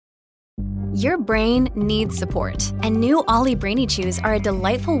Your brain needs support, and new Ollie Brainy Chews are a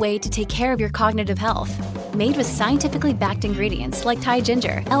delightful way to take care of your cognitive health. Made with scientifically backed ingredients like Thai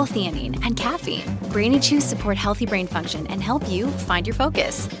ginger, L-theanine, and caffeine, Brainy Chews support healthy brain function and help you find your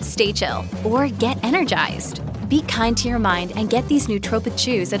focus, stay chill, or get energized. Be kind to your mind and get these nootropic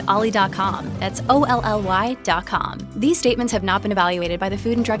chews at ollie.com. That's OLLY.com. These statements have not been evaluated by the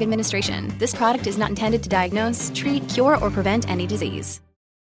Food and Drug Administration. This product is not intended to diagnose, treat, cure, or prevent any disease.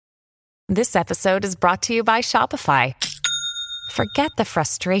 This episode is brought to you by Shopify. Forget the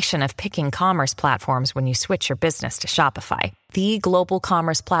frustration of picking commerce platforms when you switch your business to Shopify, the global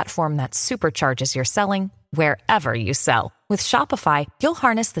commerce platform that supercharges your selling wherever you sell. With Shopify, you'll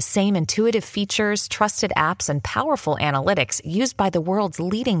harness the same intuitive features, trusted apps, and powerful analytics used by the world's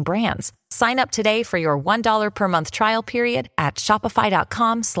leading brands. Sign up today for your $1 per month trial period at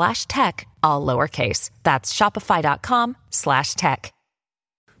shopify.com/tech, all lowercase. That's shopify.com/tech.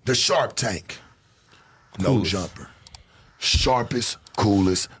 The Sharp Tank. No jumper. Sharpest,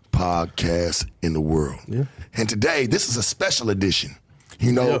 coolest podcast in the world. Yeah. And today, this is a special edition,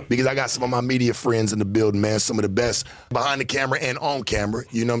 because I got some of my media friends in the building, man, some of the best behind the camera and on camera.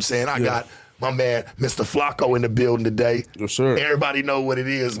 You know what I'm saying? I got my man, Mr. Flakko, in the building today. Yes, sir. Everybody know what it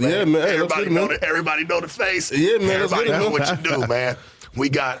is, man. Yeah, man. Everybody know the face. Yeah, man. Everybody know what you do, man. We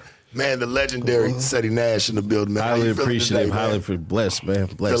got... Man, the legendary Ceddy Nash in the building, man. Highly appreciative, highly blessed, man.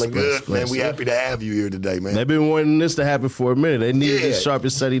 Feeling good, man. We happy to have you here today, man. They've been wanting this to happen for a minute. They needed the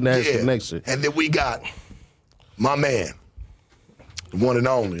sharpest Ceddy Nash connection. And then we got my man, one and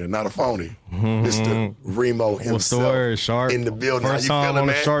only, not a phony, Mr. Riemoh himself. What's the word, Sharp? In the building. First How you time feeling, on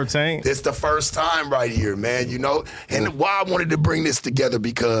man? the Sharp Tank. It's the first time right here, man, And why I wanted to bring this together,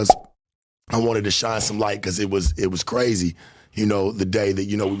 because I wanted to shine some light, because it was crazy. The day that,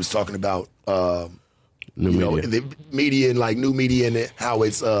 we was talking about, the media and like new media and how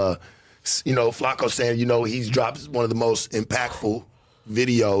it's, Flakko saying, he's dropped one of the most impactful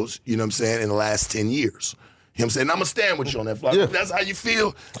videos, in the last 10 years. You know what I'm saying? I'm going to stand with you on that, Flakko. Yeah. If that's how you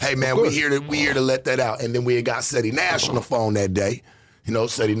feel, hey, man, we here to let that out. And then we had got Ceddy Nash on the phone that day.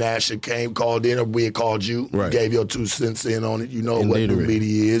 Ceddy Nash had called in, or we had called you. Right. Gave your 2 cents in on it, what Indeed. new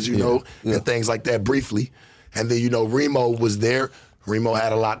media is, and things like that briefly. And then, Riemoh was there. Riemoh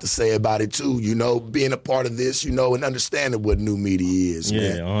had a lot to say about it, too, being a part of this, and understanding what new media is,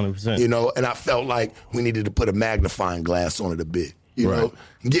 man. Yeah, 100%. And I felt like we needed to put a magnifying glass on it a bit, know.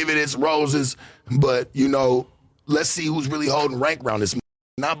 Give it its roses, but, let's see who's really holding rank around this.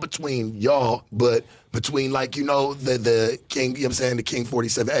 Not between y'all, but between, like, the King, the King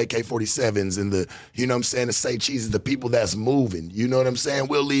 47, AK-47s and the, the Say Cheeses, the people that's moving. You know what I'm saying?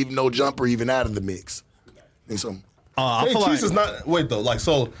 We'll leave no jumper even out of the mix. I feel cheese is not. Wait though, we first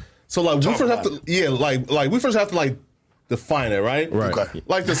have to. Yeah, we first have to define it, right? Right. Okay.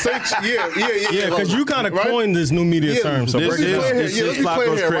 Like the say, Yeah, because you kind of coined this new media term. So this is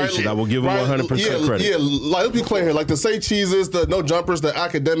Flakko's creation. I will give him 100% credit. Yeah, let's be clear here. Like the Say Cheeses, the No Jumpers, the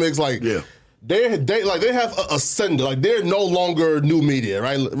academics, they have ascended. Like they're no longer new media,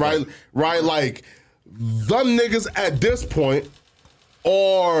 right? Like them niggas at this point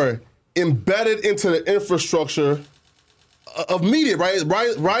are embedded into the infrastructure of media, right?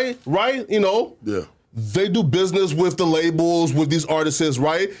 Yeah. They do business with the labels, with these artists,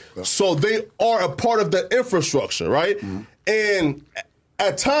 right? Yeah. So they are a part of the infrastructure, right? Mm-hmm. And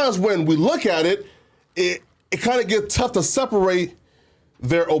at times when we look at it, it kind of gets tough to separate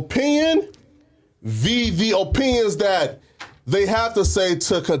their opinion, the opinions that they have to say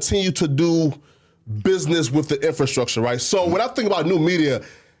to continue to do business with the infrastructure, right? So when I think about new media,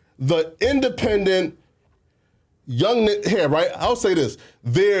 the independent young here, right? I'll say this: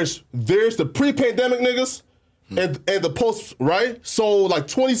 there's the pre-pandemic niggas and the post, right? So like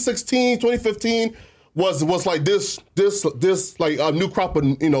 2016, 2015 was like this like a new crop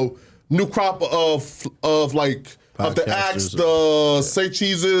of the acts, the Say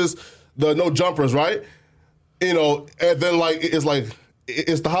Cheeses, the No Jumpers, right? And then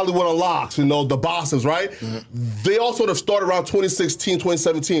it's the Hollywood Unlocks, the bosses, right? Mm-hmm. They all sort of started around 2016,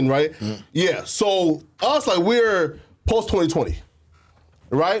 2017, right? Mm-hmm. Yeah, so us, we're post-2020,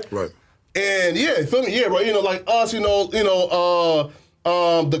 right? Right. And yeah, feel me? Yeah, right, like us, the King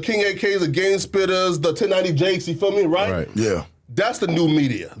AKs, the Game Spitters, the 1090 Jakes, you feel me, right? Yeah. That's the new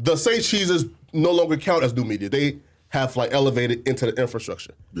media. The Say Cheeses no longer count as new media. They have, elevated into the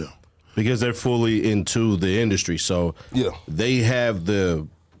infrastructure. Yeah. Because they're fully into the industry. So they have the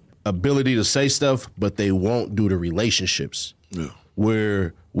ability to say stuff, but they won't do the relationships. Yeah.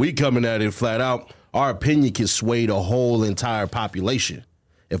 Where we coming at it flat out, our opinion can sway the whole entire population.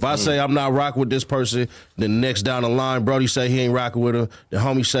 If I say I'm not rocking with this person, then next down the line, Brody say he ain't rocking with him, the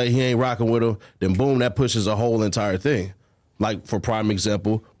homie say he ain't rocking with him, then boom, that pushes a whole entire thing. Like, for prime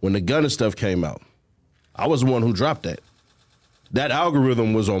example, when the gun and stuff came out, I was the one who dropped that. That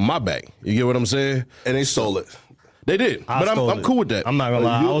algorithm was on my back. You get what I'm saying? And they stole it. They did, but I'm cool with that. I'm not gonna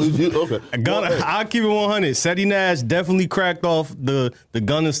lie. I'll keep it 100. Ceddy Nash definitely cracked off the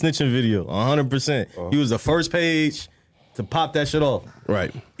gun and snitching video, 100%. He was the first page to pop that shit off,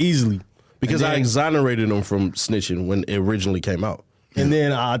 right? Easily, because I exonerated him from snitching when it originally came out, and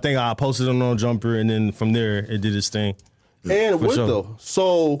then I think I posted him on Jumper, and then from there it did its thing. And what though?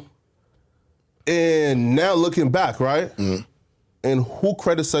 So, and now looking back, right? Mm-hmm. And who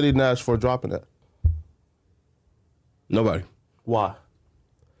credits Ceddy Nash for dropping that? Nobody. Why?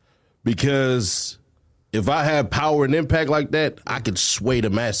 Because if I had power and impact like that, I could sway the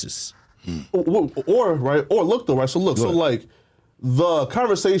masses. Or look though, right? So look, like the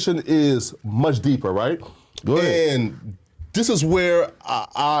conversation is much deeper, right? Go ahead. And this is where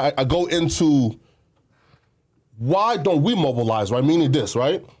I go into why don't we mobilize, right? Meaning this,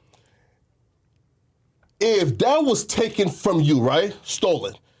 right? If that was taken from you, right?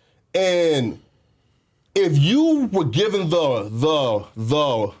 Stolen. And if you were given the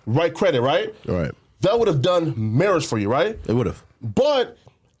right credit, right? Right. That would have done marriage for you, right? It would have. But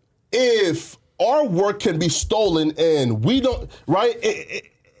if our work can be stolen and we don't, right?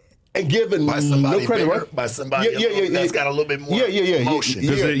 And given by somebody no credit, bigger, right? By somebody that's got a little bit more motion.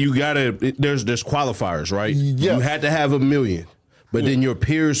 Because you gotta, there's qualifiers, right? Yeah. You had to have $1 million, but then your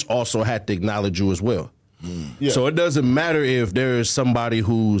peers also had to acknowledge you as well. Yeah. So it doesn't matter if there is somebody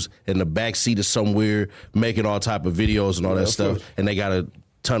who's in the backseat of somewhere making all type of videos and all that stuff, and they got a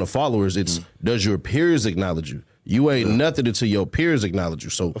ton of followers. It's does your peers acknowledge you? You ain't nothing until your peers acknowledge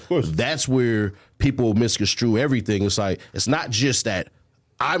you. So that's where people misconstrue everything. It's like, it's not just that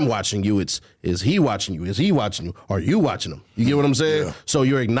I'm watching you. It's, is he watching you? Is he watching you? Are you watching him? You get what I'm saying? Yeah. So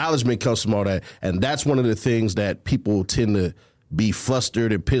your acknowledgement comes from all that. And that's one of the things that people tend to be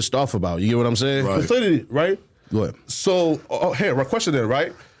flustered and pissed off about. You get what I'm saying? Right. Go ahead. So, here, my question then,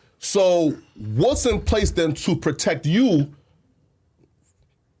 right? So, what's in place then to protect you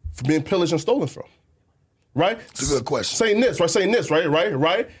from being pillaged and stolen from? Right? It's a good question. Saying this,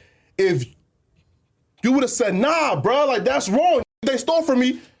 right? If you would have said, nah, bro, like, that's wrong. They stole from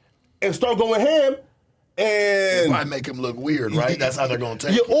me and start going ham, and it might make him look weird, right? That's how they're going to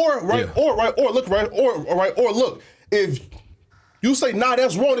take it. Or look, if you say, nah,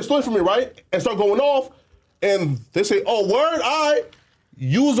 that's wrong, they stole from me, right? And start going off, and they say, oh, word, all right,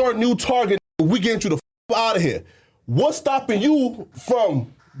 use our new target, we getting you the f*** out of here. What's stopping you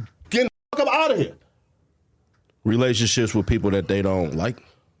from getting the f*** up out of here? Relationships with people that they don't like.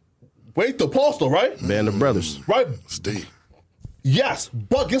 Wait, the pause though, right? Band of brothers. Right? Steve. Yes,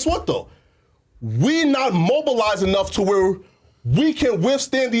 but guess what though? We not mobilized enough to where we can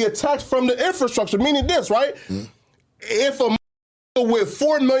withstand the attacks from the infrastructure, meaning this, right? If a with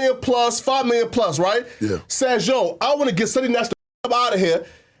 4 million plus, 5 million plus, right? Yeah. Says, yo, I want to get Ceddy Nash out of here.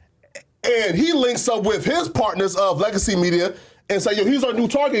 And he links up with his partners of Legacy Media and say, yo, he's our new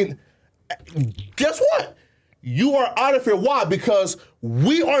target. Guess what? You are out of here. Why? Because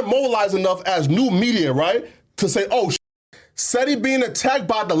we aren't mobilized enough as new media, right? To say, oh, Ceddy being attacked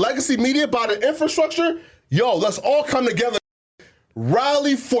by the Legacy Media, by the infrastructure. Yo, let's all come together,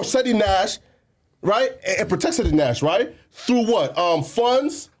 rally for Ceddy Nash, right? And protect Ceddy Nash, right? Through what?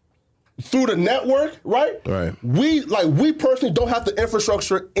 Funds, through the network, right? Right. We personally don't have the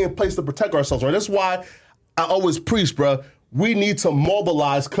infrastructure in place to protect ourselves, right? That's why I always preach, bro. We need to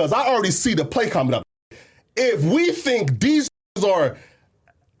mobilize, because I already see the play coming up. If we think these are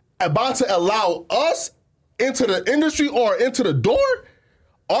about to allow us into the industry or into the door,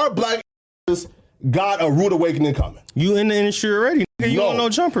 our black got a rude awakening coming. You in the industry already. You don't know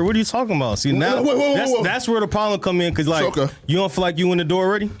Jumper. What are you talking about? See, now that's where the problem come in, because you don't feel like you in the door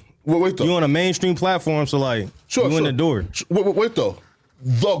already? Wait though. You on a mainstream platform, so you in the door. Wait though.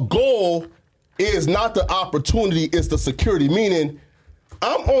 The goal is not the opportunity, it's the security. Meaning,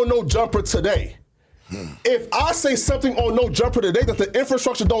 I'm on No Jumper today. If I say something on No Jumper today that the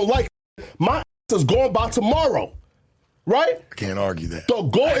infrastructure don't like, my ass is going by tomorrow. Right? I can't argue that. The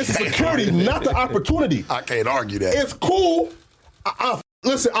goal is the security, not the opportunity. I can't argue that. It's cool.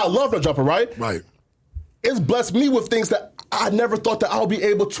 Listen, I love No Jumper, right? Right. It's blessed me with things that I never thought that I'll be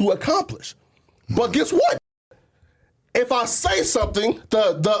able to accomplish. But guess what? If I say something,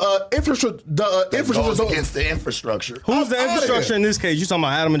 the infrastructure goes against the infrastructure. Who's the infrastructure in this case? You talking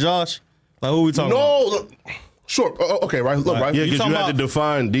about Adam and Josh? Like, who we talking about? No, Sure. Okay. Right. Look. Right. Yeah, because you have to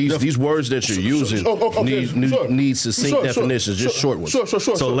define these words that you're using. Need succinct definitions, just short ones. Sure.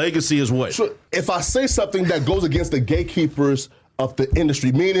 So legacy is what? Sure. If I say something that goes against the gatekeepers of the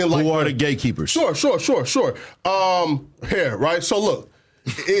industry, meaning like who are the gatekeepers? Sure. Here, right. So look,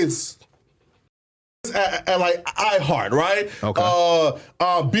 it's at like iHeart, right? Okay.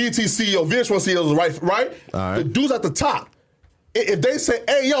 BT CEO, VH1 CEO, right? All right. The dudes at the top. If they say,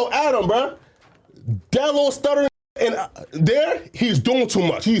 "Hey, yo, Adam, bro, that little stuttering and there, he's doing too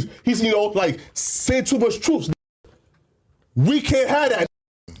much. He's like saying too much truth. We can't have that.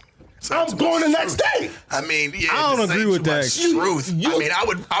 I'm going the next day." I mean, yeah, I don't agree with that. Truth. I mean,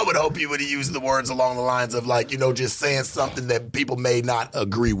 I would hope you would use the words along the lines of like, just saying something that people may not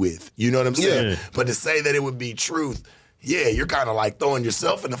agree with. You know what I'm saying? Yeah. But to say that it would be truth, yeah, you're kind of like throwing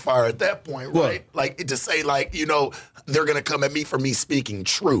yourself in the fire at that point, right? What? Like to say like, they're gonna come at me for me speaking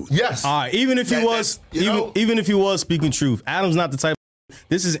truth. Yes. All right. Even if he was speaking truth, Adam's not the type.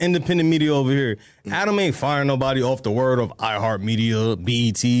 This is independent media over here. Adam ain't firing nobody off the word of iHeartMedia,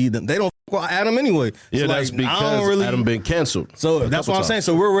 BET. They don't fuck with Adam anyway. Yeah, so that's because Adam been canceled. So that's what I'm saying.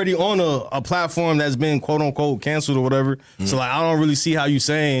 So we're already on a platform that's been quote unquote canceled or whatever. So like I don't really see how you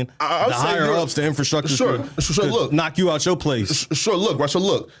saying the higher ups, the infrastructure, look, knock you out your place. Sure, look, right. So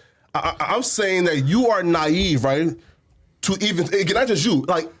look, I'm saying that you are naive, right? To even again, not just you,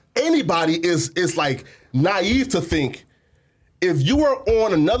 like anybody is like naive to think if you are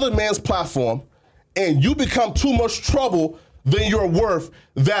on another man's platform and you become too much trouble than you're worth,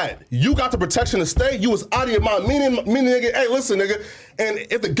 that you got the protection to stay, you was out of your mind. Meaning, nigga, hey, listen, nigga. And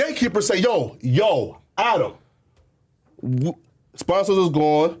if the gatekeeper say, yo, Adam, sponsors is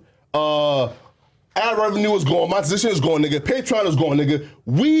gone, ad revenue is gone, my position is gone, nigga, Patreon is gone, nigga.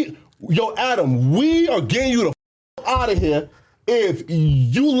 Adam, we are getting you the out of here if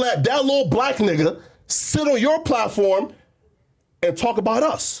you let that little black nigga sit on your platform and talk about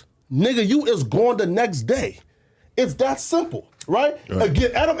us. Nigga, you is gone the next day. It's that simple, right?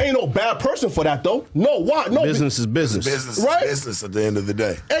 Again, Adam ain't no bad person for that, though. No, why? No, business is business. Business right? is business at the end of the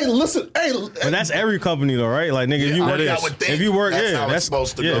day. Hey, listen, But that's every company though, right? Like nigga, if you work, that's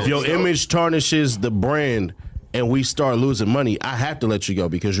supposed to go. If your image tarnishes the brand and we start losing money, I have to let you go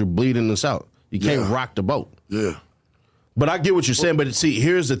because you're bleeding us out. You can't rock the boat. Yeah. But I get what you're saying. But see,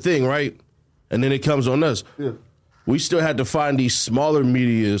 here's the thing, right? And then it comes on us. Yeah. We still had to find these smaller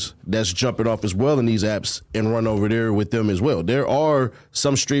medias that's jumping off as well in these apps and run over there with them as well. There are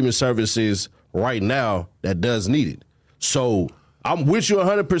some streaming services right now that does need it. So I'm with you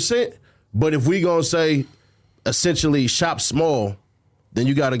 100%, but if we gonna say essentially shop small, then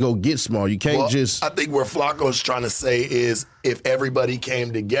you got to go get small. You can't just... I think where Flakko's trying to say is if everybody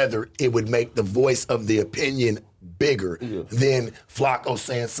came together, it would make the voice of the opinion bigger than Flakko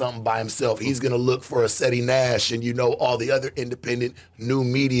saying something by himself. He's going to look for a Ceddy Nash and, all the other independent new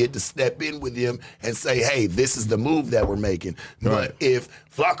media to step in with him and say, hey, this is the move that we're making. Right. But if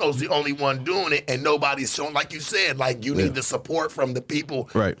Flakko's the only one doing it and nobody's showing, like you said, like you need the support from the people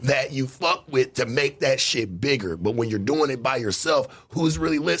that you fuck with to make that shit bigger. But when you're doing it by yourself, who's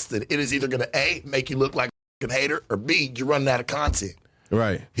really listening? It is either going to A, make you look like a hater, or B, you're running out of content.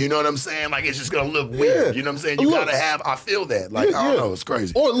 Right. You know what I'm saying? Like, it's just going to look weird. You know what I'm saying? You got to have, I feel that. Like, I don't know. It's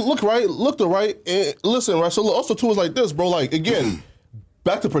crazy. Or look to right, and listen, right? So also, too, is like this, bro. Like, again,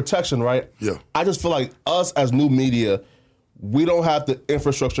 back to protection, right? Yeah. I just feel like us as new media, we don't have the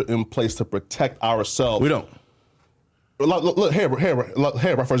infrastructure in place to protect ourselves. We don't. Look, here,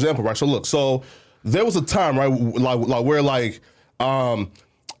 right, for example, right? So there was a time, right, where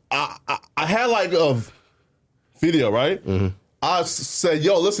I had like a video, right? Mm-hmm. I said,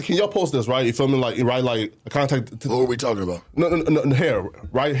 yo, listen, can y'all post this, right? You feel me? Like, right, like, a contact. What are we talking about? No, here,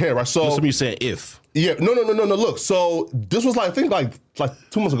 right? So. Listen to me saying if. Yeah, no, look, so this was like, I think like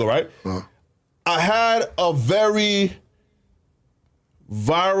 2 months ago, right? Uh-huh. I had a very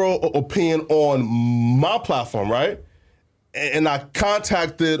viral opinion on my platform, right? And I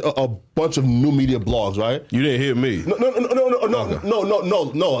contacted a bunch of new media blogs, right? You didn't hear me. No,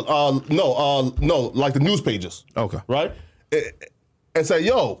 like the news pages. Okay. Right? And say,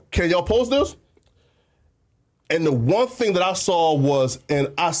 yo, can y'all post this? And the one thing that I saw was, and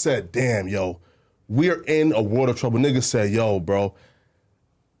I said, damn, yo, we're in a world of trouble. Niggas said, yo, bro,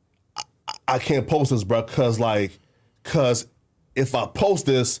 I can't post this, bro, cause if I post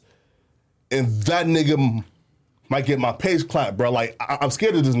this and that nigga might get my page clapped, bro. Like, I'm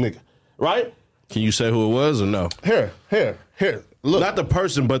scared of this nigga, right? Can you say who it was or no? Here. Look. Not the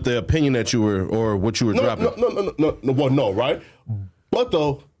person, but the opinion that you were, or what you were dropping. No, right? But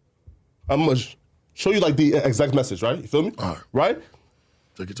though, I'm going to show you like the exact message, right? You feel me? All right. Right?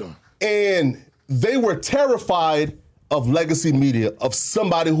 Take your time. And they were terrified of legacy media, of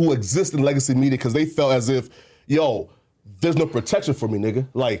somebody who exists in legacy media, because they felt as if, yo, there's no protection for me, nigga.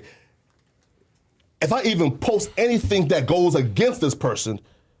 Like, if I even post anything that goes against this person,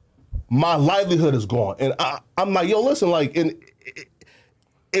 my livelihood is gone. And I'm like, yo, listen, like,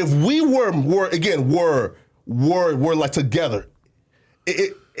 if we were like together,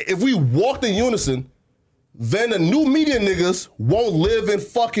 if we walked in unison, then the new media niggas won't live in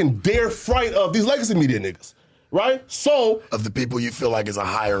fucking dare fright of these legacy media niggas, right? So of the people you feel like is a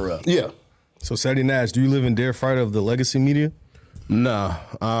higher up. Yeah. So Ceddy Nash, do you live in dare fright of the legacy media? Nah,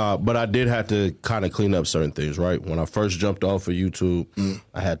 but I did have to kind of clean up certain things, right? When I first jumped off of YouTube,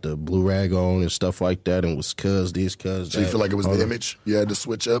 I had the blue rag on and stuff like that, and was cuz this, cuz that. So you feel like it was the image you had to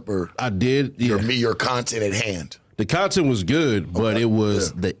switch up, or I did, yeah. your content at hand? The content was good, but it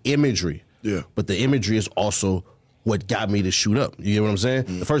was the imagery. Yeah. But the imagery is also what got me to shoot up. You get what I'm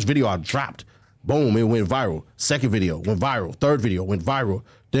saying? The first video I dropped, boom, it went viral. Second video went viral. Third video went viral.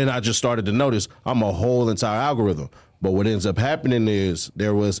 Then I just started to notice I'm a whole entire algorithm. But what ends up happening is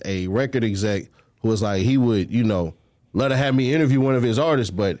there was a record exec who was like, he would, let her have me interview one of his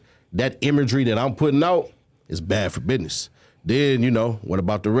artists, but that imagery that I'm putting out is bad for business. Then, what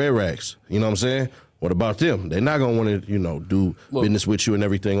about the Red Rags? You know what I'm saying? What about them? They're not going to want to, do business with you and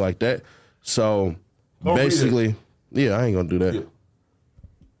everything like that. So basically, yeah, I ain't going to do that. Yeah.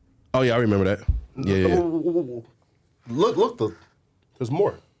 Oh, yeah, I remember that. Yeah. Look, there's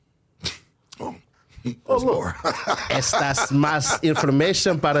more. There's more. Estas más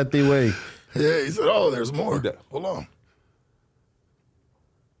information para ti, güey. Yeah, he said, there's more. Hold on.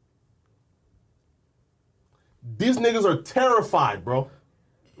 These niggas are terrified, bro.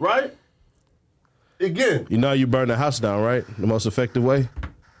 Right? Again. You know you burn the house down, right? The most effective way?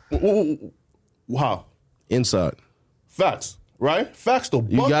 How? Inside. Facts, right? Facts, though.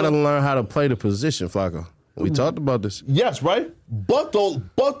 You got to learn how to play the position, Flakko. We talked about this. Yes, right? But though,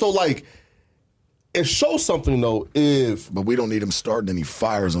 like, it shows something though But we don't need him starting any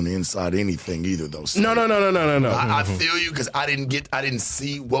fires on the inside anything either though. So No. I feel you because I didn't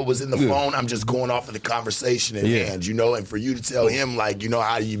see what was in the phone. I'm just going off of the conversation at hand, and for you to tell him like,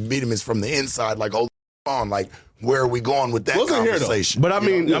 how you beat him is from the inside, like hold on, like where are we going with that conversation? But I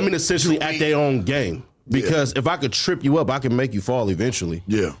mean essentially at their own game. Because if I could trip you up, I can make you fall eventually.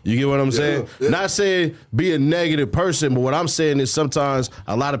 Yeah. You get what I'm saying? Yeah. Not saying be a negative person, but what I'm saying is sometimes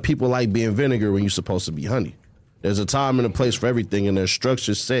a lot of people like being vinegar when you're supposed to be honey. There's a time and a place for everything, and there's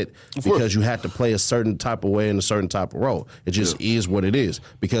structures set because you have to play a certain type of way in a certain type of role. It just is what it is.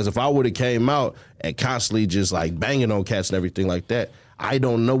 Because if I would have came out and constantly just like banging on cats and everything like that, I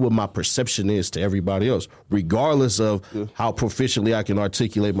don't know what my perception is to everybody else, regardless of how proficiently I can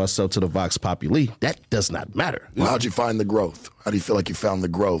articulate myself to the Vox Populi. That does not matter. Well, how'd you find the growth? How do you feel like you found the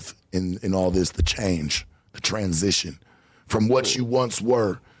growth in all this, the change, the transition from what you once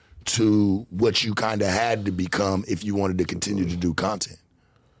were to what you kind of had to become if you wanted to continue to do content?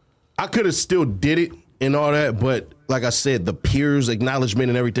 I could have still did it and all that, but like I said, the peers' acknowledgement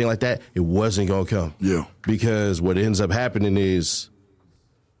and everything like that, it wasn't going to come. Yeah. Because what ends up happening is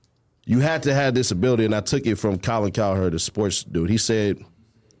you had to have this ability, and I took it from Colin Cowherd, the sports dude. He said,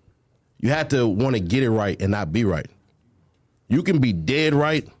 you have to want to get it right and not be right. You can be dead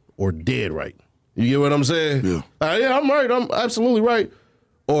right or dead right. You get what I'm saying? Yeah. Yeah, I'm right. I'm absolutely right.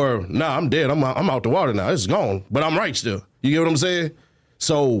 Or, nah, I'm dead. I'm out the water now. It's gone, but I'm right still. You get what I'm saying?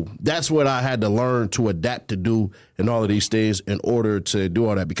 So that's what I had to learn to adapt to do in all of these things in order to do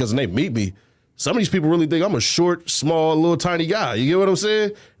all that. Because when they meet me, some of these people really think I'm a short, small, little tiny guy. You get what I'm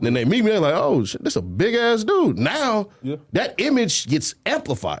saying? And then they meet me, they're like, oh, shit, this a big-ass dude. Now, that image gets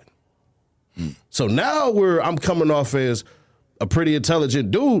amplified. So now I'm coming off as a pretty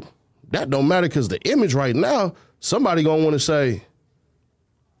intelligent dude. That don't matter because the image right now, somebody going to want to say,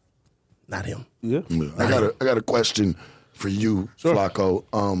 not him. Yeah. I got a question for you,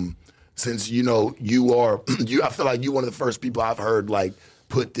 Flakko. Since, you are, I feel like you're one of the first people I've heard, like,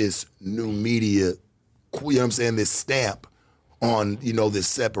 put this new media, you know what I'm saying, this stamp on, this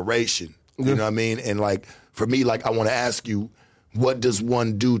separation. You know what I mean? And like, for me, like, I want to ask you, what does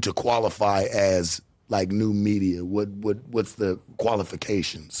one do to qualify as like new media? What's the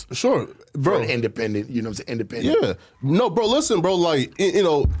qualifications? Sure, bro. For an independent, independent. Yeah. No, bro, listen, bro, like, in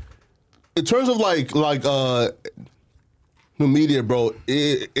terms of like new media, bro,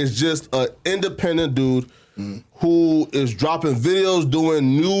 it's just an independent dude who is dropping videos,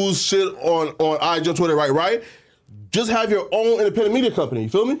 doing news shit on IG, on Twitter, right? Just have your own independent media company. You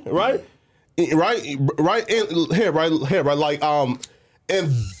feel me? Right? Right? And here, right? Like, and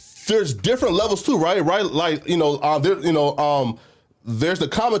there's different levels too, right? Like, there's the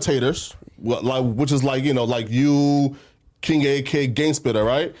commentators, which is like you, King AK, Game Spitter,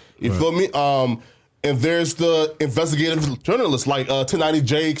 right? You feel me? And there's the investigative journalists like 1090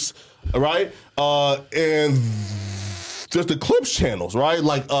 Jakes, right? And there's the clips channels, right?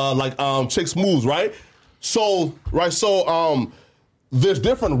 Like Chicks Moves, right? So there's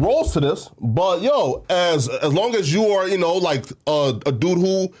different roles to this, but as long as you are, like a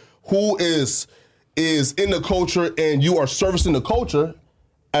dude who is in the culture and you are servicing the culture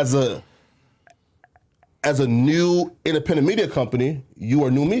as a new independent media company, you are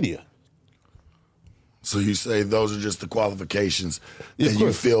new media. So you say those are just the qualifications that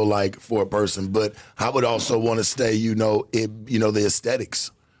you feel like for a person, but I would also want to say, the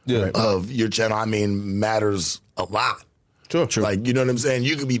aesthetics of your channel, matters a lot. Sure. Like, you know what I'm saying?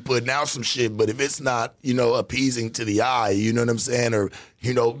 You could be putting out some shit, but if it's not, appeasing to the eye, you know what I'm saying? Or,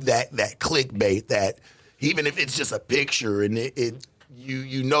 that clickbait, that even if it's just a picture and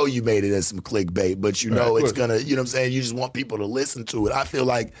you made it as some clickbait, but it's gonna, you know what I'm saying? You just want people to listen to it. I feel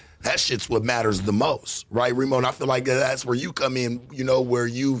like that shit's what matters the most, right, Riemoh? And I feel like that's where you come in, where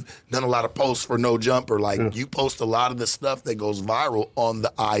you've done a lot of posts for No Jumper. Like, you post a lot of the stuff that goes viral on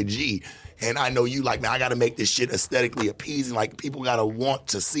the IG. And I know you like, man, I got to make this shit aesthetically appeasing. Like, people got to want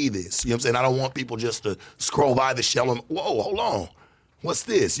to see this. You know what I'm saying? I don't want people just to scroll by the shell and, whoa, hold on. What's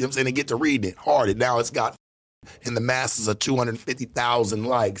this? You know what I'm saying? And get to reading it hard. And now it's got in the masses of 250,000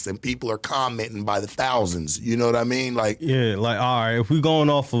 likes and people are commenting by the thousands. You know what I mean? Like, yeah, like, all right, if we going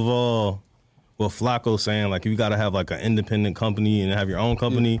off of what Flakko saying, like, you got to have like an independent company and have your own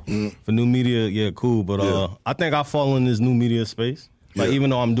company for new media, yeah, cool. But I think I fall in this new media space. Like, even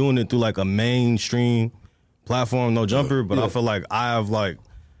though I'm doing it through like a mainstream platform, No Jumper, but I feel like I have like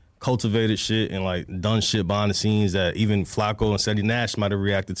cultivated shit and like done shit behind the scenes that even Flakko and Ceddy Nash might have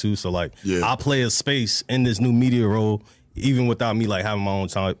reacted to. So like, I play a space in this new media role, even without me like having my own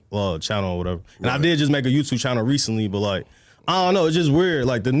channel or whatever. And I did just make a YouTube channel recently, but like, I don't know, it's just weird.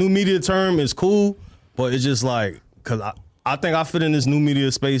 Like, the new media term is cool, but it's just like, cause I think I fit in this new media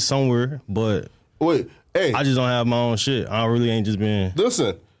space somewhere, but Hey, I just don't have my own shit. I really ain't just been.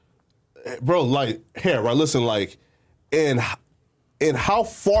 Listen, bro, like, here, right? Listen, like, and how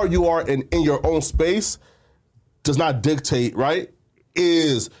far you are in your own space does not dictate, right?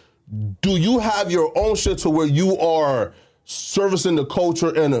 Do you have your own shit to where you are servicing the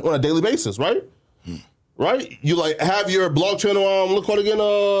culture on a daily basis, right? Right? You like have your blog channel. Look what again?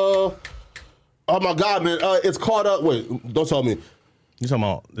 Oh my God, man! It's called up. Wait, don't tell me. You talking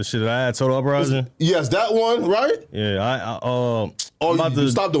about the shit that I had, Total Uprising? Yes, that one, right? Yeah, you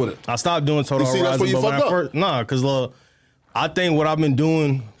stopped doing it. I stopped doing Total Uprising. That's where you fucked up. Because I think what I've been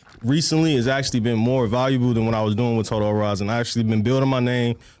doing recently has actually been more valuable than what I was doing with Total Uprising. I actually been building my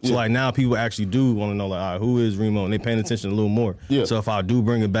name. So like now people actually do want to know, like, all right, who is Riemoh? And they paying attention a little more. Yeah. So if I do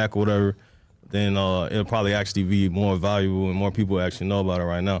bring it back or whatever, then it'll probably actually be more valuable and more people actually know about it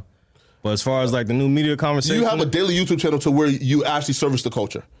right now. But as far as like the new media conversation, you have a daily YouTube channel to where you actually service the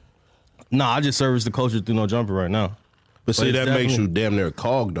culture. Nah, I just service the culture through No Jumper right now. But see, that makes you damn near a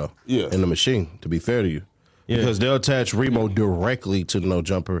cog though, in the machine. To be fair to you, because they'll attach Riemoh directly to the No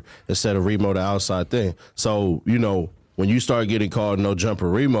Jumper instead of Riemoh the outside thing. So when you start getting called No Jumper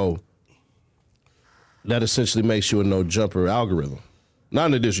Riemoh, that essentially makes you a No Jumper algorithm. Not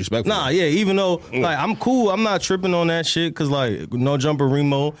in a disrespectful. Nah, yeah, even though, like, I'm cool. I'm not tripping on that shit because, like, No Jumper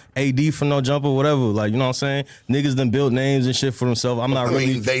Riemoh, AD for No Jumper, whatever. Like, you know what I'm saying? Niggas done built names and shit for themselves. I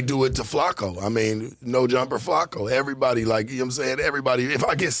mean, they do it to Flakko. I mean, No Jumper Flakko. Everybody, like, you know what I'm saying? Everybody, if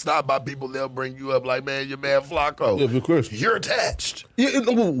I get stopped by people, they'll bring you up like, man, your man Flakko. Yeah, of course. You're attached. Yeah,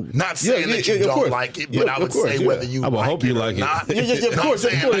 not saying that you don't like it, but I would say whether you like it or not. Yeah, of course.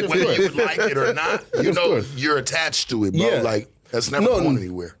 Whether you would like it or not, you're attached to it, bro. Yeah. Like, that's never going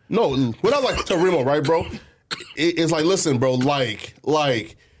anywhere. No, what I like to tell Riemoh, right, bro? It's like, listen, bro,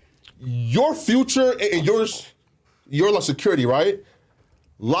 like your future and your like security, right,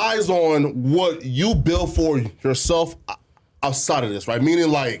 lies on what you build for yourself outside of this, right? Meaning,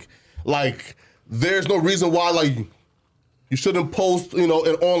 like there's no reason why, like, you shouldn't post,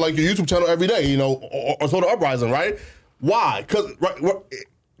 on like your YouTube channel every day, or Total Uprising, right? Why? Because,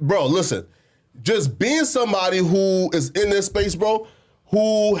 bro, listen. Just being somebody who is in this space, bro,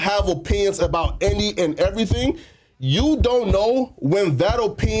 who have opinions about any and everything, you don't know when that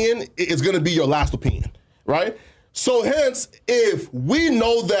opinion is going to be your last opinion, right? So hence, if we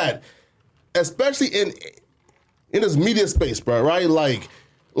know that, especially in this media space, bro, right? Like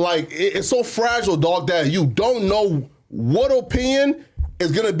it's so fragile, dog, that you don't know what opinion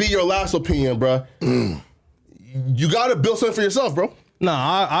is going to be your last opinion, bro. You got to build something for yourself, bro.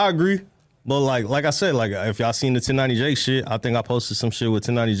 Nah, I agree. But like I said, like if y'all seen the 1090 Jake shit, I think I posted some shit with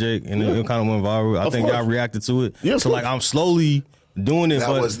 1090 Jake, and it kind of went viral. I think y'all reacted to it. Yeah, so like I'm slowly doing it. That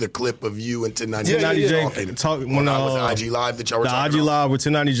was the clip of you and 1090 Jake talking when I was IG Live that y'all were talking about. The IG Live with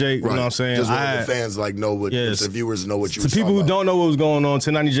 1090 Jake, right. You know what I'm saying? Just the fans know what, the viewers know what you were talking about. To people who don't know what was going on,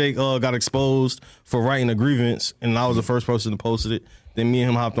 1090 Jake got exposed for writing a grievance, and I was the first person to post it. Then me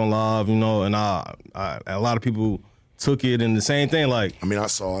and him hopped on live, and a lot of people took it, and the same thing, like... I mean, I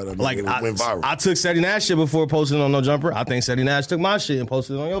saw it. It went viral. I took Ceddy Nash shit before posting on No Jumper. I think Ceddy Nash took my shit and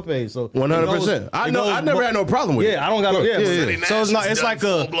posted it on your page. So 100%. I never had no problem with it. Yeah, I don't got no... Yeah. So it's like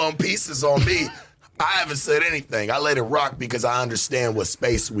a... full-blown pieces on me. I haven't said anything. I let it rock because I understand what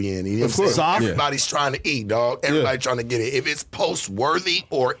space we in. You know what I'm saying? Everybody's trying to eat, dog. Everybody's trying to get it. If it's post-worthy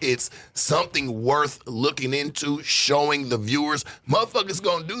or it's something worth looking into, showing the viewers, motherfuckers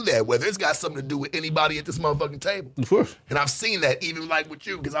gonna do that, whether it's got something to do with anybody at this motherfucking table. Of course. And I've seen that even like with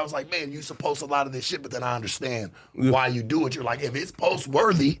you, because I was like, man, you should post a lot of this shit, but then I understand why you do it. You're like, if it's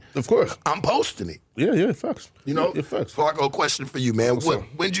post-worthy, of course, I'm posting it. Yeah, facts. You know, facts. Flakko, question for you, man.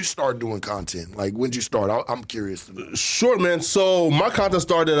 When'd you start doing content? Like, when'd you start? I'm curious to know. Sure, man. So my content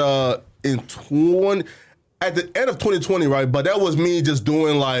started at the end of 2020, right? But that was me just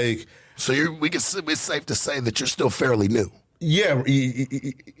doing like. So it's safe to say that you're still fairly new. Yeah, right.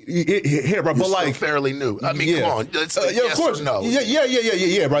 You're but like fairly new. I mean, come on. Let's say yes, of course. Or no.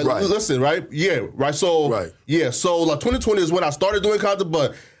 Yeah. Right. Listen, right. Yeah, right. So So like 2020 is when I started doing content,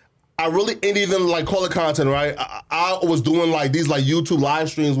 but I really ain't even like call it content, right? I was doing like these like YouTube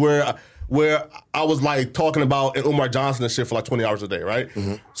live streams where I was like talking about Umar Johnson and shit for like 20 hours a day, right?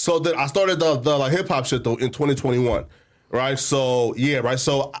 Mm-hmm. So then I started the like hip hop shit though in 2021, right? So yeah, right.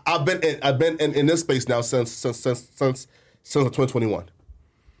 So I've been in this space now since 2021.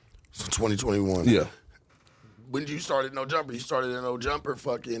 So 2021. Yeah. When did you start at No Jumper? You started at No Jumper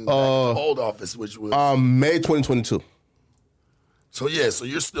fucking back at the old office, which was May 2022. So you're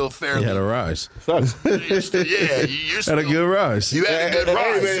still fairly. You had a rise. You're still had a good rise. You had a good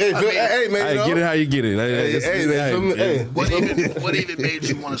rise. Hey, man. Get it how you get it. What even made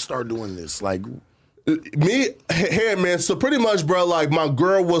you want to start doing this? Like me, hey man. So pretty much, bro. Like my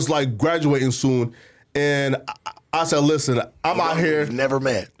girl was like graduating soon, and I said, "Listen, I'm out here." Never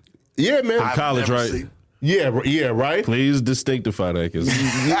met. Yeah, man. College, right? Yeah, right. Please distinctify that, because no,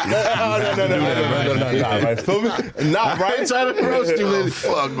 right? Feel me? Not right. Trying to roast you, what the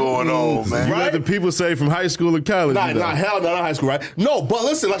fuck going on, man? You let the people say from high school and college. Hell no, not high school, right? No, but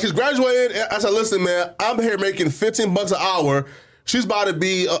listen, like she's graduating. I said, listen, man, I'm here making $15 an hour. She's about to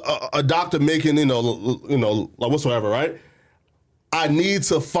be a doctor making, you know, like whatsoever, right? I need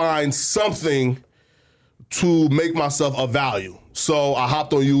to find something to make myself a value. So I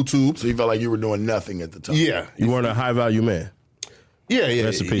hopped on YouTube. So you felt like you were doing nothing at the time. Yeah. You weren't a high value man. Yeah.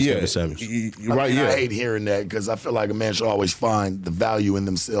 Rest in peace, Kevin Samuels. I hate hearing that because I feel like a man should always find the value in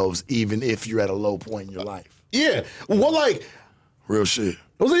themselves, even if you're at a low point in your life. Yeah. Well, like. Real shit. It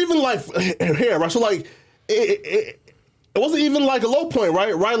wasn't even like here, right? So like, it wasn't even like a low point,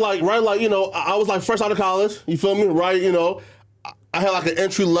 right? Like, you know, I was like fresh out of college. You feel me? Right? You know, I had like an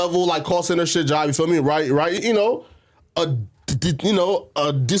entry level like call center shit job. You feel me? Right? You know, a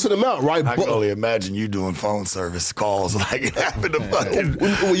decent amount, right? I can only imagine you doing phone service calls like it happened to fucking.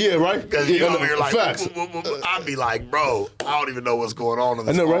 Well, yeah, right. Because you over here like, I'd be like, bro, I don't even know what's going on in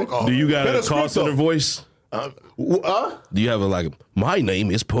this phone call. Do you got a call center voice? Do you have my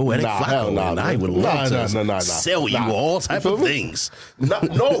name is Poetic Flakko, and I would love to sell you all type of things. No,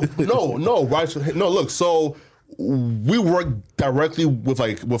 right? No, look, so we work directly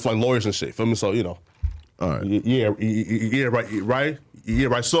with lawyers and shit. Feel me? So, you know. All right.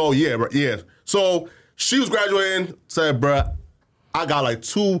 Right. So, yeah. So she was graduating, said, bruh, I got like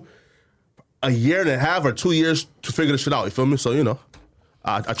a year and a half or 2 years to figure this shit out. You feel me? So, you know,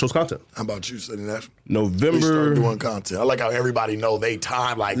 I chose content. How about you, Ceddy Nash? November. We started doing content. I like how everybody know they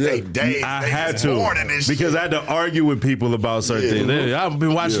time, like they days. I had to because I had to argue with people about certain things. I've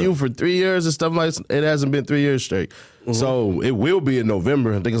been watching you for 3 years and stuff like that. It hasn't been 3 years straight. Mm-hmm. So it will be in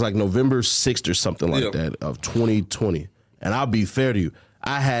November. I think it's like November 6th or something like that of 2020. And I'll be fair to you.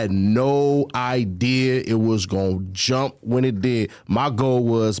 I had no idea it was going to jump when it did. My goal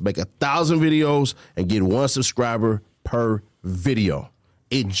was make 1,000 videos and get 1 subscriber per video.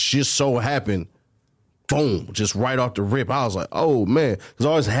 It just so happened, boom, just right off the rip. I was like, oh, man. Because I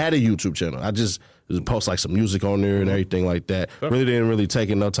always had a YouTube channel. I just post like some music on there and everything like that. Really didn't take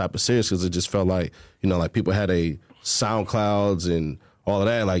it no type of serious because it just felt like, you know, like people had a SoundClouds and all of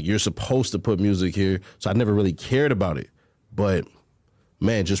that. Like, you're supposed to put music here. So I never really cared about it. But,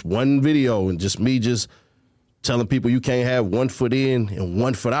 man, just one video and just me just telling people you can't have 1 foot in and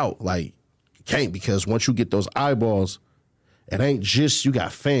 1 foot out. Like, can't, because once you get those eyeballs, it ain't just you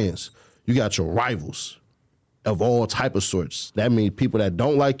got fans. You got your rivals of all type of sorts. That means people that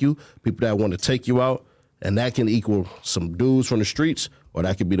don't like you, people that want to take you out, and that can equal some dudes from the streets, or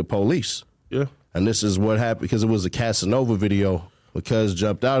that could be the police. Yeah. And this is what happened because it was a Casanova video, because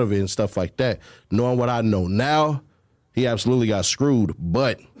jumped out of it and stuff like that. Knowing what I know now, he absolutely got screwed,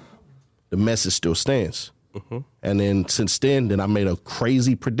 but the message still stands. Mm-hmm. And then since then, I made a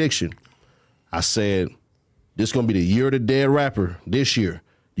crazy prediction. I said, this is going to be the year of the dead rapper this year,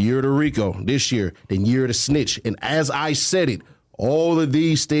 the year of the Rico this year, the year of the snitch. And as I said it, all of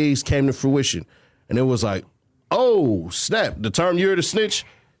these things came to fruition. And it was like, oh, snap, the term year of the snitch,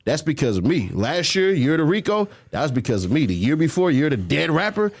 that's because of me. Last year, year of the Rico, that was because of me. The year before, year of the dead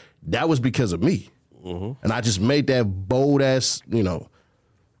rapper, that was because of me. Mm-hmm. And I just made that bold-ass,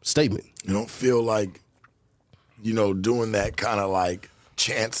 statement. You don't feel like, doing that kind of like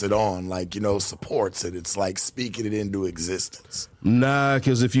chance it on, like, supports it. It's like speaking it into existence. Nah,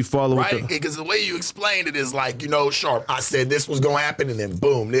 because if you follow right, because the way you explained it is like, Sharp, I said this was gonna happen, and then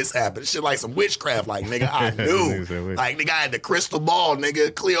boom, this happened. Shit like some witchcraft, like, nigga, I knew. Like, nigga, I had the crystal ball,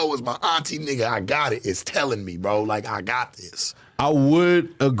 nigga. Cleo was my auntie, nigga. I got it. It's telling me, bro. Like, I got this. I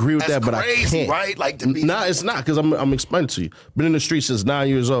would agree with that, but crazy, I can't. Right? Like, to be. Nah, it's not, because I'm explaining to you. Been in the streets since 9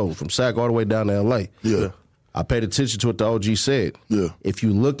 years old, from Sac all the way down to L.A. Yeah. I paid attention to what the OG said. Yeah. If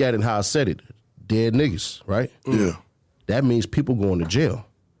you look at it how I said it, dead niggas, right? Yeah. That means people going to jail.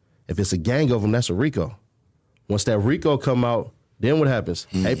 If it's a gang of them, that's a RICO. Once that RICO come out, then what happens?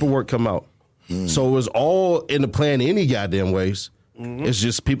 Paperwork come out. So it was all in the plan any goddamn ways. It's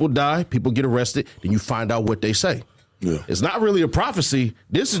just people die, people get arrested, then you find out what they say. Yeah. It's not really a prophecy.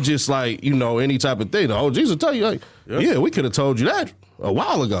 This is just like, any type of thing. The OGs will tell you, like, yeah, we could have told you that a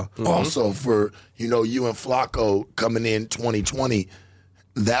while ago. Also, for, you and Flakko coming in 2020,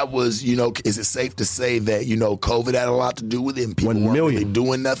 that was, is it safe to say that, COVID had a lot to do with it and people weren't really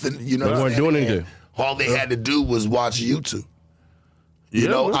doing nothing? They weren't doing anything. All they had to do was watch YouTube.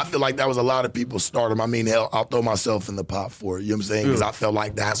 I feel like that was a lot of people's stardom. I mean, hell, I'll throw myself in the pot for it. You know what I'm saying? Because I felt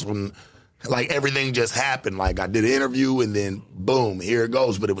like that's when, like, everything just happened. Like, I did an interview and then, boom, here it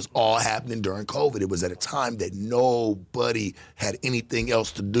goes. But it was all happening during COVID. It was at a time that nobody had anything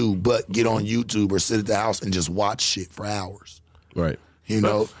else to do but get on YouTube or sit at the house and just watch shit for hours. Right.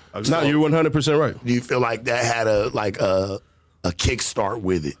 No, you're 100% right. Do you feel like that had a kickstart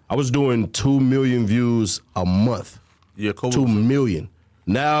with it? I was doing 2 million views a month. Yeah, COVID. 2 million.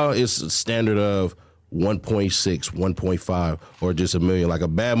 Now it's a standard of 1.6, 1.5, or just a million. Like, a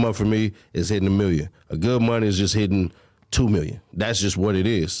bad month for me is hitting 1 million. A good month is just hitting 2 million. That's just what it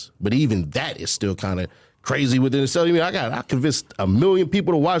is. But even that is still kind of crazy within itself. I convinced 1 million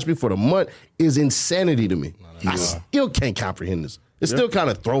people to watch me for the month is insanity to me. I still can't comprehend this. It still kind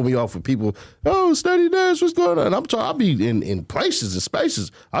of throw me off with people. Oh, Ceddy, Nash, what's going on? I'll be in places and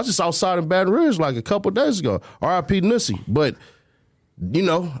spaces. I was just outside in Baton Rouge like a couple days ago. R.I.P. Nussy. But,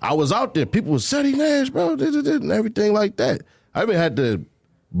 I was out there. People was Ceddy Nash, bro, and everything like that. I even had the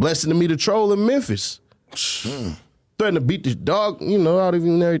blessing to meet a troll in Memphis. Threatened to beat this dog, out of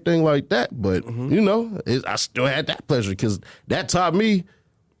even everything like that. But, I still had that pleasure because that taught me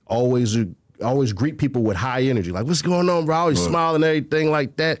always greet people with high energy. Like, what's going on, bro? Always smile and everything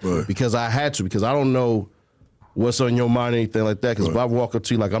like that because I had to, because I don't know what's on your mind or anything like that. Because if I walk up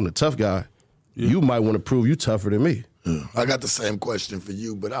to you like I'm the tough guy, you might want to prove you tougher than me. Yeah. I got the same question for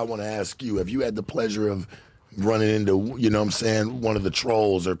you, but I want to ask you, have you had the pleasure of running into, one of the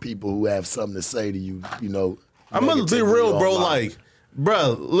trolls or people who have something to say to you, I'm going to be real, bro. Like,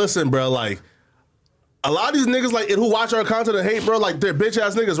 bro, listen, bro, like, a lot of these niggas, like, who watch our content and hate, bro, like, they're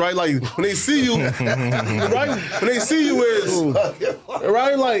bitch-ass niggas, right? Like, when they see you, right? When they see you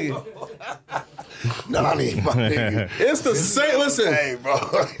right? Like, it's the same, listen. Hey, bro.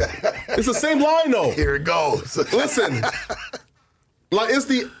 It's the same line, though. Here it goes. Listen. Like, it's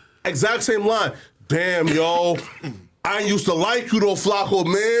the exact same line. Damn, yo. I ain't used to like you, though, Flakko,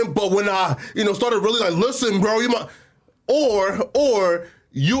 man, but when I, started really, like, listen, bro, you might, or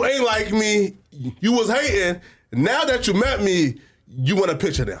you ain't like me, you was hating. Now that you met me, you want a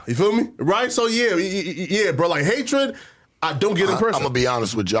picture now. You feel me? Right? So, yeah, bro. Like, hatred, I don't get in person. I'm going to be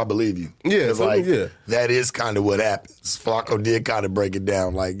honest with you. I believe you. Yeah. That is kind of what happens. Flakko did kind of break it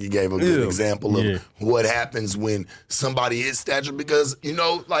down. Like, he gave a good example of what happens when somebody is stature. Because,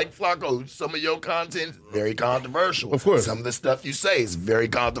 like, Flakko, some of your content, very controversial. Of course. Some of the stuff you say is very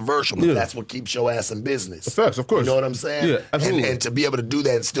controversial. But that's what keeps your ass in business. Of course, of course. You know what I'm saying? Yeah, absolutely. And to be able to do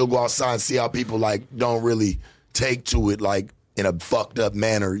that and still go outside and see how people, like, don't really take to it, like, in a fucked up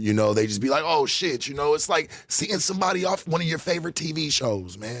manner, they just be like, oh shit, it's like seeing somebody off one of your favorite TV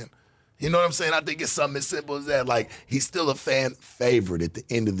shows, man. You know what I'm saying? I think it's something as simple as that. Like, he's still a fan favorite at the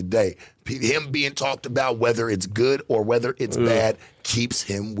end of the day. Him being talked about, whether it's good or whether it's bad, keeps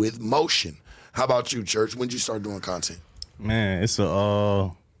him with motion. How about you, Church? When did you start doing content? Man,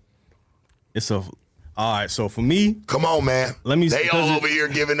 all right, so for me, come on, man. They all over here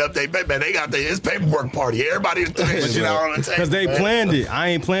giving up. They got this paperwork party. Everybody threw this shit out on the table. Because they planned it. I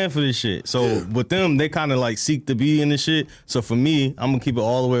ain't planned for this shit. So with them, they kind of like seek to be in this shit. So for me, I'm gonna keep it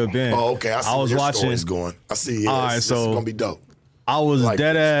all the way up in. Oh, okay. I see where your story's going. I see. Yeah, all right, so it's gonna be dope. I was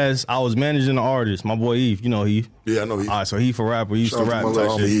dead ass. I was managing the artist. My boy Eve, you know Eve. Yeah, I know Eve. All right, so Eve a rapper. He used to rap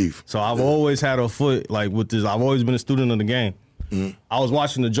type shit. Eve. So I've always had a foot like with this. I've always been a student of the game. Mm-hmm. I was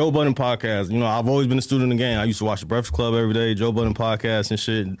watching the Joe Budden podcast. You know, I've always been a student of the game. I used to watch the Breakfast Club every day, Joe Budden podcast and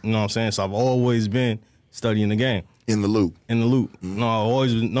shit. You know what I'm saying? So I've always been studying the game. In the loop. Mm-hmm. No, I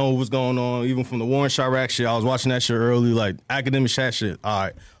always know what's going on. Even from the Warren Chirac shit, I was watching that shit early, like academic chat shit. All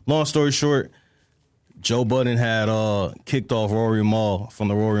right. Long story short, Joe Budden had kicked off Riemoh from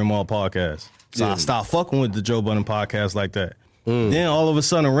the Riemoh podcast. So I stopped fucking with the Joe Budden podcast like that. Then all of a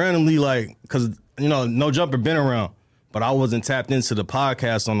sudden, randomly, like, because, you know, No Jumper been around. But I wasn't tapped into the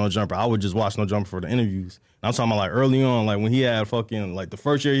podcast on No Jumper. I would just watch No Jumper for the interviews. And I'm talking about like early on, like when he had fucking, like the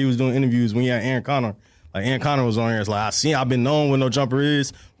first year he was doing interviews when he had Aaron Connor. Like Aaron Connor was on here. It's like, I've been knowing what No Jumper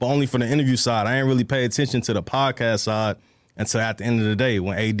is, but only for the interview side. I ain't really pay attention to the podcast side until at the end of the day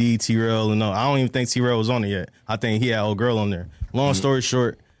when AD, T-Rail, and I don't even think T-Rail was on it yet. I think he had old girl on there. Long story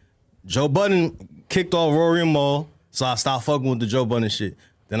short, Joe Budden kicked off Riemoh, so I stopped fucking with the Joe Budden shit.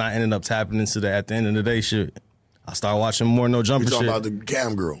 Then I ended up tapping into the at the end of the day shit. I started watching more No Jumper shit. You talking about the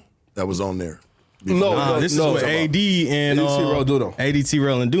cam girl that was on there? This is with AD and AD,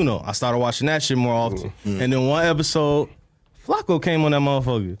 T-Rail, and Duno. I started watching that shit more often. And then one episode, Flakko came on that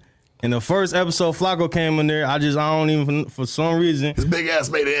motherfucker. In the first episode, Flakko came in there. I don't even, for some reason. His big ass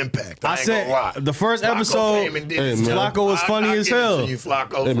made an impact. I ain't said, gonna lie. The first episode, Flakko was funny as hell. I give it to you,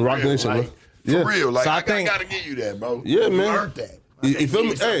 Flakko. And Rock Nation, like, for real. Like, so I gotta give you that, bro. Yeah, man. You earned that. You feel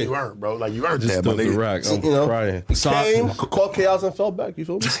me? Hey, you earned, bro. Like, you earned just that, my nigga. Rack. I'm crying. Came, called chaos, and fell back. You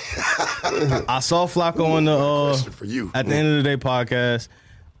feel me? I saw Flakko on the for you. At the end of the day podcast.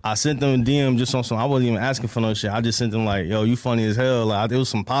 I sent them a DM just on some. I wasn't even asking for no shit. I just sent them like, yo, you funny as hell. Like, it was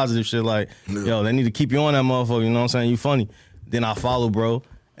some positive shit. Like, yo, they need to keep you on that motherfucker. You know what I'm saying? You funny. Then I followed, bro.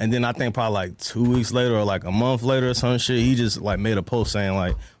 And then I think probably like 2 weeks later or like a month later or some shit, he just like made a post saying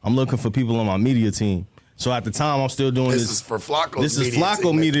like, I'm looking for people on my media team. So at the time, I'm still doing this. This is for Flakko's This is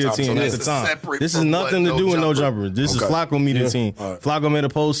Flakko media team at the time. This is nothing to do with No Jumper. This is Flakko media team. Right. Flakko made a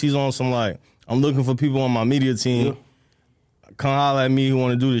post. He's on some like, I'm looking for people on my media team. Come holler at me who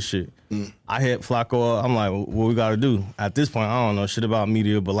want to do this shit. I hit Flakko up. I'm like, what we got to do? At this point, I don't know shit about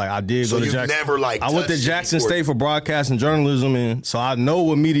media, but like I did go to Jackson. Never like I went to Jackson State for broadcast and journalism, and so I know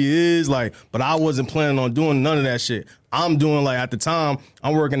what media is like. But I wasn't planning on doing none of that shit. I'm doing like at the time,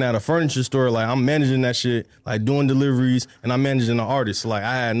 I'm working at a furniture store. Like I'm managing that shit, like doing deliveries, and I'm managing the artists. Like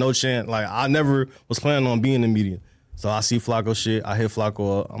I had no chance. Like I never was planning on being in media. So I see Flakko shit. I hit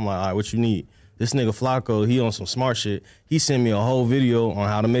Flakko up. I'm like, all right, what you need? This nigga Flakko, he on some smart shit. He sent me a whole video on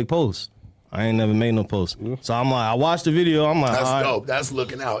how to make posts. I ain't never made no posts. So I'm like, I watched the video. I'm like, that's dope. That's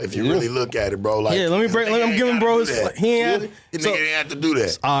looking out. If you really look at it, bro. Like, yeah, let me break. Let me give him bro his. He ain't nigga didn't have to do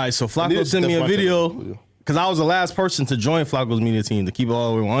that. All right, so Flakko sent me a video because I was the last person to join Flakko's media team to keep it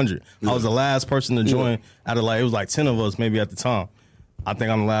all the way 100. I was the last person to join out of like it was like 10 of us maybe at the time. I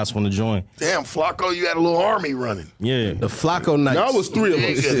think I'm the last one to join. Damn, Flakko, you had a little army running. Yeah. The Flakko Knights. Now it was 3 of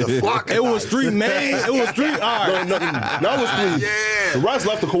us. It was 3 main. It was 3. All right. No, now it was 3. Yeah. The Rice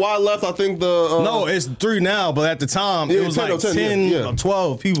left, the Kawhi left, I think the... no, it's 3 now, but at the time, it was 10 or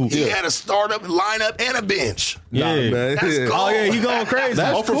 12 people. He had a startup, lineup, and a bench. Yeah. Nah, man. That's cool. Oh, yeah, he going crazy.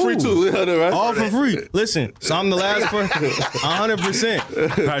 That's all for free, too. Right? All for free. Listen, so I'm the last person.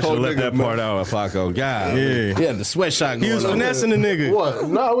 100%. I should have left that part out of Flakko. God. Yeah. He had the sweatshot going on. He was finessing the nigga. What?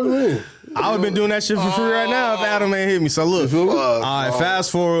 Nah, what do you mean? I would have been doing that shit for free right now if Adam ain't hit me. So look, all right,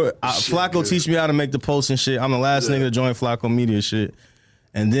 fast forward. Flakko teach me how to make the posts and shit. I'm the last nigga to join Flakko Media shit.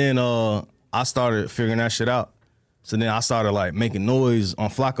 And then I started figuring that shit out. So then I started like making noise on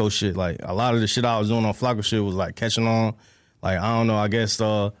Flakko shit. Like a lot of the shit I was doing on Flakko shit was like catching on. Like I don't know, I guess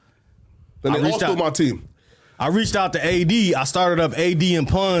then they all stole my team. I reached out to AD. I started up AD and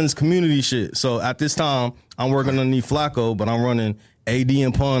Pun's community shit. So at this time, I'm working underneath Flakko, but I'm running AD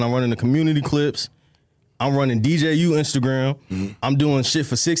and Pun. I'm running the community clips. I'm running DJU Instagram. I'm doing shit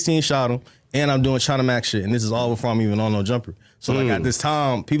for 16 Shot 'em, and I'm doing China Mac shit. And this is all before I'm even on No Jumper. So like at this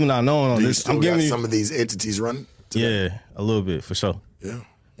time, people not knowing on this. I'm giving you some of these entities running. Yeah, a little bit for sure. Yeah.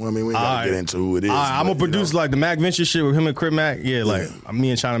 Well, I mean, we gotta get into who it is. I'm gonna produce like the Mac Venture shit with him and Crip Mac. Yeah, like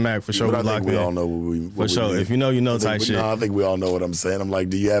me and China Mac for sure. But I think we all know what we sure. mean. If you know type shit. No, I think we all know what I'm saying. I'm like,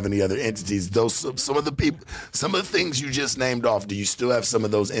 do you have any other entities? Those some of the people, some of the things you just named off. Do you still have some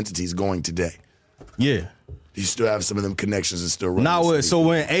of those entities going today? Yeah. Do you still have some of them connections and still running? So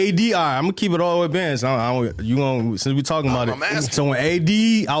when AD, all right, I'm gonna keep it all the way balanced. Since we talking about it. So when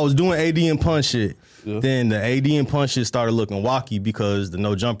AD, I was doing AD and Pun shit. Yeah. Then the AD and Pun shit started looking wacky because the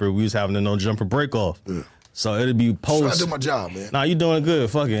no jumper, we was having the no jumper break off. Yeah. So it'd be post. Trying to do my job, man. Nah, you doing good.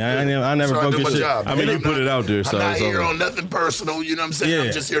 Fuck it. I never broke your shit. Job, I mean, you put it out there. I'm not here on nothing personal. You know what I'm saying? Yeah.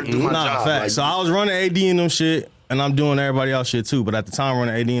 I'm just here to do my job. Fact. Like, so I was running AD and them shit, and I'm doing everybody else shit too. But at the time,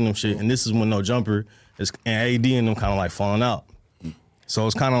 running AD and them shit, and this is when no jumper is, and AD and them kind of like falling out. So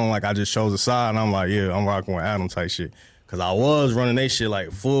it's kind of like I just chose a side, and I'm like, yeah, I'm rocking with Adam type shit. Because I was running they shit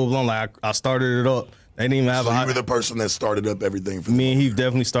like full blown. Like I started it up. They didn't even have you were the person that started up everything for me and he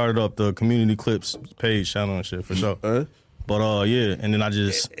definitely started up the community clips page channel and shit for sure. But yeah, and then I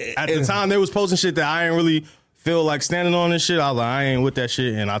just at the time they was posting shit that I ain't really feel like standing on and shit. I was like, I ain't with that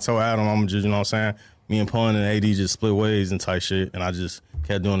shit, and I told Adam I'm just, you know what I'm saying, me and Pun and AD just split ways and type shit, and I just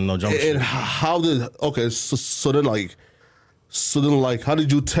kept doing no jump shit. And how did so then how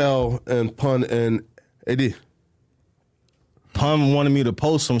did you tell and Pun and AD? Pun wanted me to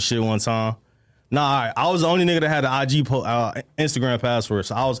post some shit one time. Nah, all right. I was the only nigga that had the IG Instagram password.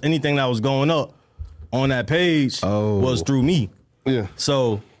 So anything that was going up on that page was through me. Yeah.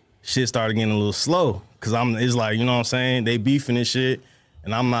 So shit started getting a little slow. Cause it's like, you know what I'm saying? They beefing and shit.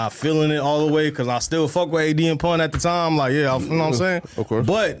 And I'm not feeling it all the way because I still fuck with AD and Pun at the time. Like, yeah, you know what I'm saying? Of course.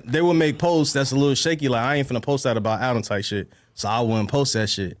 But they would make posts that's a little shaky. Like, I ain't finna post that about Adam type shit. So I wouldn't post that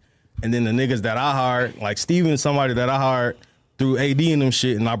shit. And then the niggas that I hired, like Steven, somebody that I hired through AD and them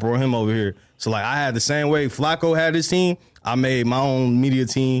shit, and I brought him over here. So, like, I had the same way Flakko had his team. I made my own media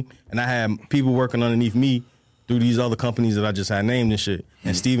team, and I had people working underneath me through these other companies that I just had named and shit.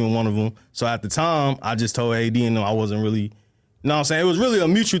 And Steven, one of them. So, at the time, I just told AD and them I wasn't really, you know what I'm saying? It was really a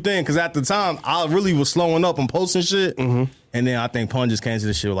mutual thing, because at the time, I really was slowing up and posting shit. And then I think Pun just came to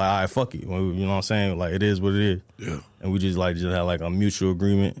this shit like, all right, fuck it. You know what I'm saying? Like, it is what it is. Yeah. And we just had, like, a mutual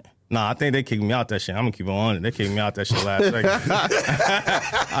agreement. Nah, I think they kicked me out that shit. I'm gonna keep it on it. They kicked me out that shit last second.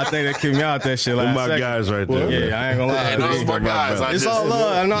 I think they kicked me out that shit last second. My guys right there. Yeah, I ain't gonna lie. Hey, those my guys. It's all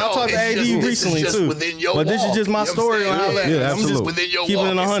love. No, I talked to AD recently too. But this is just my story on how that. This is within your keep walk.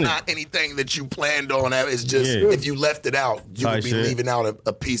 It in 100. It's not anything that you planned on. It's just if you left it out, you would be leaving out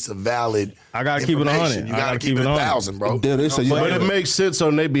a piece of valid. I gotta keep it 100. You gotta keep it 1,000, bro. But it makes sense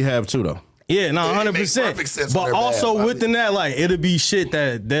on their behalf too, though. Yeah, no, 100%. But also within that, like, it'll be shit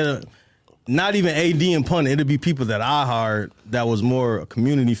that not even AD and Pun, it'd be people that I hired that was more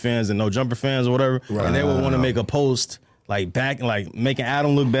community fans and no jumper fans or whatever, and they would want to make a post like making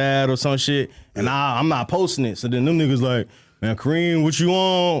Adam look bad or some shit, and I'm not posting it. So then them niggas like, man, Kareem, what you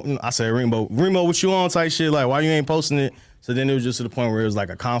on? I said Riemoh, what you on? Type shit. Like, why you ain't posting it? So then it was just to the point where it was like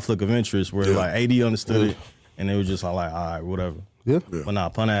a conflict of interest, where like AD understood it, and it was just like, all right, whatever. Yeah. But nah,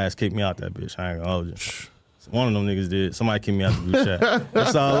 Pun ass kicked me out that bitch. I ain't gonna hold you. One of them niggas did. Somebody kicked me out the group chat.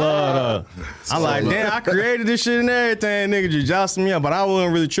 That's all love. I'm like, damn, I created this shit and everything. Nigga just jostled me up. But I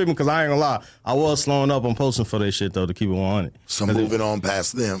wasn't really tripping because I ain't gonna lie. I was slowing up on posting for that shit, though, to keep it 100. So moving on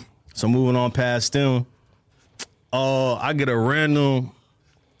past them. I get a random,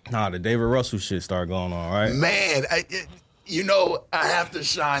 the David Russell shit start going on, right? Man, I have to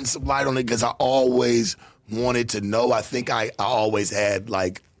shine some light on it because I always wanted to know. I think I always had,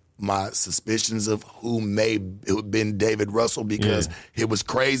 like, my suspicions of who may have been David Russell because it was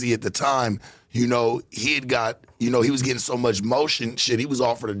crazy at the time. He had got, he was getting so much motion, shit, he was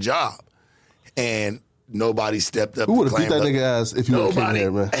offered a job. And nobody stepped up. Who would have beat that nigga ass if you would have came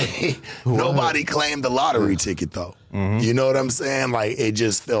here, man? Nobody claimed the lottery ticket, though. Mm-hmm. You know what I'm saying? Like, it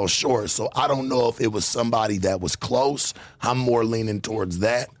just fell short. So I don't know if it was somebody that was close. I'm more leaning towards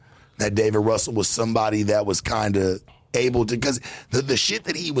that David Russell was somebody that was kind of able to, because the shit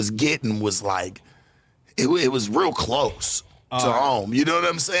that he was getting was like, it was real close to home. You know what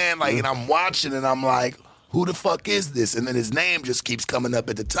I'm saying? Like, and I'm watching and I'm like, who the fuck is this? And then his name just keeps coming up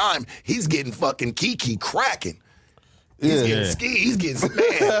at the time. He's getting fucking Kiki cracking. He's getting Ski. He's getting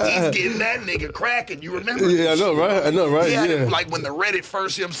that nigga cracking. You remember? Yeah, I know, right? Yeah. Like when the Reddit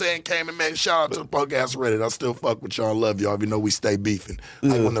first, you know what I'm saying, came in, man, shout out to the punk ass Reddit. I still fuck with y'all, love y'all, even though we stay beefing.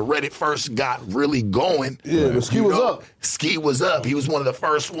 Like when the Reddit first got really going. Yeah, but Ski was up. Ski was up. He was one of the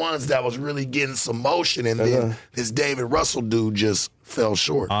first ones that was really getting some motion. And then this David Russell dude just fell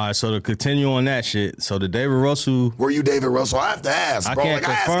short. All right, so to continue on that shit, so the David Russell. Were you David Russell? I have to ask, bro. I can't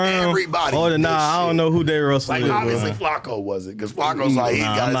I confirm. ask everybody. Oh, I don't know who David Russell is. Obviously Flakko wasn't, because Flacco's like, he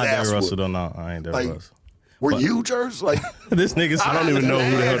got I'm his not ass David Russell, whooped. though. No, I ain't David Russell. Were you, Jers? Like, this nigga, I don't even know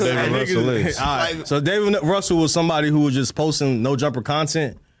who the hell David Russell is. All right, so David Russell was somebody who was just posting no jumper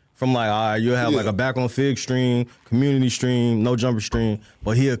content from like, all right, you'll have like a back on Fig stream, community stream, no jumper stream,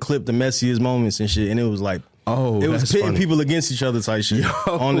 but he'll clip the messiest moments and shit, and it was like, it was pitting people against each other type shit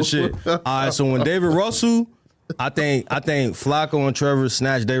on the shit. All right, so when David Russell, I think Flakko and Trevor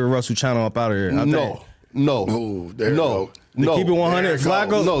snatched David Russell channel up out of here. No. Keep it 100.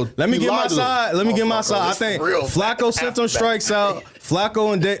 Flakko. No, let me he get my lied to them. side. Let me get my side. I this think is real. Flakko sent some strikes out.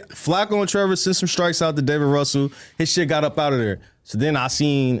 Flakko and Trevor sent some strikes out to David Russell. His shit got up out of there. So then I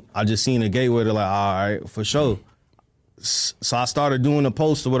just seen a gateway to like, all right, for sure. So I started doing a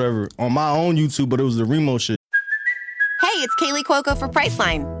post or whatever on my own YouTube, but it was the Riemoh shit. Hey, it's Kaylee Cuoco for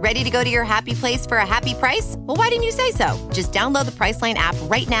Priceline. Ready to go to your happy place for a happy price? Well, why didn't you say so? Just download the Priceline app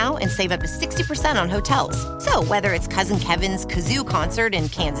right now and save up to 60% on hotels. So whether it's Cousin Kevin's Kazoo Concert in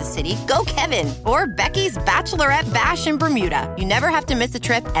Kansas City, go Kevin, or Becky's Bachelorette Bash in Bermuda, you never have to miss a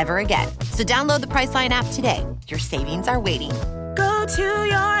trip ever again. So download the Priceline app today. Your savings are waiting. Go to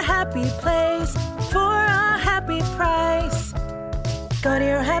your happy place for a happy price. Go to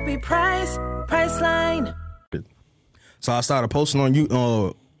your happy price, Priceline. So I started posting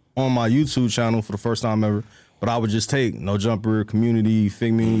on my YouTube channel for the first time ever. But I would just take no jumper, community,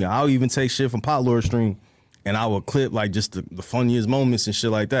 Figme. I would even take shit from Pot Lord stream, and I would clip like just the funniest moments and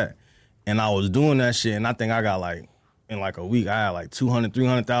shit like that. And I was doing that shit, and I think I got like in like a week, I had like 200,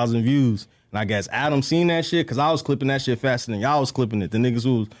 300,000 views. And I guess Adam seen that shit because I was clipping that shit faster than y'all was clipping it. The niggas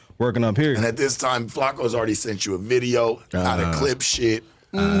who was working up here. And at this time, Flacco's already sent you a video, how to clip shit.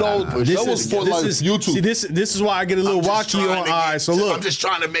 No, that was for like YouTube. See, this is why I get a little wacky on. All right, so look, I'm just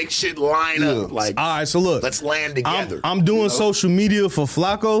trying to make shit line up. Like, all right, so look, let's land together. I'm doing social media for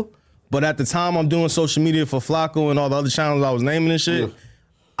Flakko, but at the time I'm doing social media for Flakko and all the other channels I was naming and shit.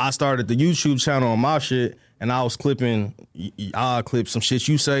 I started the YouTube channel on my shit, and I was clipping. I clip some shit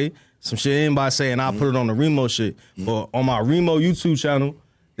you say, some shit anybody say, and I put it on the Riemoh shit. But on my Riemoh YouTube channel,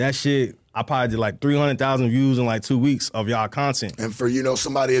 that shit, I probably did like 300,000 views in like 2 weeks of y'all content. And for,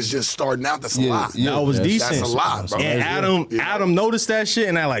 somebody that's just starting out, that's a lot. That was decent. That's a lot, bro. And Adam noticed that shit,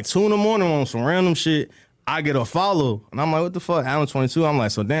 and at like 2 in the morning on some random shit, I get a follow. And I'm like, what the fuck? Adam 22. I'm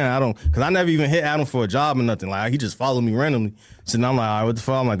like, so damn, because I never even hit Adam for a job or nothing. Like, he just followed me randomly. So then I'm like, all right, what the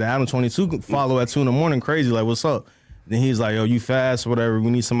fuck? I'm like, the Adam 22 follow at 2 in the morning, crazy. Like, what's up? Then he's like, yo, you fast or whatever.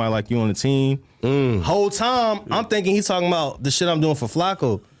 We need somebody like you on the team. Whole time, I'm thinking he's talking about the shit I'm doing for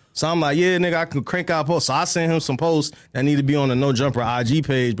Flakko. So I'm like, yeah, nigga, I can crank out posts. So I sent him some posts that need to be on the No Jumper IG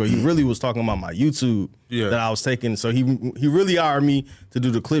page, but he really was talking about my YouTube that I was taking. So he really hired me to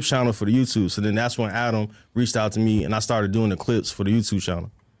do the clip channel for the YouTube. So then that's when Adam reached out to me, and I started doing the clips for the YouTube channel.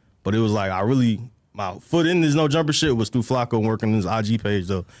 But it was like, my foot in this No Jumper shit was through Flakko and working on his IG page,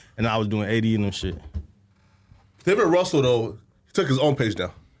 though. And I was doing 80 in them shit. David Russell, though, he took his own page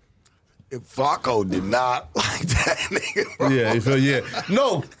down. Flakko did not like that nigga, bro. Yeah, you feel,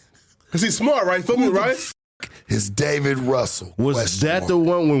 No, because he's smart, right? Feel me, right? Is David Russell. Was that the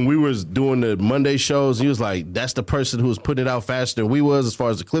one when we was doing the Monday shows? He was like, that's the person who was putting it out faster than we was as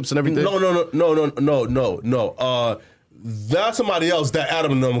far as the clips and everything? No. That's somebody else that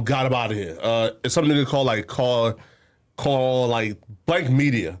Adam and them got him out of here. It's something they call Blank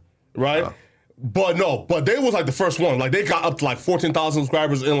Media, right? But they was like the first one. Like, they got up to like 14,000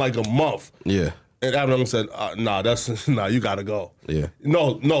 subscribers in like a month. Yeah. And Adam said, nah, you gotta go. Yeah.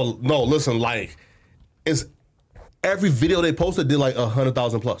 No, listen, like, it's every video they posted did like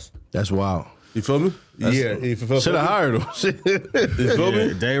 100,000 plus. That's wild. You feel me? You feel me? Should have hired him. You feel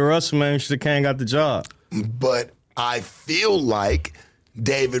me? Dave Russell, man, should have came got the job. But I feel like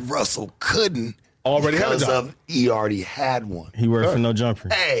David Russell couldn't already have a job. He already had one. He worked for No Jumper.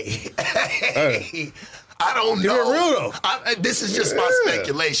 Hey. I don't know. You're real, though. This is just my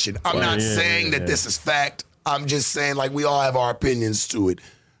speculation. I'm not saying that this is fact. I'm just saying, like, we all have our opinions to it.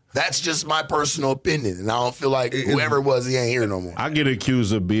 That's just my personal opinion, and I don't feel like whoever it was, he ain't here no more. I get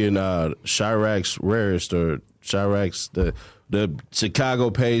accused of being Chirac's rarest, or Chirac's, the Chicago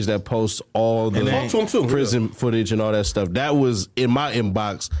page that posts all the prison footage and all that stuff. That was in my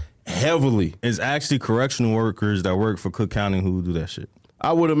inbox heavily. It's actually correctional workers that work for Cook County who do that shit.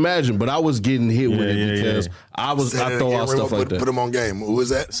 I would imagine, but I was getting hit with it because I throw out stuff like that. Put them on game. Who is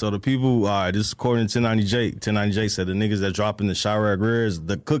that? So the people, this is according to 1090J. 1090J said the niggas that drop in the Chirac Rares,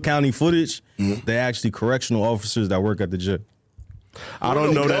 the Cook County footage, they actually correctional officers that work at the jail. I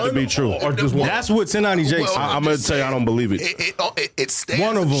don't know that to be true. Or just one? That's what 1090 Jake said. I'm going to tell you, I don't believe it. It stands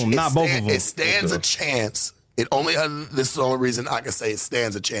one of them, not both of them. It stands a chance. This is the only reason I can say it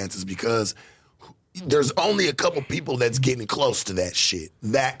stands a chance is because there's only a couple people that's getting close to that shit,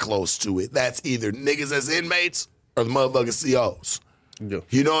 that close to it. That's either niggas as inmates or the motherfucking COs. Yeah.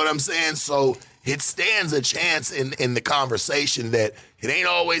 You know what I'm saying? So it stands a chance in the conversation that it ain't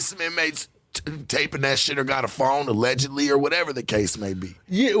always some inmates taping that shit or got a phone allegedly or whatever the case may be.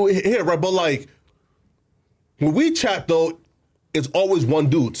 Yeah, right. But like when we chat though, it's always one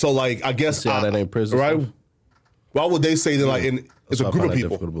dude. So like I guess that ain't prison, right? Stuff? Why would they say that like it's a group of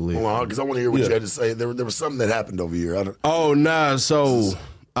people? Because I want to hear what you had to say. There was something that happened over here. So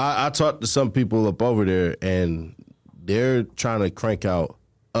I talked to some people up over there, and they're trying to crank out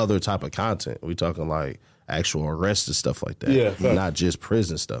other type of content. We talking like actual arrests and stuff like that, not just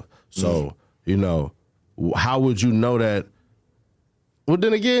prison stuff. So how would you know that? Well,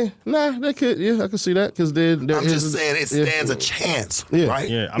 then again, I could see that because I'm just saying it stands a chance, right?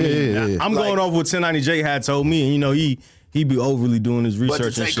 Yeah, I mean, I'm going off what 1090 Jake had told me, and he be overly doing his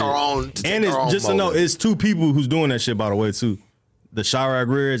research and shit. Just to know, it's two people who's doing that shit, by the way, too. The Chirac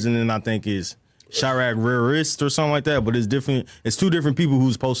Rears, and then I think it's Chirac Rearist or something like that. But it's different. It's two different people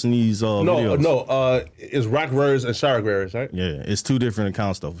who's posting these videos. No, it's Rack Rears and Chirac Rears, right? Yeah, it's two different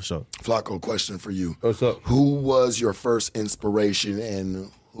accounts though, for sure. Flakko, question for you. What's up? Who was your first inspiration,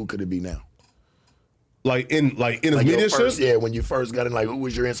 and who could it be now? Like in his media shit? Yeah, when you first got in, like, who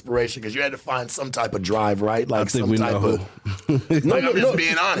was your inspiration? Because you had to find some type of drive, right? Like, I think we know. I'm just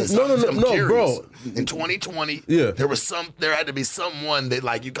being honest. I'm curious. Bro. In 2020, there had to be someone that,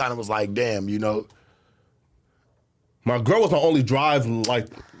 like, you kind of was like, damn, My girl was my only drive, like,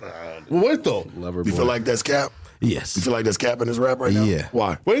 wait though. You feel like that's cap? Yes. You feel like that's cap in this rap right now? Yeah.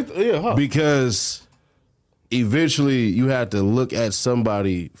 Why? Because eventually you had to look at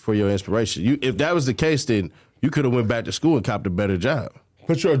somebody for your inspiration. If that was the case, then you could have went back to school and copped a better job.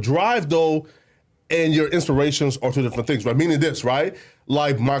 But your drive, though, and your inspirations are two different things, right? Meaning this, right?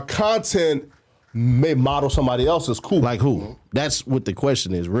 Like, my content may model somebody else's. Cool. Like who? That's what the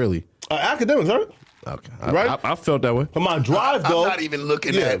question is, really. Academics, right? Okay. Right? I felt that way. But my drive, though. I'm not even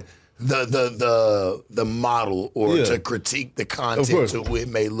looking at the model or to critique the content to who it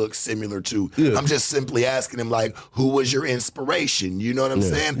may look similar to. Yeah. I'm just simply asking him, like, who was your inspiration? You know what I'm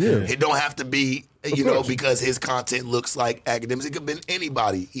saying? Yeah. It don't have to be, because his content looks like academics. It could have been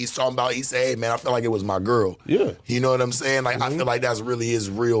anybody. He's talking about, he said, hey, man, I felt like it was my girl. Yeah. You know what I'm saying? Like, I feel like that's really his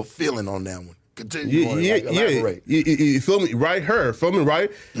real feeling on that one. Continue on, elaborate. You feel me? Right, her. Feel me,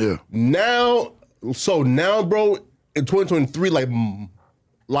 right? Yeah. Now, bro, in 2023, like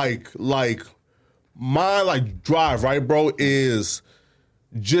my drive, right, bro, is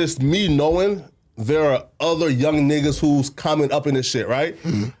just me knowing there are other young niggas who's coming up in this shit, right?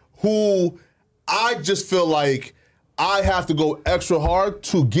 Mm-hmm. Who I just feel like I have to go extra hard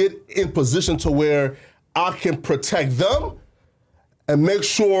to get in position to where I can protect them and make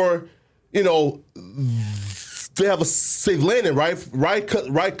sure, they have a safe landing,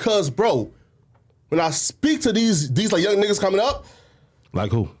 right? Cause, bro, when I speak to these like young niggas coming up, like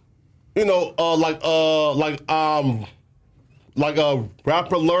who? Like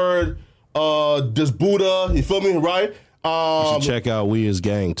rapper learned this Buddha, you feel me, right? You should check out We Is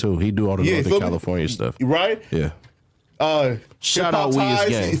Gang too. He do all the Northern California stuff. Right? Yeah. Shout out We Is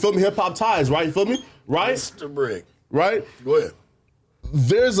Gang. You feel me? Hip Hop Ties, right? You feel me? Right? Mr. Brick. Right? Go ahead.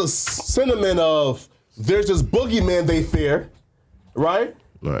 There's a sentiment of there's this boogeyman they fear, right?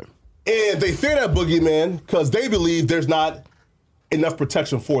 Right. And they fear that boogeyman because they believe there's not enough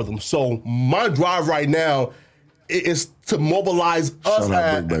protection for them. So my drive right now is to mobilize us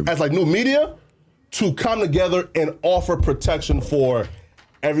as like new media to come together and offer protection for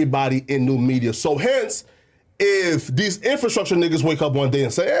everybody in new media. So hence, if these infrastructure niggas wake up one day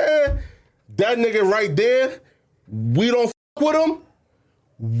and say, that nigga right there, we don't fuck with him,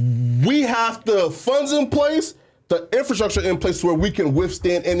 we have the funds in place, the infrastructure in place where we can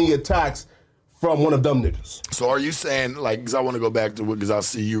withstand any attacks from one of them niggas. So are you saying, like, because I want to go back to it, because I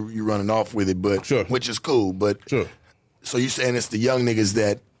see you running off with it, but which is cool, but so you saying it's the young niggas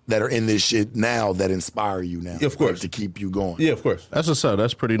that are in this shit now that inspire you now? Yeah, of course. To keep you going. Yeah, of course. That's what's up.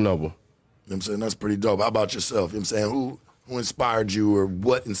 That's pretty noble. You know what I'm saying? That's pretty dope. How about yourself? You know what I'm saying? Who inspired you or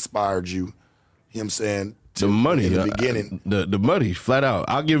what inspired you? You know what I'm saying? The money. In the beginning. The money, flat out.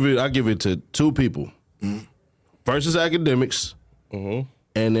 I'll give it to two people. Mm-hmm. First is academics. Mm-hmm.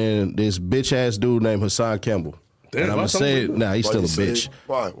 And then this bitch ass dude named Hassan Campbell. Damn, and I'm gonna say it. Nah, he's still a bitch.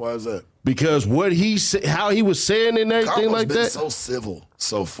 Why? Why is that? Because what he said, how he was saying and everything Carmel's like been that. so civil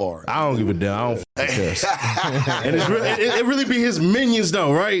so far. I don't give a damn. I don't cuss. And it really be his minions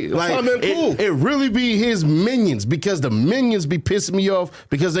though, right? Like it really be his minions because the minions be pissing me off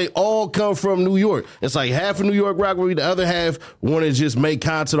because they all come from New York. It's like half of New York rivalry, the other half want to just make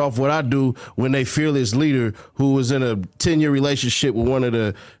content off what I do when they fearless leader who was in a 10-year relationship with one of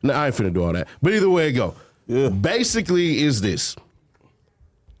the. No, I ain't finna do all that. But either way it go. Yeah. Basically is this.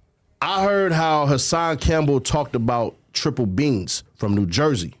 I heard how Hassan Campbell talked about Triple Beans from New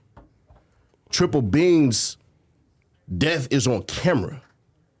Jersey. Triple Beans' death is on camera.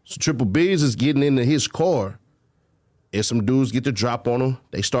 So Triple Beans is getting into his car, and some dudes get the drop on him.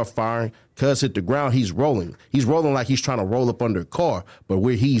 They start firing. Cuz hit the ground, he's rolling. He's rolling like he's trying to roll up under a car, but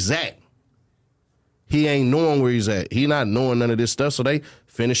where he's at, he ain't knowing where he's at. He not knowing none of this stuff, so they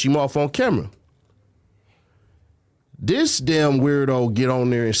finish him off on camera. This damn weirdo get on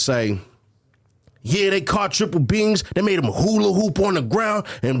there and say, yeah, they caught Triple Beans. They made him hula hoop on the ground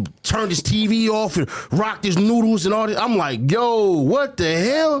and turned his TV off and rocked his noodles and all this. I'm like, yo, what the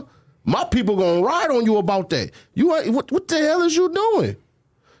hell? My people gonna ride on you about that. You what the hell is you doing?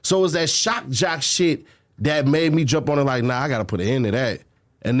 So it's that shock jock shit that made me jump on it like, nah, I gotta put an end to that.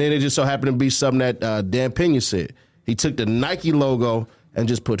 And then it just so happened to be something that Dan Pena said. He took the Nike logo and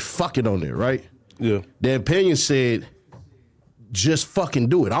just put fuck it on there, right? Yeah. Dan Pena said, just fucking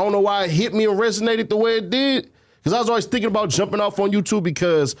do it. I don't know why it hit me and resonated the way it did. Because I was always thinking about jumping off on YouTube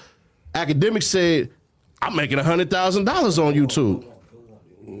because academics said, I'm making $100,000 on YouTube.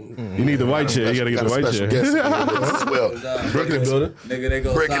 You need the white chair. You got to get the white chair. As well. Breaking the building. Nigga, they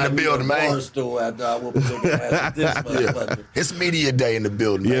go Breaking the building, man. After I whoop this motherfucker. It's media day in the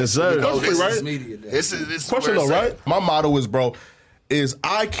building, man. Yes, sir. This Media day. This is Question though, right? My motto is, bro, is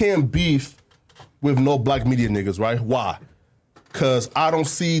I can't beef with no black media niggas, right? Why? Because I don't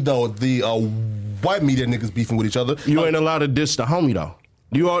see the white media niggas beefing with each other. You ain't allowed to diss the homie, though.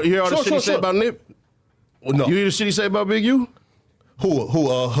 You hear all the shit he said about Nip? Well, no. You hear the shit he said about Big U? Who?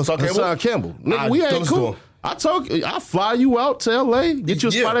 Hassan Campbell? Hassan Campbell. Nigga, we ain't cool. I'll fly you out to L.A., get you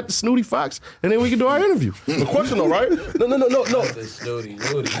a spot at the Snooty Fox, and then we can do our interview. The question though, right? No.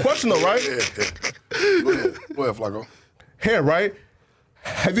 Question though, right? Go ahead, Flakko. Here, right?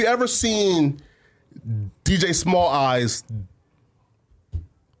 Have you ever seen DJ Small Eyes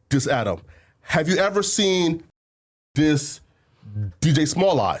diss Adam? Have you ever seen this DJ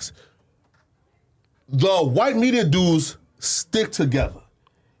Small Eyes? The white media dudes stick together.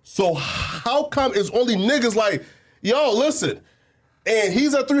 So how come it's only niggas like, yo, listen, and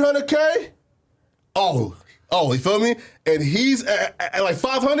he's at 300K? Oh, you feel me? And he's at like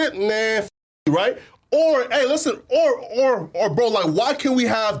 500? Nah, right? Or, hey, listen, or bro, like, why can't we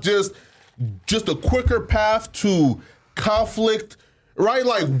have just a quicker path to conflict, right?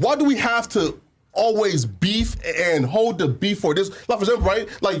 Like, why do we have to always beef and hold the beef for this? Like, for example, right?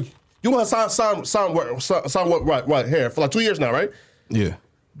 Like, you want to sign right here for like 2 years now, right? Yeah.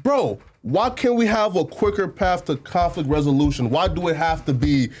 Bro, why can't we have a quicker path to conflict resolution? Why do it have to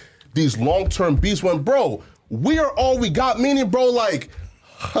be these long-term beefs when, bro, we are all we got? Meaning, bro, like,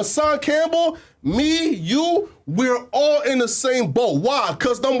 Hassan Campbell, me, you, we're all in the same boat. Why?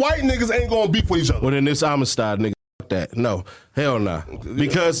 Because them white niggas ain't gonna beef with each other. Well, then this Amistad nigga, fuck that. No, hell nah.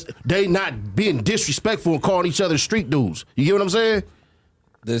 Because they not being disrespectful and calling each other street dudes. You get what I'm saying?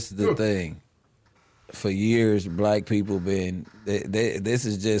 This is the thing. For years, black people been. This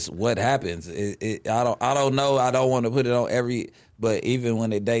is just what happens. I don't know. I don't want to put it on every. But even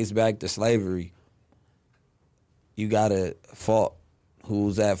when it dates back to slavery, you gotta fault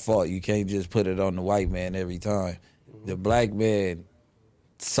who's at fault. You can't just put it on the white man every time. The black man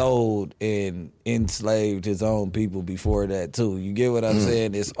sold and enslaved his own people before that too. You get what I'm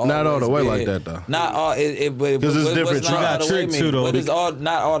saying? It's not all the way like that though. Not all. Because it's different tribes. What does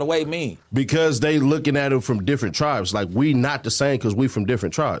not all the way mean? Because they looking at it from different tribes. Like we not the same because we from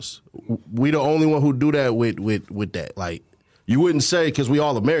different tribes. We the only one who do that with that. Like you wouldn't say because we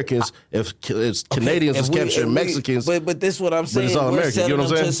all Americans if Canadians was capturing Mexicans. But this is what I'm saying. But it's all we're American. selling You know what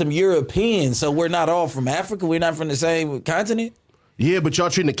I'm them saying? to some Europeans, so we're not all from Africa. We're not from the same continent. Yeah, but y'all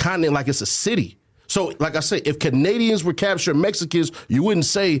treating the continent like it's a city. So, like I say, if Canadians were capturing Mexicans, you wouldn't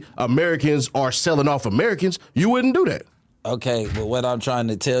say Americans are selling off Americans. You wouldn't do that. Okay, but what I'm trying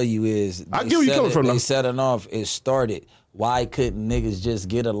to tell you is, I get where you coming from. They selling off. It started. Why couldn't niggas just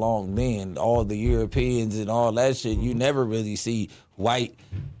get along then? All the Europeans and all that shit. You never really see white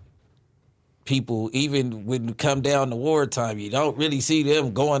people, even when you come down to wartime, you don't really see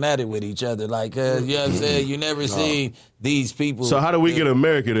them going at it with each other. Like, you know what I'm saying? You never seen these people. So how do we get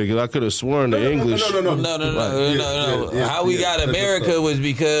America there? Because I could have sworn the English. No. How we got America was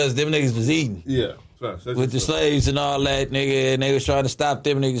because them niggas was eating. Yeah. With the slaves and all that, nigga, and they was trying to stop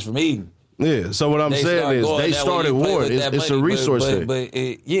them niggas from eating. Yeah, so what I'm saying is they started war. It's a resource thing. But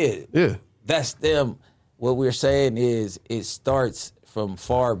that's them. What we're saying is it starts from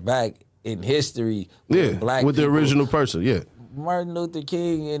far back in history with black with the people. original person, Martin Luther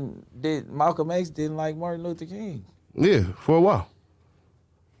King and Malcolm X didn't like Martin Luther King. Yeah, for a while.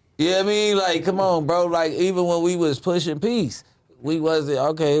 Yeah, I mean, like, come on, bro. Like, even when we was pushing peace, we wasn't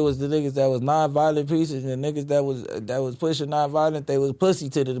okay. It was the niggas that was nonviolent pieces, and the niggas that was pushing nonviolent. They was pussy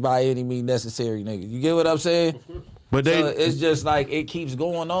to the by any means necessary, niggas. You get what I'm saying? But it's just like it keeps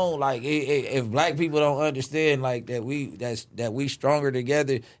going on. Like if black people don't understand like that we stronger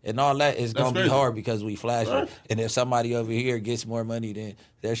together and all that, it's gonna be hard because we flashing. Right. And if somebody over here gets more money, then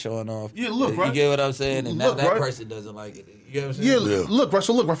they're showing off. Yeah, look, right. You get what I'm saying? And that person doesn't like it. You get what I'm saying? Yeah, look, right.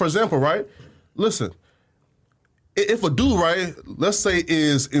 So look, right. For example, right. Listen, if a dude, right, let's say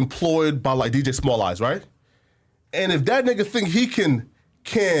is employed by like DJ Small Eyes, right, and if that nigga think he can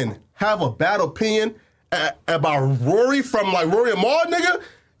have a bad opinion about Rory from like Rory and Maul, nigga,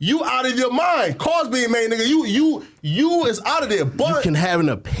 you out of your mind. Cause being made, nigga, you is out of there. But you can have an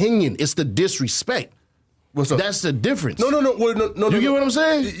opinion. It's the disrespect. What's up? That's the difference. No. You get what I'm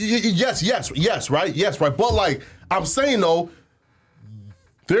saying? Yes, right. But like I'm saying though,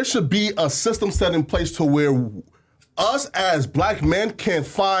 there should be a system set in place to where us as black men can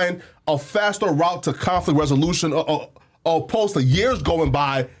find a faster route to conflict resolution, opposed to years going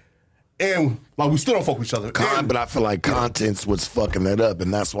by. And like we still don't fuck with each other. But I feel like content's what's fucking that up,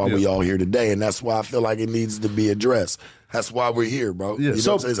 and that's why we all here today, and that's why I feel like it needs to be addressed. That's why we're here, bro. Yeah. You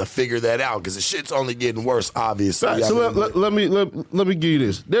know what I'm saying? To figure that out, because the shit's only getting worse, obviously. Right. So let me give you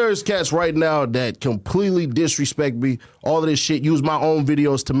this. There's cats right now that completely disrespect me, all of this shit, use my own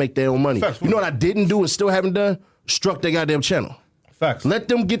videos to make their own money. You know what I didn't do and still haven't done? Struck their goddamn channel. Facts. Let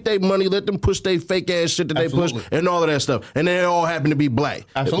them get their money. Let them push their fake ass shit that they push and all of that stuff. And they all happen to be black.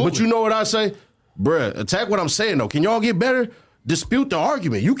 Absolutely. But you know what I say? Bruh, attack what I'm saying, though. Can y'all get better? Dispute the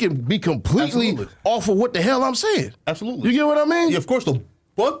argument. You can be completely off of what the hell I'm saying. Absolutely. You get what I mean? Yeah, of course, though.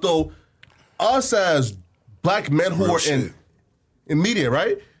 But, though, us as black men who are in media,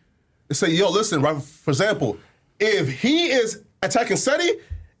 right? They say, yo, listen, right? For example, if he is attacking Ceddy,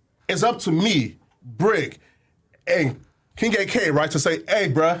 it's up to me, Brig, and King AK, right, to say, hey,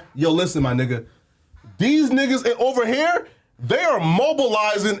 bruh, yo, listen, my nigga. These niggas over here, they are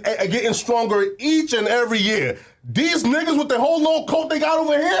mobilizing and getting stronger each and every year. These niggas with the whole little coat they got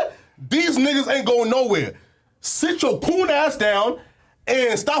over here, these niggas ain't going nowhere. Sit your coon ass down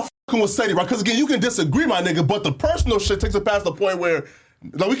and stop fucking with Ceddy, right? Because, again, you can disagree, my nigga, but the personal shit takes it past the point where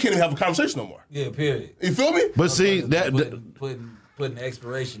like, we can't even have a conversation no more. Yeah, period. You feel me? But see, putting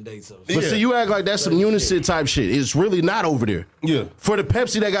expiration dates on. But see, you act like that's some unison type shit. It's really not over there. Yeah. For the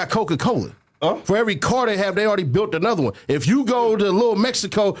Pepsi, they got Coca-Cola. For every car they have, they already built another one. If you go to Little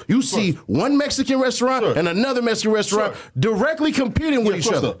Mexico, you see one Mexican restaurant and another Mexican restaurant directly competing with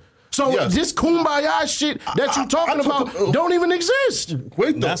each other. So this kumbaya shit that you're talking about don't even exist.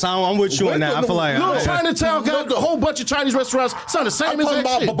 Wait, though. That's how I'm with you on that. I feel like Chinatown got a whole bunch of Chinese restaurants. It's not the same as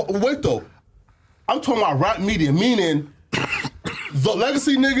that shit. But wait, though. I'm talking about rap media, meaning the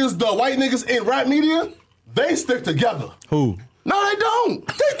legacy niggas, the white niggas in rap media, they stick together. Who? No, they don't.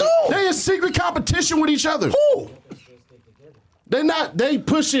 They don't. They in secret competition with each other. Who? They're not. They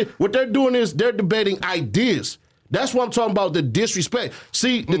push it. What they're doing is they're debating ideas. That's what I'm talking about, the disrespect.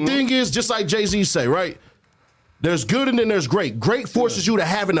 See, the thing is, just like Jay-Z say, right? There's good and then there's great. Great forces you to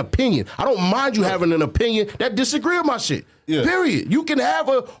have an opinion. I don't mind you having an opinion that disagree with my shit. Yeah. Period. You can have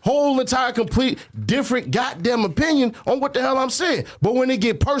a whole entire complete different goddamn opinion on what the hell I'm saying. But when it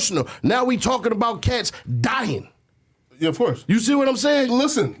get personal, now we talking about cats dying. Yeah, of course. You see what I'm saying?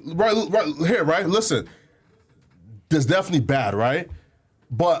 Listen, right here, right? Listen, that's definitely bad, right?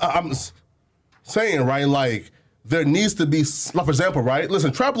 But I'm saying, right, like, there needs to be, like, for example, right?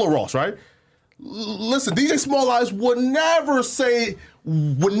 Listen, Trap Lil Ross, right? Listen, DJ Small Eyes would never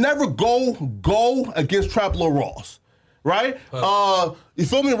go against Trap Lil Ross, right? You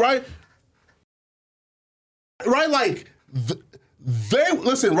feel me, right? Right, like, they,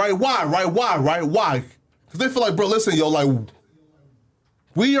 listen, right, why? Because they feel like, bro, listen, yo, like,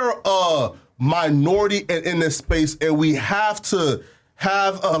 we are a minority in this space, and we have to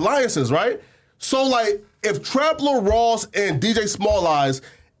have alliances, right? So, like, if Trap Lil Ross and DJ Small Eyes,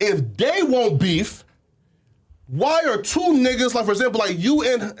 if they won't beef, why are two niggas, like, for example, like you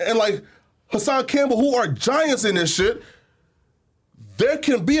and like Hassan Campbell, who are giants in this shit, there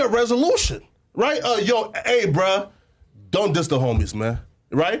can be a resolution, right? Yo, hey, bruh, don't diss the homies, man,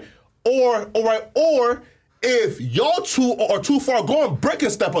 right? Or if y'all two are too far going, break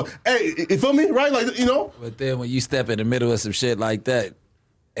and step up. Hey, you feel me, right? Like, you know? But then when you step in the middle of some shit like that,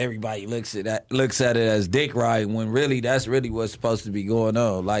 everybody looks at it as dick riding when really that's really what's supposed to be going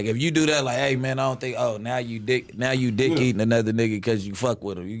on. Like if you do that, like, hey man, I don't think, now you dick eating another nigga because you fuck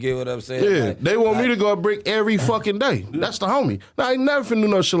with him. You get what I'm saying? Yeah, like, they want me to go brick every fucking day. That's the homie. Nah, I ain't never finna do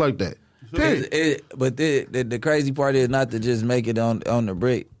no shit like that. But the crazy part is not to just make it on the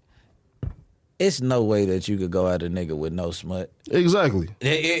brick. It's no way that you could go at a nigga with no smut. Exactly.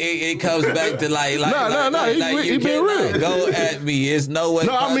 It comes back to like he you being real. Go at me. It's no way.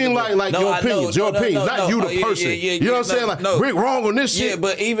 No, I mean like your opinions, not you the person. You know what I'm saying? Like Rick wrong on this shit. Yeah,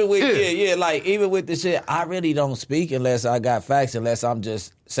 but even with even with the shit, I really don't speak unless I got facts. Unless I'm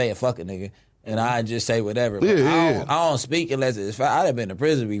just saying fuck a nigga. And I just say whatever. I don't speak unless it's fact. I've been to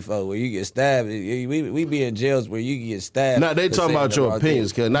prison before where you get stabbed. We be in jails where you get stabbed. Now they talking about your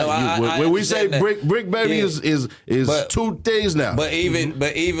opinions, cause not you. When we say brick baby is 2 days now. But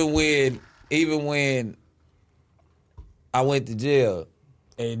even when I went to jail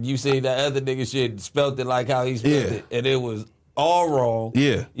and you see that other nigga shit spelt it like how he spelled it, and it was all wrong.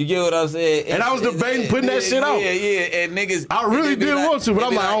 Yeah. You get what I'm saying? And I was debating putting that shit out. Yeah. And niggas. I really didn't want to, but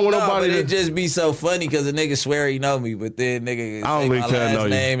I'm like, I don't want nobody to. It just be so funny because the nigga swear he know me, but then nigga, I don't really care to know you.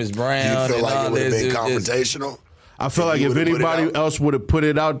 My last name is Brown. Do you feel like it would have been confrontational? confrontational? I feel like if anybody else would have put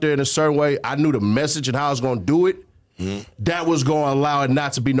it out there in a certain way, I knew the message and how I was going to do it, that was going to allow it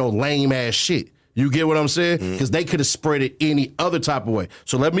not to be no lame ass shit. You get what I'm saying? Because they could have spread it any other type of way.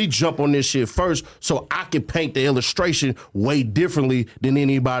 So let me jump on this shit first so I can paint the illustration way differently than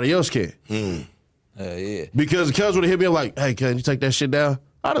anybody else can. Yeah. Because cuz would have hit me like, hey, can you take that shit down?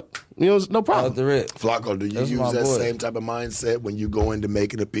 No problem. Flakko, do you use that same type of mindset when you go into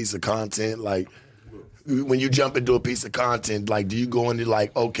making a piece of content? Like, when you jump into a piece of content, like, do you go into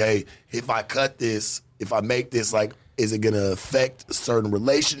like, okay, if I cut this, if I make this, like, is it going to affect certain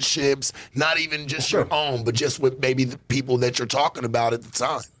relationships? Not even just your own, but just with maybe the people that you're talking about at the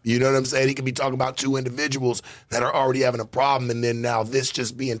time. You know what I'm saying? He could be talking about two individuals that are already having a problem, and then now this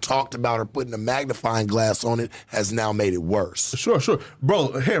just being talked about or putting a magnifying glass on it has now made it worse. Sure.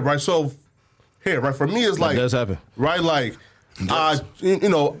 Bro, right? So, for me, it's like... That does happen. Right? Like, I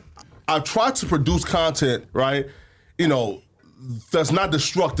try to produce content, right? That's not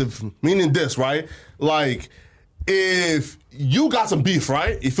destructive, meaning this, right? Like... If you got some beef,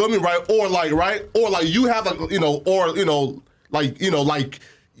 right? You feel me, right? Or like, right? Or like you have a,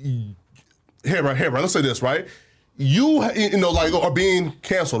 right? Let's say this, right? You are being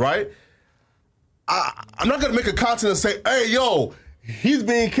canceled, right? I'm not gonna make a content and say, hey, yo, he's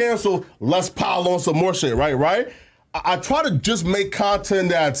being canceled. Let's pile on some more shit, right? I try to just make content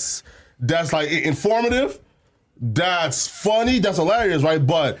that's like informative, that's funny, that's hilarious, right?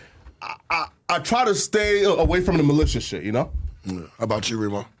 But I try to stay away from the malicious shit, you know? How about you,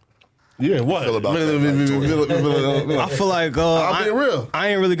 Riemoh? Yeah, what? I feel about that. I feel like I'm being real. I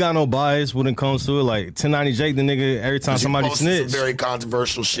ain't really got no bias when it comes to it. Like 1090 Jake, the nigga, every time somebody snitch. Some very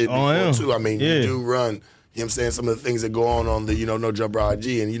controversial shit before too. I mean, you do run. You know what I'm saying? Some of the things that go on the, No Jumper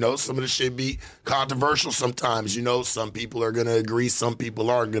IG. And, some of the shit be controversial sometimes. Some people are going to agree. Some people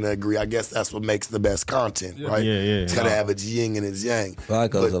aren't going to agree. I guess that's what makes the best content, right? Yeah. It's got to have its yin and its yang.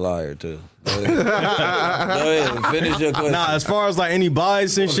 Flakko's a liar, too. Go ahead. Finish your question. Nah, as far as, like, any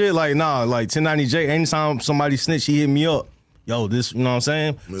bias and shit, like, nah. Like, 1090 Jake, anytime somebody snitch, he hit me up. Yo, this, you know what I'm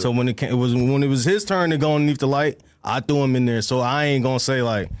saying? Yeah. So when it was his turn to go underneath the light, I threw him in there. So I ain't going to say,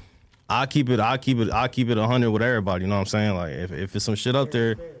 like, I keep it 100 with everybody, you know what I'm saying? Like, if it's some shit up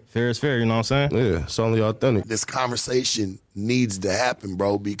there, fair is fair, you know what I'm saying? Yeah, it's only authentic. This conversation needs to happen,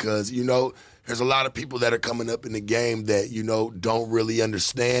 bro, because, there's a lot of people that are coming up in the game that, don't really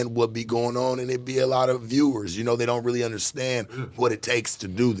understand what be going on, and it be a lot of viewers, they don't really understand what it takes to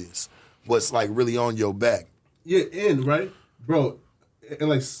do this, what's, like, really on your back. Yeah, and, right, bro, and,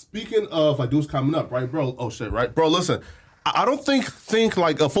 like, speaking of, like, dudes coming up, right, bro, oh, shit, right? Bro, listen, I don't think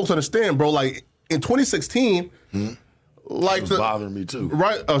like folks understand, bro. Like in 2016, like it's bothering me too.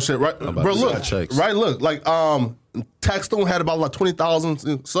 Right? Oh shit! Right, bro. Look, right? Look, like Taxstone had about like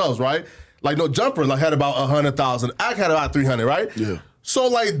 20,000 subs, right? Like No Jumper like had about 100,000. Ack had about 300, right? Yeah. So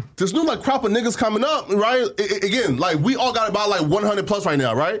like this new like crop of niggas coming up, right? Again, like we all got about like 100 plus right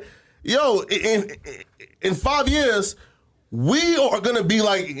now, right? Yo, in 5 years, we are gonna be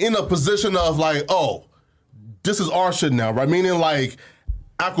like in a position of like, oh. This is our shit now, right? Meaning, like,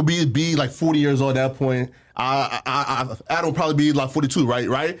 I could be like 40 years old at that point. Adam will probably be like 42,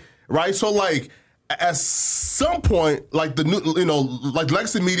 right? right? So like at some point, like the new, like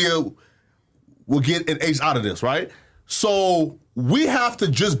legacy media will get an ace out of this, right? So we have to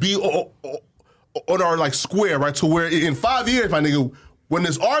just be on our like square, right? To where in 5 years, my nigga, when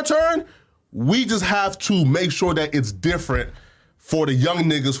it's our turn, we just have to make sure that it's different for the young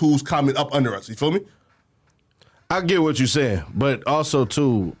niggas who's coming up under us. You feel me? I get what you're saying, but also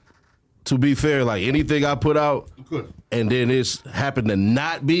too, to be fair, like anything I put out and then it's happened to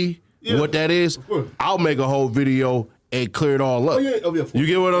not be what that is, I'll make a whole video and clear it all up. You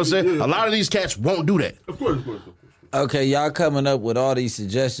get what I'm saying? A lot of these cats won't do that. Of course. Okay, y'all coming up with all these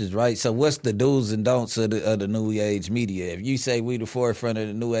suggestions, right? So what's the do's and don'ts of the new age media? If you say we the forefront of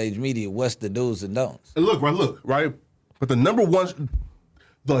the new age media, what's the do's and don'ts? And look, right? But the number one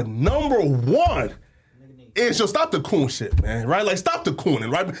is just stop the coon shit, man, right? Like, stop the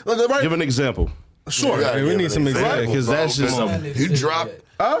cooning, right? Give an example. Sure. We need some examples. Because that's just something.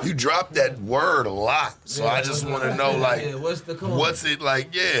 You dropped that word a lot, so I just want to know, like, what's it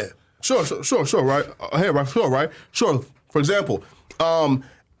like? Yeah. Sure, right? Right? Sure. For example, and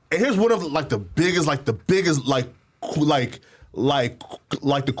here's one of the biggest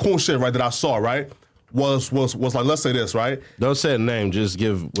the cool shit, right, that I saw, right? Was like, let's say this, right? Don't say a name, just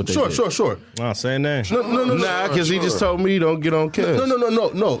give what they did. Sure. Nah, say a name. No. Nah, because he just told me don't get on camera.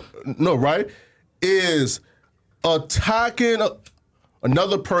 No, right? Is attacking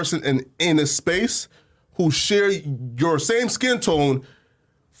another person in a space who share your same skin tone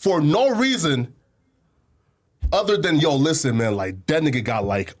for no reason other than, yo, listen, man, like, that nigga got,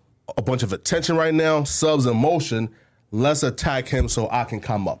 like, a bunch of attention right now, subs in motion. Let's attack him so I can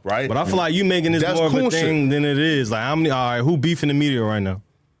come up, right? But I feel like you making this more of a thing than it is. Like, all right, who beefing the media right now?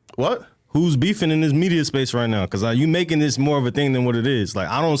 What? Who's beefing in this media space right now? Because you making this more of a thing than what it is. Like,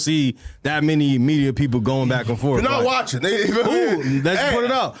 I don't see that many media people going back and forth. You're not watching. Let's put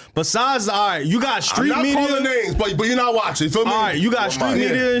it out. Besides, all right, you got street media. I'm not calling names, but you're not watching. You feel me? All right, you got street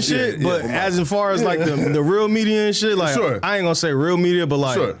media and shit. But as far as like the real media and shit, like I ain't gonna say real media, but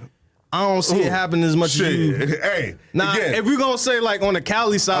like I don't see it happen as much as you. Hey, now if we're gonna say like on the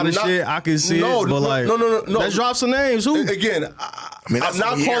Cali side of shit, I can see it. But like, no. Let's drop some names. Who? Again, I'm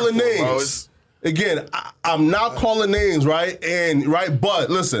not calling names. Again, I'm not calling names, right? But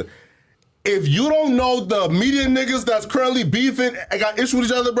listen, if you don't know the media niggas that's currently beefing and got issues with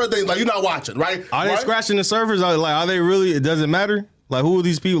each other, bro, like, you're not watching, right? Are they scratching the surface? Are they really? It doesn't matter. Like, who are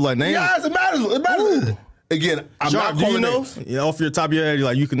these people? Like, names? Yes, it matters. It matters. Ooh. Again, I'm not calling names. Yeah, off your top of your head,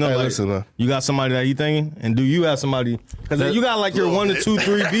 you can know. Hey, like, listen, man. You got somebody that you thinking, and do you have somebody? Because you got like your 1 to 2,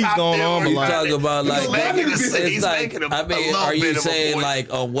 3 beefs going on. But like, talk about like, it's like, I mean, are you saying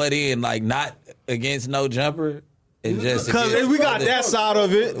like on what end? Like not against no jumper? Because we got that side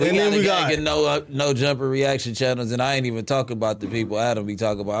of it, and then we got no jumper reaction channels, and I ain't even talking about the people Adam be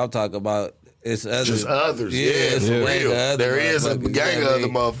talking about. I'm talking about it's others. Just others, it's for real. There is a gang of other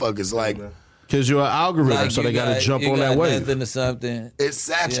motherfuckers like. Because you're an algorithm, like so they got to jump on that wave. Nothing to something. It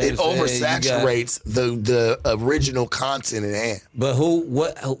oversaturates the original content at hand. But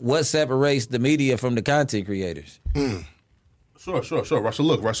what separates the media from the content creators? Sure. Russell,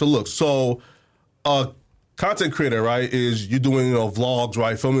 look. So, content creator, right, is you doing vlogs,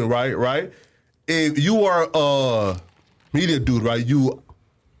 right, filming, right? If you are a media dude, right, you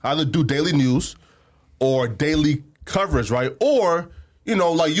either do daily news or daily coverage, right, or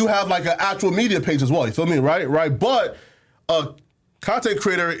like you have like an actual media page as well. You feel me? Right. But a content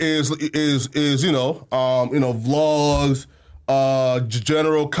creator is vlogs,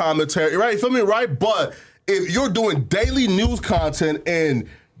 general commentary, right? You feel me? Right. But if you're doing daily news content and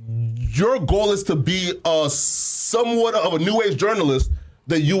your goal is to be somewhat of a new age journalist,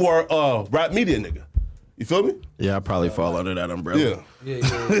 then you are a rap media nigga. You feel me? Yeah, I probably fall under that umbrella. Yeah.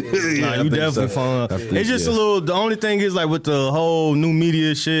 You definitely fall under. It's just a little. The only thing is like with the whole new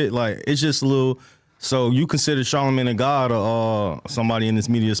media shit, like it's just a little. So you consider Charlamagne a god or somebody in this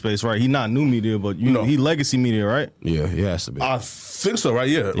media space, right? He not new media, but he legacy media, right? Yeah, he has to be. I think so, right?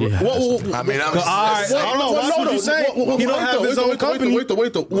 Yeah. I mean, I don't know. That's what you're saying. He don't have his own company. Wait.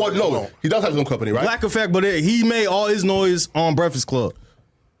 No, he does have his own company, right? Black Effect, but he made all his noise on Breakfast Club.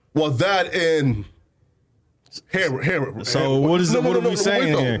 Well, that and. So what are we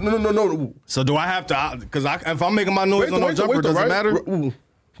saying here? No. So do I have to? Because if I'm making my noise on no jumper, does it matter?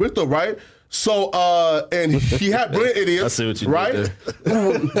 Wait, right? So and he had brilliant idiots. I see what you right? did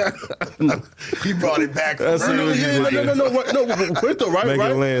there. He brought it back. No. Wait, though, right? Make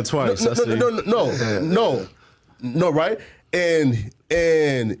it land twice. No, right?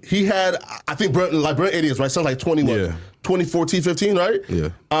 And he had, I think, brilliant idiots, right? Sounds like 2014, 15, right? Yeah.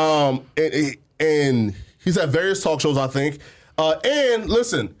 And he's at various talk shows, I think. And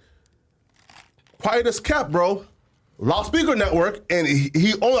listen, quiet as kept, bro. Loudspeaker Network, and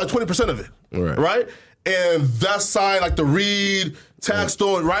he owned like 20% of it, right? And that side, like the Reed, Tax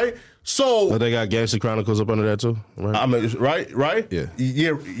Store, right? So but they got Gangster Chronicles up under that too, right? I mean, right?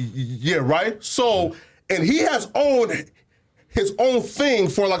 Yeah, right? So, and he has owned his own thing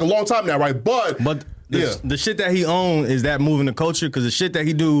for like a long time now, right? But the shit that he owned is that moving the culture, because the shit that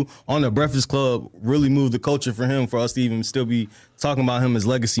he do on the Breakfast Club really moved the culture for him, for us to even still be talking about him as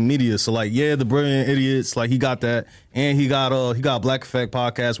legacy media. So like, yeah, the Brilliant Idiots, like he got that, and he got Black Effect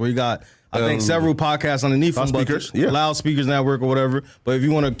podcast where he got I think several podcasts underneath him, Loudspeakers Network or whatever. But if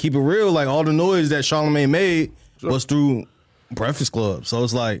you want to keep it real, like all the noise that Charlamagne made was through Breakfast Club. So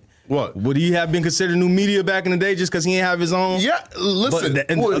it's like, what would he have been considered new media back in the day just because he didn't have his own? Yeah, listen. Then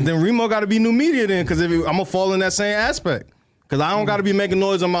Riemoh got to be new media then, because I'm gonna fall in that same aspect. Because I don't got to be making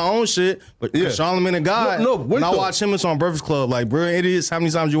noise on my own shit. But Charlamagne and God, when I watch him, it's on Breakfast Club. Like Brilliant Idiots, how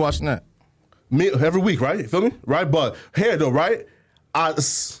many times you watching that? Me every week, right? You feel me? Right, but here though, right?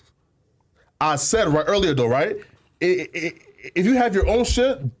 I said right earlier though, right? If you have your own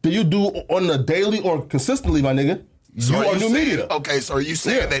shit, do you do on the daily or consistently, my nigga? So you are new media. Okay, so are you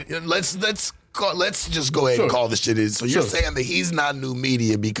saying that let's just go ahead and call this shit in. So you're saying that he's not new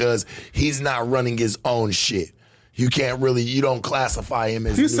media because he's not running his own shit. You don't classify him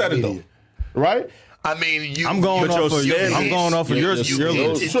as new media. He said it though, right? I mean, I'm going off of your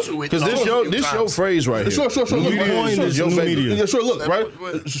because this your phrase right here. Sure. Look, right?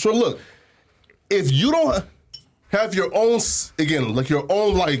 Sure, look. If you don't have your own, again, like your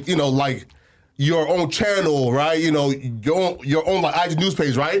own, like, you know, like your own channel, right? You know, your own like IG news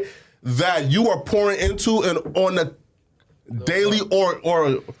page, right? That you are pouring into and on a daily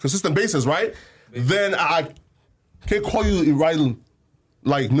or consistent basis, right? Then I can't call you right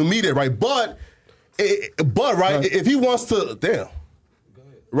like new media, right? But right, if he wants to,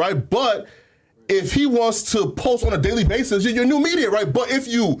 right? But if he wants to post on a daily basis, you're new media, right? But if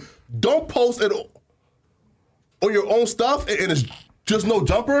you don't post it on your own stuff and it's just no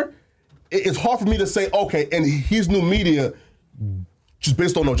jumper, it's hard for me to say, okay, and he's new media just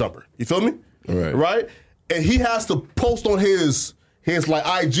based on no jumper. You feel me? Right? And he has to post on his like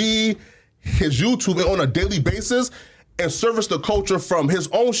IG, his YouTube on a daily basis and service the culture from his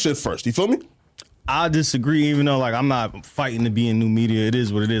own shit first. You feel me? I disagree, even though like I'm not fighting to be in new media. It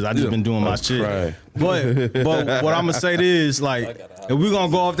is what it is. I just been doing my shit. Right. But what I'm gonna say is like, if we're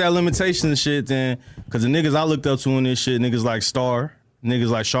gonna go off that limitation and shit, then because the niggas I looked up to in this shit, niggas like Star, niggas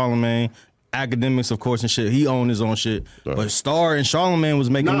like Charlamagne, academics of course and shit. He owned his own shit, but Star and Charlamagne was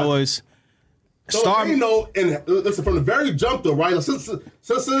making noise. So Star, you know, and listen, from the very jump though, right? Since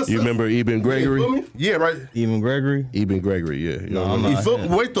you remember Eben Gregory? You feel me? Yeah, right. Eben Gregory, yeah. No, I'm not.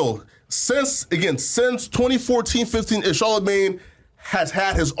 Wait though. Since 2014, 15, Charlamagne has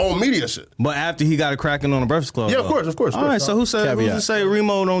had his own media shit. But after he got it cracking on the Breakfast Club. Yeah, of course. All right, so who's to say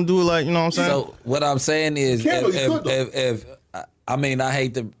Riemoh don't do it like, you know what I'm saying? So what I'm saying is, if I mean, I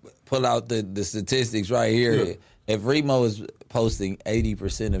hate to pull out the statistics right here. Yeah. If Riemoh is posting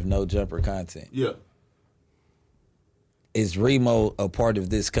 80% of no jumper content, is Riemoh a part of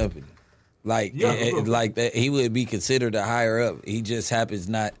this company? Like, like that, he would be considered a higher up. He just happens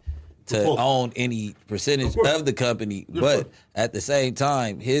not to own any percentage of the company, but at the same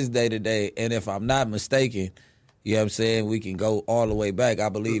time, his day-to-day, and if I'm not mistaken, you know what I'm saying, we can go all the way back. I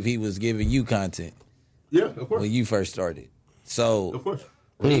believe he was giving you content when you first started. So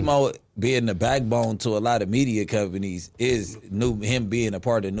Riemoh being the backbone to a lot of media companies is him being a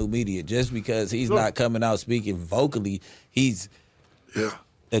part of new media. Just because he's not coming out speaking vocally, he's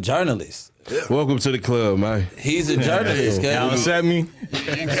a journalist. Yeah. Welcome to the club, man. He's a journalist. Y'all accept me?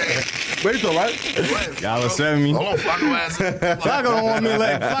 Wait though, right? Y'all accept me? Hold on, Flakko don't want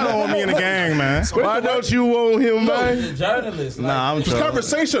me in the gang, man. Why don't you want him, man? He's a journalist. Nah, I'm just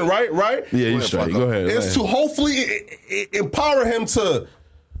conversation, right? Yeah, you straight. Go ahead. It's to hopefully empower him to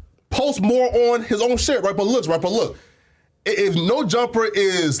post more on his own shit, right? But look, if No Jumper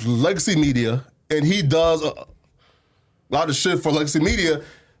is legacy media and he does a lot of shit for legacy media,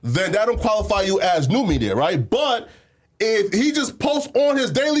 then that don't qualify you as new media, right? But if he just posts on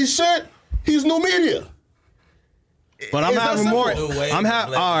his daily shit, he's new media. But I'm having more. All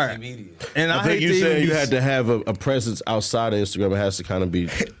right. And I think you said you had to have a presence outside of Instagram. It has to kind of be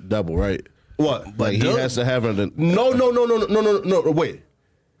double, right? What? Like he has to have a... No. Wait.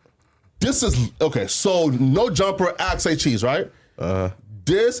 This is okay. So No Jumper, Axe A Cheese, right?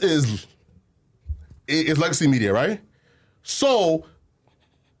 This is legacy media, right? So.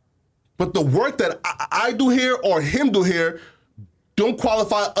 But the work that I do here or him do here don't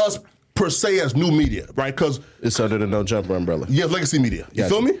qualify us per se as new media, right? Because it's under the No Jumper umbrella. Yeah, legacy media. You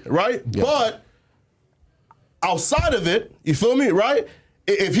feel me? Right? Gotcha. outside of it, you feel me, right?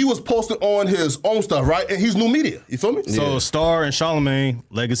 If he was posted on his own stuff, right? And he's new media, you feel me? So Star and Charlamagne,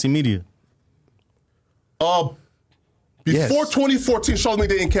 legacy media. Before 2014, Charlamagne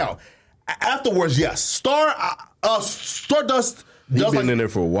didn't count. Afterwards, yes. Stardust He's does been in there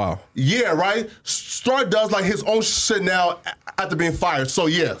for a while. Yeah, right? Star does like his own shit now after being fired. So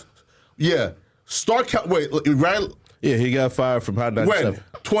yeah. Star right? Yeah, he got fired from Hot 97. When?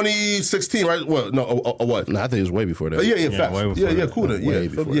 2016, right? What? No, what? No, I think it was way before that. Facts. Cool then. Way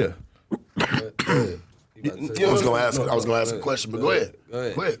before. Yeah. I was gonna ask a question, but go ahead. Go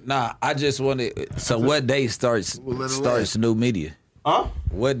ahead. Nah, I just wanted. So, what date starts new media? Huh?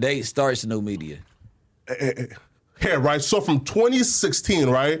 What date starts new media? Here, right? So from 2016,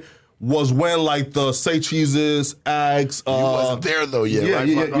 right, was when like the Say Cheeses, Ags. You wasn't there though yet,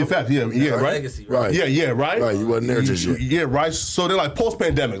 right? Right? Legacy, right. Yeah, right? Right, you wasn't there just yet. Yeah, right? So then like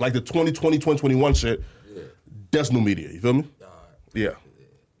post-pandemic, like the 2020, 2021 shit, that's new media, you feel me? Yeah.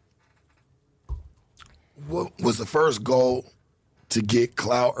 What was the first goal to get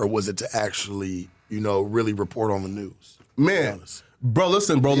clout, or was it to actually, really report on the news? Man, bro,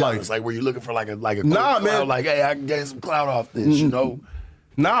 listen, bro, It's like, were you looking for like a nah, clout, man, like, hey, I can gain some clout off this,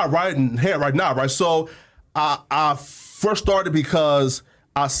 Nah, right. So I first started because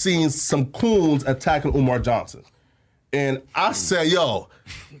I seen some coons attacking Umar Johnson, and I said, yo,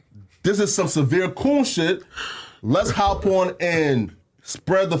 this is some severe coon shit. Let's hop on and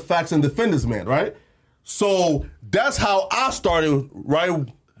spread the facts and defend this man, right? So that's how I started, right?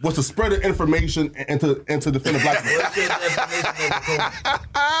 Was to spread the information and to defend the black man. What's your definition of a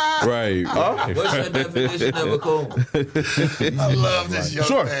coon? Right. What's your definition of a coon? I love this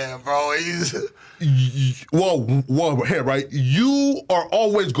young man, bro. Well, here, right? You are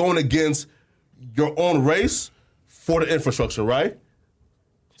always going against your own race for the infrastructure, right?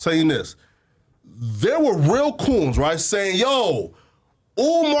 Saying this. There were real coons, right? Saying, yo,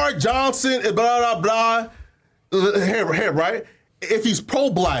 Umar Johnson, blah, blah, blah. Here, right? If he's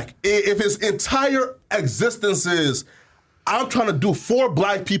pro-black, if his entire existence is, I'm trying to do for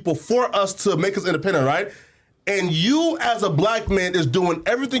black people, for us to make us independent, right? And you as a black man is doing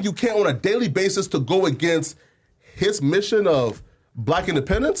everything you can on a daily basis to go against his mission of black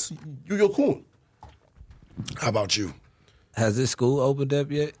independence, you're cool. How about you? Has this school opened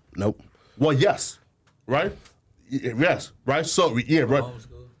up yet? Nope. Well, yes, right? Yes, right? So, yeah, right.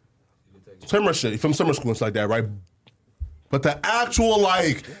 Summer shit, from summer school and stuff like that, right? But the actual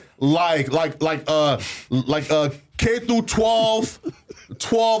like K through 12,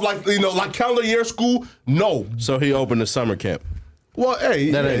 like calendar year school, no. So he opened a summer camp. Well,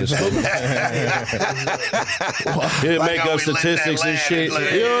 hey, that ain't a school. He'll make up statistics and shit.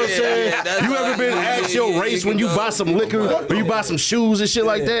 You know what I'm saying? You ever been asked your race when you buy some liquor or you buy some shoes and shit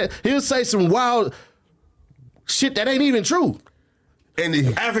like that? He'll say some wild shit that ain't even true. And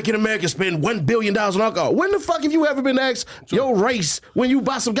the African Americans spend $1 billion on alcohol. When the fuck have you ever been asked your race when you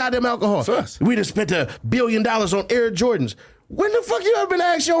buy some goddamn alcohol? We done spent $1 billion on Air Jordans. When the fuck you ever been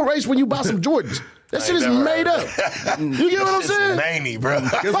asked your race when you buy some Jordans? That shit is made up. You get what I'm saying? Manny, bro.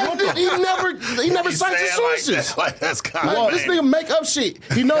 He never cites his sources. That's kind of this nigga make up shit.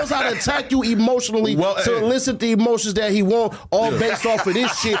 He knows how to attack you emotionally to elicit the emotions that he want, all based off of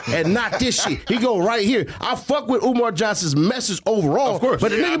this shit and not this shit. He go right here. I fuck with Umar Johnson's message overall, but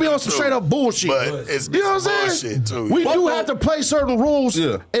the nigga be on some straight up bullshit. But it's you know what I'm saying? Too. We do have to play certain rules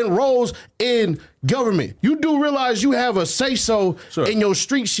and roles in government. You do realize you have a say-so in your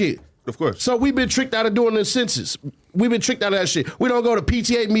street shit. Of course. So we've been tricked out of doing the census. We've been tricked out of that shit. We don't go to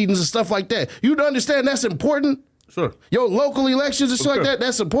PTA meetings and stuff like that. You understand that's important? Sure. Your local elections and shit like that,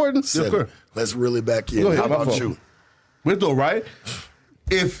 that's important? Sure. Let's really back in. How about you? Window, right?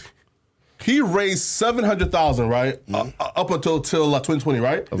 If he raised $700,000, right, up until 2020,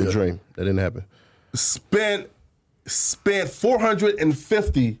 right? Of a dream. That didn't happen. Spent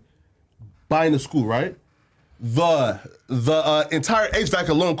 $450 buying the school, right? The entire HVAC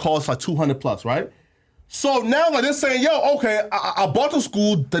alone costs like $200 plus, right? So now like they're saying, yo, okay, I bought the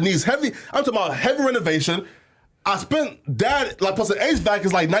school that needs I'm talking about heavy renovation. I spent that, like plus the HVAC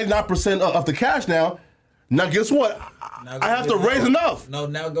is like 99% of the cash now. Now guess what? I have to raise enough. No,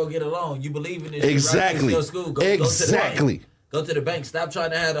 now go get a loan. You believe in this exactly. shit, right? School. Go exactly. Go to the bank. Stop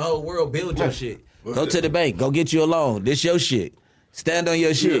trying to have the whole world build your shit. Go to the bank. Go get you a loan. This your shit. Stand on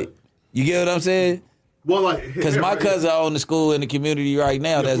your shit. You get what I'm saying? Well, like, because my cousin own the school in the community right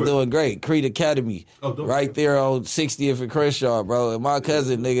now that's doing great. Creed Academy, right there on 60th and Crenshaw, bro. And my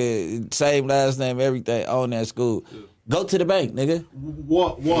cousin, nigga, same last name, everything, own that school. Go to the bank, nigga.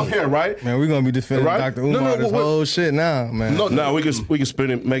 Well, here, right? Man, we're gonna be defending Right? Dr. Umar this whole shit now, man. No, we can spin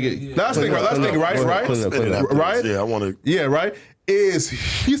it, make it. Let's think, right? Right? Yeah, I want to. Yeah, right. Is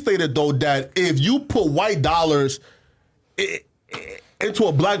he stated though that if you put white dollars into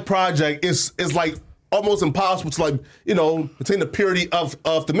a black project, it's like almost impossible to maintain the purity of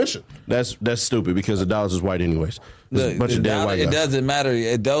the mission. That's stupid because the dollars is white anyways. There's a bunch of damn white guys. It doesn't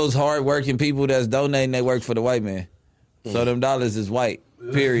matter. Those hardworking people that's donating, they work for the white man. So them dollars is white,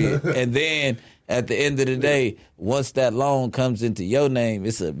 period. And then at the end of the day, once that loan comes into your name,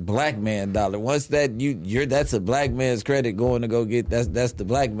 it's a black man dollar. Once that that's a black man's credit going to go get that's the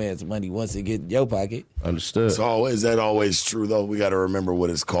black man's money once it get in your pocket. Understood. Is that always true though? We got to remember what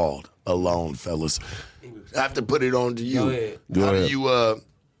it's called. A loan, fellas. I have to put it on to you. Go ahead. How do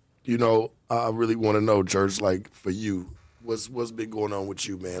you I really want to know, Church, like for you, what's been going on with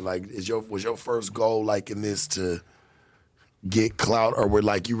you, man? Like was your first goal like in this to get clout, or were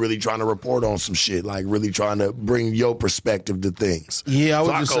like you really trying to report on some shit, like really trying to bring your perspective to things? Yeah, I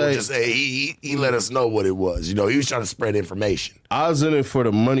would Flakko just say he let us know what it was. He was trying to spread information. I was in it for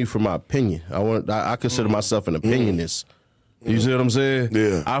the money for my opinion. I consider myself an opinionist. You see what I'm saying?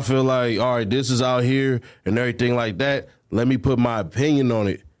 Yeah. I feel like, all right, this is out here and everything like that. Let me put my opinion on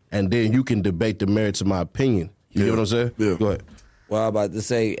it, and then you can debate the merits of my opinion. You get what I'm saying? Yeah. Go ahead. Well, I'm about to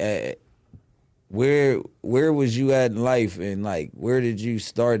say, where was you at in life, and like where did you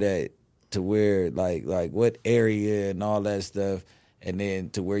start at to where like what area and all that stuff, and then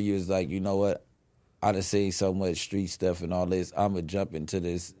to where you was like, you know what, I done seen so much street stuff and all this, I'm gonna jump into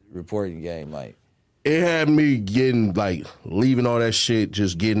this reporting game. Like it had me getting leaving all that shit,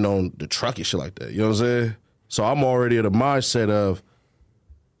 just getting on the truck and shit like that. You know what I'm saying? So I'm already at a mindset of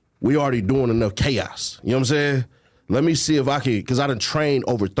we already doing enough chaos. You know what I'm saying? Let me see if I can, because I done trained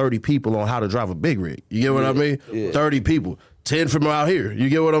over 30 people on how to drive a big rig. You get what I mean? Yeah. 30 people. 10 from out here. You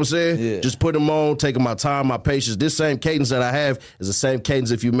get what I'm saying? Yeah. Just put them on, taking my time, my patience. This same cadence that I have is the same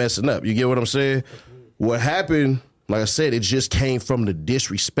cadence if you messing up. You get what I'm saying? What happened, like I said, it just came from the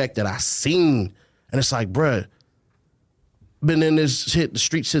disrespect that I seen. And it's like, bruh, been in this shit, the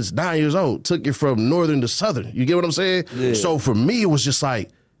street since 9 years old. Took it from northern to southern. You get what I'm saying? Yeah. So for me, it was just like,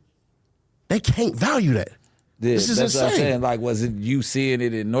 they can't value that. Yeah, This is that's insane. what I'm saying. Like, was it you seeing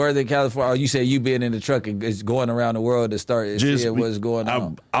it in Northern California? Or you said you being in the truck and just going around the world to start seeing what's going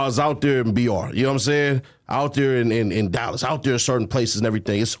on? I was out there in BR. You know what I'm saying? Out there in Dallas, out there in certain places and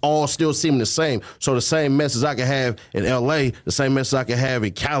everything. It's all still seeming the same. So the same message I can have in LA, the same message I can have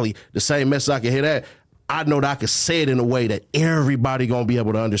in Cali, the same message I can hear that, I know that I could say it in a way that everybody gonna be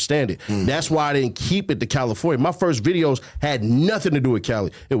able to understand it. That's why I didn't keep it to California. My first videos had nothing to do with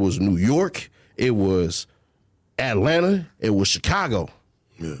Cali. It was New York. It was Atlanta, it was Chicago.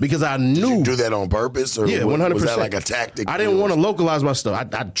 Yeah. Because I knew. Did you do that on purpose? Or 100%. Was that like a tactic? I didn't want to localize my stuff.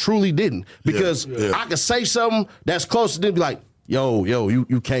 I truly didn't. Because I could say something that's close to them, be like, yo,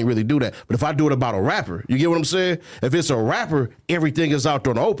 you can't really do that. But if I do it about a rapper, you get what I'm saying? If it's a rapper, everything is out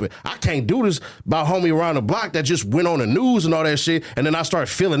there in the open. I can't do this about homie around the block that just went on the news and all that shit, and then I start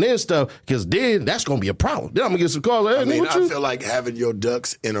filling in stuff, because then that's going to be a problem. Then I'm going to get some calls. Hey, I feel like having your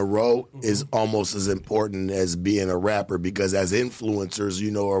ducks in a row is almost as important as being a rapper, because as influencers,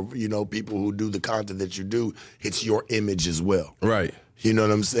 or people who do the content that you do, it's your image as well. Right. You know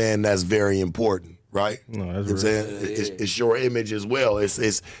what I'm saying? That's very important. Right? No, that's you know what I'm saying? It's your image as well.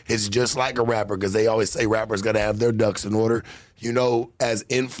 It's just like a rapper, because they always say rappers got to have their ducks in order. As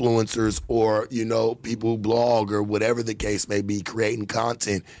influencers or, people who blog or whatever the case may be, creating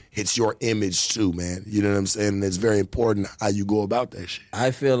content, it's your image too, man. You know what I'm saying? And it's very important how you go about that shit.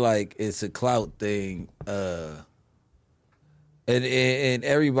 I feel like it's a clout thing, and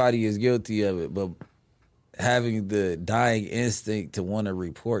everybody is guilty of it, but having the dying instinct to want to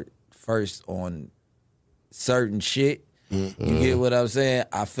report first on certain shit. Mm-hmm. You get what I'm saying?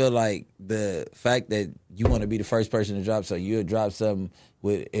 I feel like the fact that you want to be the first person to drop something, you'll drop something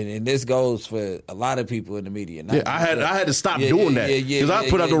with, and this goes for a lot of people in the media. I had to stop doing that because I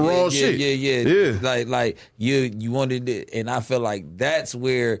put out the wrong shit. Yeah. Like you wanted it, and I feel like that's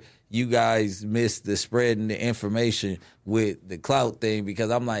where you guys missed the spreading the information with the clout thing, because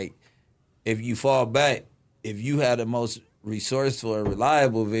I'm like, if you fall back, if you had the most resourceful and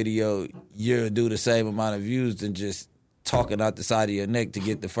reliable video, you'll do the same amount of views than just talking out the side of your neck to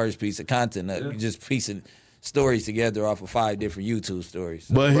get the first piece of content up. You're just piecing stories together off of 5 different YouTube stories.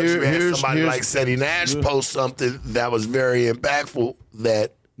 But you had somebody like Ceddy Nash post something that was very impactful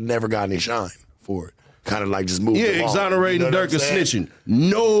that never got any shine for it. Kind of like just moved along. Exonerating Dirk and snitching.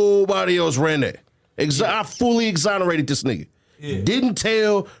 Nobody else ran that. I fully exonerated this nigga. Didn't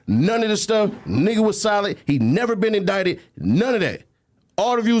tell none of the stuff. Nigga was silent. He never been indicted. None of that.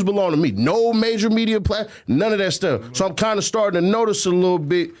 All the views belong to me. No major media none of that stuff. So I'm kind of starting to notice a little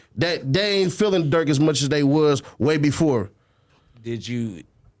bit that they ain't feeling Dirk as much as they was way before. Did you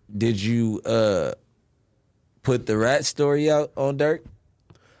put the rat story out on Dirk?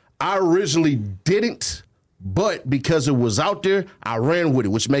 I originally didn't, but because it was out there, I ran with it,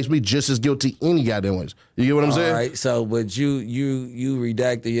 which makes me just as guilty any goddamn ways. You get what I'm saying? All right, so but you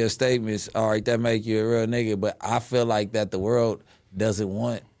redacted your statements. All right, that make you a real nigga. But I feel like that the world doesn't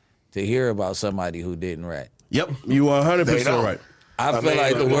want to hear about somebody who didn't rat. Yep, you 100% right. I feel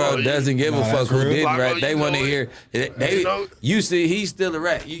like the world doesn't give a fuck who didn't rat. They want to hear. You see, he's still a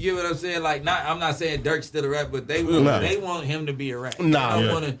rat. You get what I'm saying? Like, I'm not saying Dirk's still a rat, but they want him to be a rat.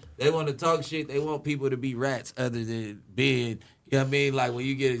 They want to talk shit. They want people to be rats other than being. You know what I mean? Like when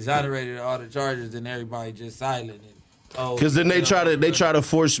you get exonerated of all the charges, then everybody just silent. Because then they try to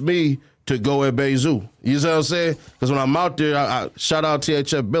force me to go at Beizou. You see what I'm saying? Because when I'm out there, I shout out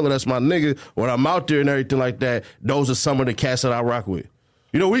THF Billa, that's my nigga. When I'm out there and everything like that, those are some of the cats that I rock with.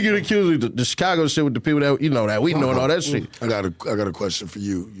 You know, we get accused of the Chicago shit with the people that, you know, that we know and all that shit. I got a question for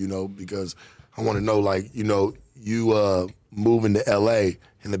you, you know, because I want to know, like, you know, you moving to L.A.,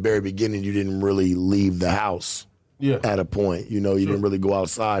 in the very beginning, you didn't really leave the house. Yeah. At a point, you know, you didn't really go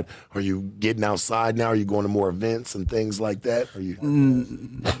outside. Are you getting outside now? Are you going to more events and things like that? Are you?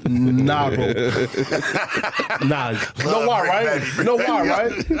 Nah, bro. Nah. You know why, right? You know why,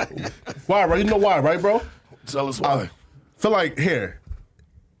 right? Why, right? You know why, right, bro? Tell us why. I feel like here.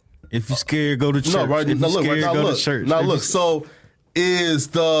 If you're scared, go to church. No, right? If Now you're look, scared, right? go to church. Now look. So is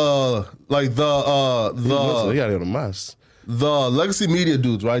the He got it on mosque. The Legacy Media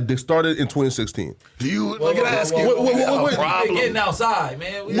dudes, right? They started in 2016. Do you look at asking? We're getting outside,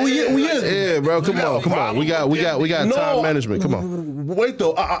 man. Yeah, bro. Come on. We got time management. Come on. Wait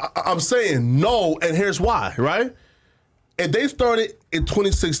though. I'm saying no, and here's why, right? And they started in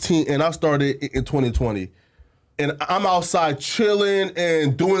 2016, and I started in 2020, and I'm outside chilling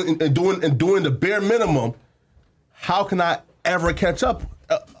and doing the bare minimum. How can I ever catch up?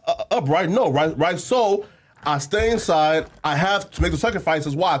 Right? No, right. So I stay inside. I have to make the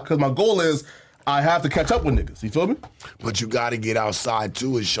sacrifices. Why? Because my goal is I have to catch up with niggas. You feel me? But you got to get outside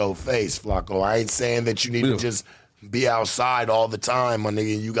too and show face, Flakko. I ain't saying that you need to just be outside all the time, my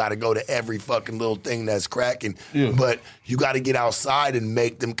nigga. You got to go to every fucking little thing that's cracking. Yeah. But you got to get outside and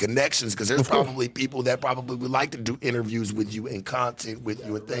make them connections, because there's probably people that probably would like to do interviews with you and content with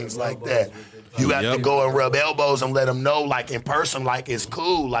you and things like that. You have to go and rub elbows and let them know, like, in person, like, it's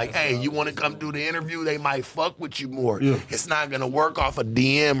cool. Like, hey, you want to come do the interview? They might fuck with you more. Yeah. It's not going to work off a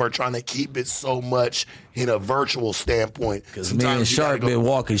DM or trying to keep it so much in a virtual standpoint. Because me and Sharp been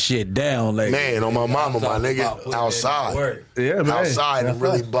walking shit down lately. Man, on my mama, my nigga, outside. Yeah, man. Outside and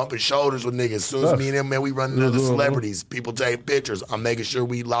really bumping shoulders with niggas. As soon as me and them, man, we running into the celebrities. People take pictures. I'm making sure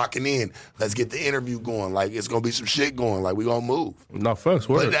we locking in. Let's get the interview going. Like, it's going to be some shit going. Like, we going to move. No, fucks,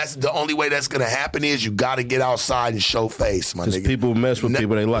 word. But that's the only way that's going to happen is you got to get outside and show face, my nigga. Because people mess with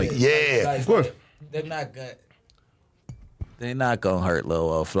people they like. Yeah. Of course. They're not gonna hurt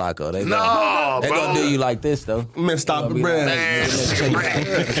little old Flakko. They gonna do you like this though. Man, stop it, man. Two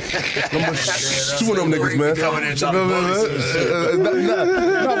of them niggas, man.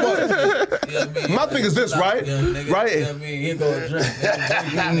 My thing is this, right? Right?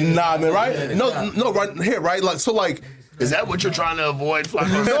 Nah, man, right? No, right here, right? Like, so, like. Is that what you're trying to avoid,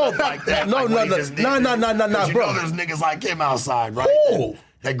 Flakko? No, like that? No, like bro. There's niggas like him outside, right? Ooh.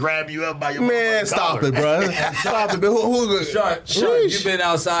 That grab you up by your man. Stop it, bro. Stop it, man. Who's Sharp, you been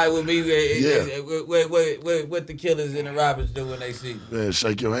outside with me. What the killers and the robbers do when they see you? Yeah,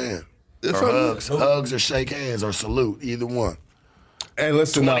 shake your hand. Or hugs or shake hands or salute, either one. Hey,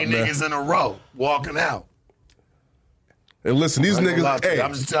 listen 20 up, man. niggas in a row walking out. And listen, these niggas. Hey,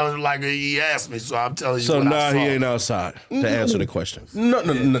 I'm just telling you like he asked me, so I'm telling you. So what now I saw. he ain't outside to answer the question. No,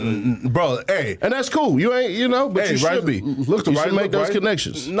 bro. Hey, and that's cool. You ain't, but you should be. Look, you should make those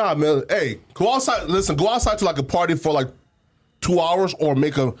connections. Nah, man. Hey, go outside. Listen, go outside to like a party for like 2 hours, or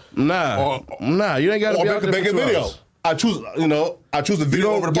make a nah. You ain't got to be out there make a video. Hours. I choose the video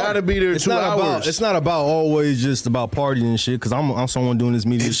over the party. Gotta be there 2 hours. It's not about always just about partying and shit. Because I'm someone doing this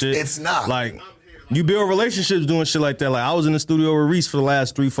media shit. It's not like. You build relationships doing shit like that. Like, I was in the studio with Reese for the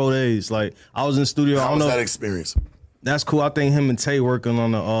last 3-4 days. Like, I was in the studio. How was that experience? That's cool. I think him and Tay working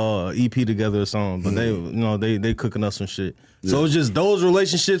on the EP together or something. But they cooking up some shit. Yeah. So it's just those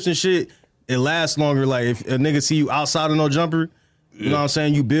relationships and shit. It lasts longer. Like, if a nigga see you outside of No Jumper, you know what I'm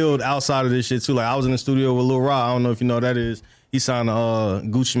saying? You build outside of this shit too. Like, I was in the studio with Lil Ra. I don't know if you know what that is. He signed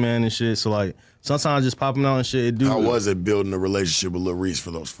Gucci Man and shit. So like sometimes just popping out and shit. How was it building a relationship with Lil Reese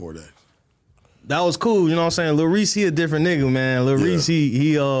for those 4 days? That was cool, you know what I'm saying? Lil Reese, he a different nigga, man. Lil Reese,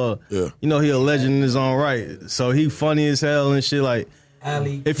 he you know, he a legend in his own right. So he funny as hell and shit. Like,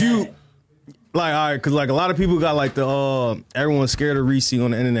 if you, like, all right, because, like, a lot of people got, like, everyone's scared of Reese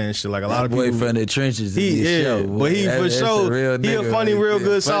on the internet and shit. Like, a lot of people. Boy from the trenches in this show. Boy. But he, for sure, he a funny, real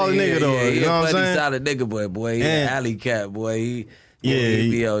good, solid nigga, though. Yeah, you know what I'm saying? Solid nigga, boy. He an alley cat, boy. He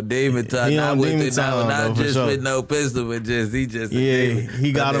be on demon time. He Not on with demon it, time, not though, just for sure. with no pistol, but just he just.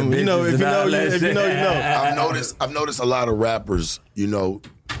 He got him. You know, if you know, you know. I've noticed a lot of rappers, you know,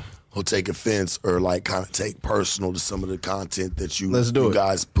 who'll take offense or like kind of take personal to some of the content that you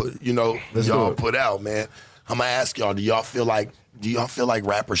guys put, you know, y'all put out, man. I'm gonna ask y'all, do y'all feel like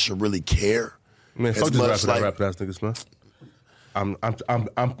rappers should really care? Man, fuck this rapper ass niggas, man. I'm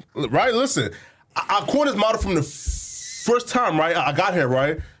right. Listen, I coined this model from the first time, right? I got here,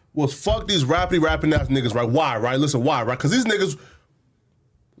 right? Was fuck these rapping ass niggas, right? Why, right? Listen, why, right? Because these niggas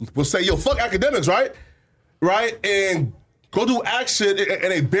will say, yo, fuck academics, right? Right? And go do action,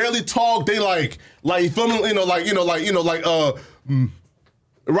 and they barely talk. They like you feel me?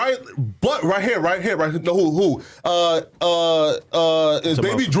 Right? But right here, right? No, who? Is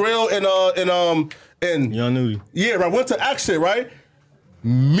Baby Drill and Young Nudie. Yeah, right. Went to action, right?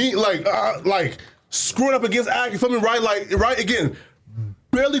 Me like screwing up against Ak, you feel me? Right, like right again,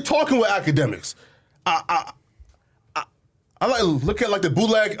 barely talking with academics. I like look at like the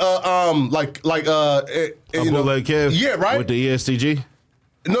bootleg, bootleg Kev. Yeah, right. With the ESTG.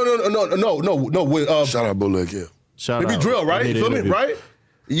 No. With shout out bootleg Kev. Shout Baby out. Drill, right? You feel me? Right?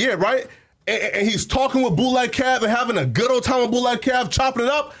 Yeah, right. And he's talking with bootleg Kev and having a good old time with bootleg Kev, chopping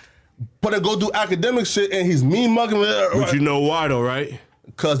it up. But then go do academic shit and he's mean mugging. But you know why though, right?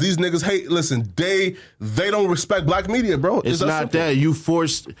 Because these niggas hate. Listen, they don't respect black media, bro. It's not that you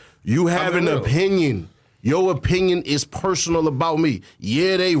have an opinion. Your opinion is personal about me.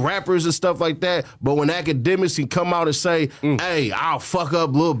 Yeah, they rappers and stuff like that, but when academics can come out and say, hey, I'll fuck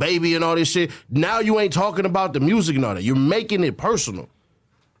up Lil Baby and all this shit, now you ain't talking about the music and all that. You're making it personal.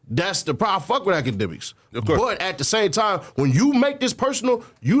 That's the problem. I fuck with academics. But at the same time, when you make this personal,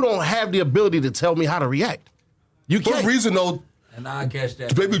 you don't have the ability to tell me how to react. You can't. For reason, though, and I catch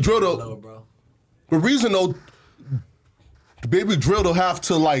that. Baby Drill, though, bro. The reason, though, Baby Drill will have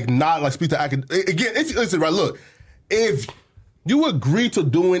to like not like speak to academics. Again, if listen, right, look, if you agree to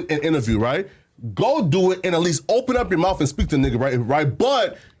doing an interview, right, go do it and at least open up your mouth and speak to the nigga, right?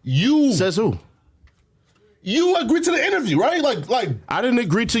 But you says who? You agreed to the interview, right? Like I didn't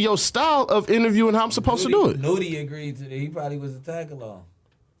agree to your style of interviewing how I'm supposed to do it. Nudie agreed to it. He probably was a tag along.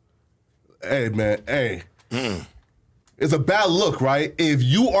 Hey, man, hey. It's a bad look, right? If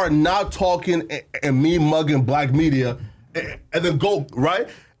you are not talking and me mugging black media and then go, right?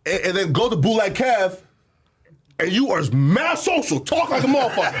 And then go to Bootleg Kev and you are mad social, talk like a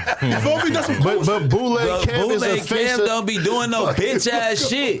motherfucker. You feel me? That's some but Bootleg Kev is offensive. Don't be doing no bitch ass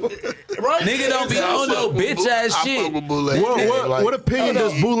shit. Right? Nigga don't be on no bitch ass shit. What opinion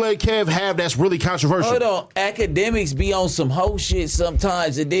does Bootleg Kev have that's really controversial? Hold on. Academics be on some hoe shit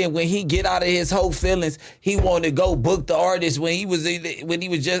sometimes, and then when he get out of his hoe feelings, he want to go book the artist when he was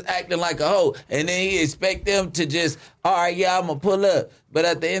just acting like a hoe, and then he expect them to just, all right, yeah, I'm gonna pull up. But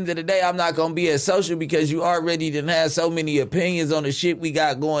at the end of the day, I'm not gonna be as social because you already done have so many opinions on the shit we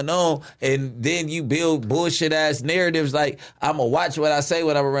got going on, and then you build bullshit ass narratives like I'm gonna watch what I say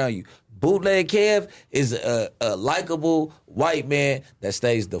when I'm around you. Bootleg Kev is a likable white man that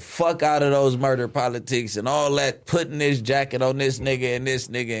stays the fuck out of those murder politics and all that, putting this jacket on this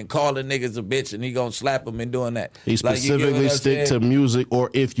nigga and calling niggas a bitch, and he gonna slap him and doing that. He specifically stick to music, or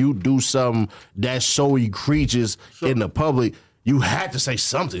if you do something that's so egregious in the public, you had to say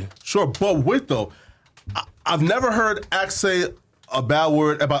something. Sure, but wait though, I've never heard Axe say a bad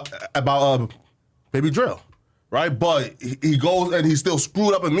word about Baby Drill. Right, but he goes and he's still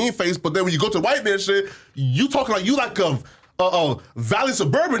screwed up and mean face. But then when you go to white man shit, you talking like you like a Valley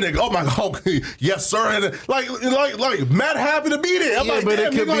Suburban nigga. Oh my God, okay. Yes sir, and like mad happy to be there. I'm yeah, like, but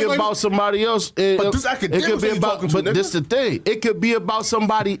it could be about somebody else. But this academics, it could be about. But this the thing. It could be about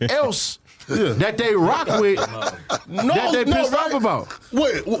somebody else that they rock with. That they pissed off about.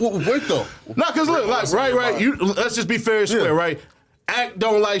 Wait though. No, because look, like right. Let's just be fair and square, right? Act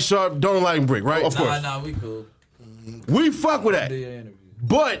don't like Sharp, don't like Brick, right? Of course. Nah, we cool. We fuck with that.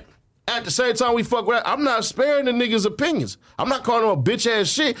 But at the same time we fuck with that, I'm not sparing the niggas' opinions. I'm not calling them a bitch ass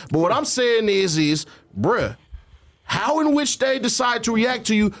shit. But what I'm saying is, bruh, how in which they decide to react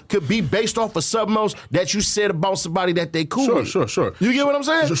to you could be based off of something else that you said about somebody that they cool with. Sure. You get what I'm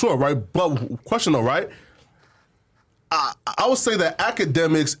saying? Sure, right? But question though, right? I would say that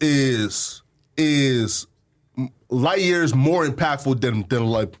academics is is light years more impactful than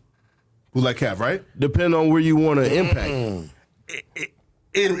like Bootleg Kev, right? Depending on where you want to impact.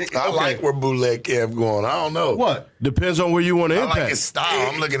 I like where Bootleg Kev going. I don't know. What? Depends on where you want to I impact. like his style.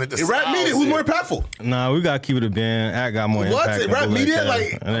 I'm looking at the Rap styles media, who's here. more impactful? Nah, we gotta keep it a band. Act got more What? impact. than Rap Bootleg media? Kev.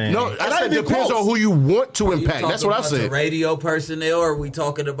 Like- It ain't- No, I not said even depends close. on who you want to You impact. That's what I talking about said. the radio personnel, or are we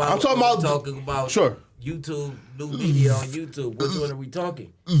talking about? I'm talking about- talking about Sure. YouTube, new media on YouTube. Which one are we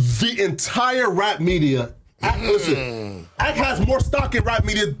talking? The entire rap media. Listen, Act has more stock in rap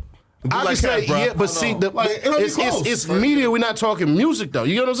media. than I Bootleg can say, Kev, bro. yeah, but see, Like, it'll be close. it's media. We're not talking music, though.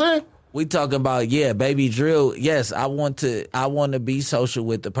 You know what I'm saying? We talking about Baby Drill. Yes, I want to be social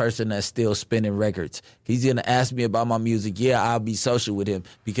with the person that's still spinning records. He's gonna ask me about my music. Yeah, I'll be social with him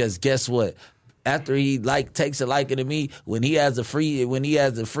because guess what? After he takes a liking to me, when he has a free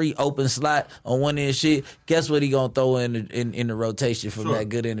open slot on one of his shit, guess what he gonna throw in the rotation from that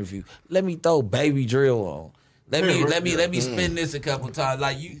good interview? Let me throw Baby Drill on. Let me spin this a couple times.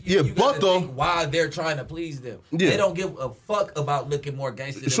 Like you gotta think why they're trying to please them. Yeah. They don't give a fuck about looking more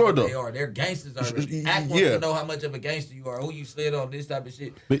gangster than what they are. They're gangsters already. Act wants to know how much of a gangster you are, who you slid on, this type of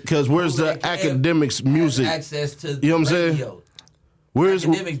shit. Because where's the academics music? Access to You know what I'm saying? radio. Where's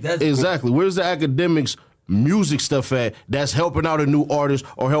Academics doesn't. exactly? Where's the academics music stuff at that's helping out a new artist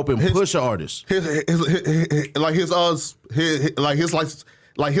or helping push an artist? his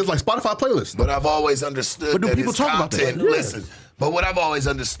Spotify playlist. But I've always understood But do that people his talk about that? content, Yeah. listen, but what I've always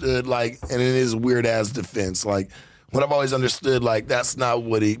understood, like, and it is weird ass defense, like, what I've always understood, like, that's not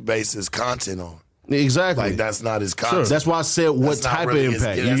what he bases his content on. Exactly. Like, that's not his content. That's why I said what That's not type really of his-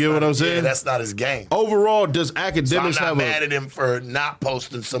 impact. yeah, You that's get what not- I'm saying? Yeah, that's not his game. Overall, does So I'm academics not have mad at him for not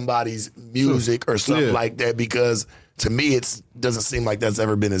posting somebody's music or something Yeah. like that because to me it doesn't seem like that's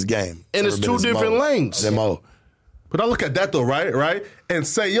ever been his game. And it's never been two his different lanes. His MO. But I look at that though, right, and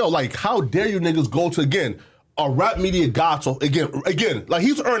say, yo, like, how dare you niggas go to again a rap media god? So again, like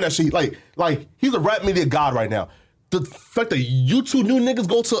he's earned that shit. Like he's a rap media god right now. The fact that you two new niggas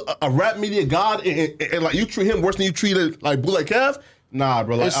go to a rap media god and like you treat him worse than you treated like Bootleg Kev, nah,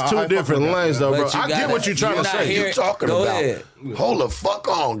 bro. Like, It's two different lanes, though, bro. But you I get gotta- what you're trying to you're not say. here- You talking Go about? ahead. Hold the fuck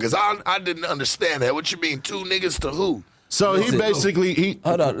on, because I didn't understand that. What you mean, two niggas to who? So he Listen. basically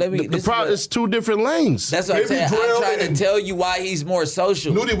Hold on, let me- The this is problem what- is two different lanes. That's what I'm Baby saying. Drill I'm trying to and- tell you why he's more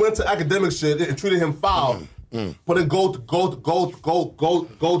social. Nudie went to academic shit and treated him foul. But then go to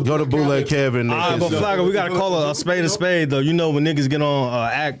Bootleg Kevin. All right, but Flakko, we gotta call a spade though. You know when niggas get on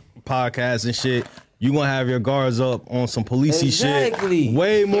Act podcast and shit, you gonna have your guards up on some policey Exactly. shit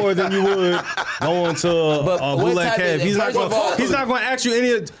way more than you would going to But what Bootleg type Kev. of- He's not first of all- gonna. He's not gonna ask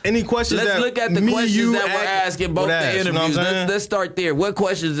you any questions. Let's that look at the me, questions you, that we're Act asking both would the ask, you know what I'm interviews. saying? Let's start there. What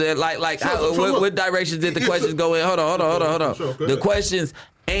questions that what directions did the questions go in? Hold on. Sure, go The ahead. questions.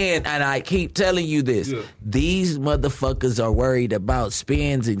 And I keep telling you this. These motherfuckers are worried about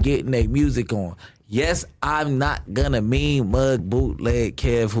spins and getting their music on. Yes, I'm not gonna mean mug Bootleg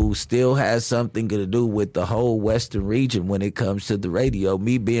Kev, who still has something to do with the whole Western region when it comes to the radio.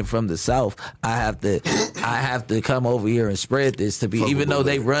 Me being from the South, I have to come over here and spread this to be. Even though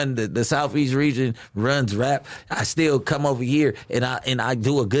they run the Southeast region runs rap, I still come over here and I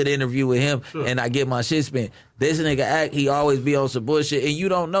do a good interview with him and I get my shit spent. This nigga Act, he always be on some bullshit, and you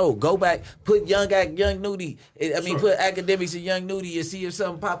don't know. Go back, put Young Act, Young Nudie. Put academics and Young Nudie and see if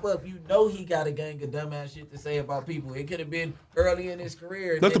something pop up. You know he got a gang of dumbass shit to say about people. It could have been early in his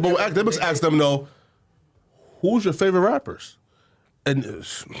career. Let the academics ask them though, who's your favorite rappers? And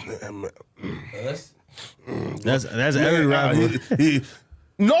Us? That's every rapper.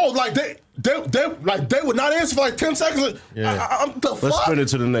 no, like they would not answer for like 10 seconds. Yeah. I'm the Let's fuck. spin it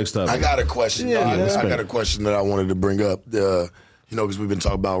to the next topic. I got a question. Yeah, I let's got spin a question that I wanted to bring up. Because we've been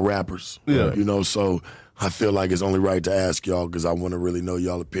talking about rappers. Yeah. So I feel like it's only right to ask y'all because I want to really know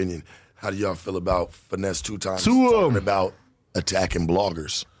y'all opinion. How do y'all feel about Finesse 2 times Two of talking 'em. about attacking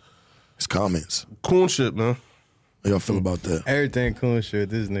bloggers? His comments. Cool shit, man. How y'all feel about that? Everything cool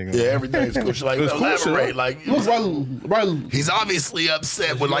shit. This nigga. Yeah, everything's cool. Like, It's cool shit. elaborate. Like, Look, right. he's obviously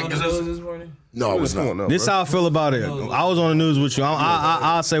upset with like this morning? No, it was Come on not. now, This bro. how I feel about it. I was on the news with you.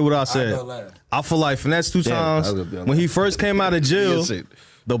 I'll say what I said. go laugh. I feel like Finesse 2 times, I was gonna be on when he that. first came out of jail, Yes, it-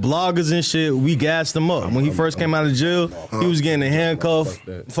 the bloggers and shit, we gassed him up. When he first came out of jail, he was getting the handcuff,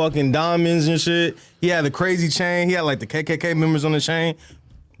 fucking diamonds and shit. He had the crazy chain. He had like the KKK members on the chain.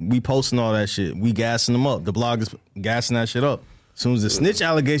 We posting all that shit. We gassing them up. The bloggers gassing that shit up. As soon as the snitch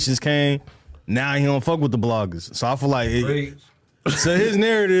allegations came, now he don't fuck with the bloggers. So I feel like to his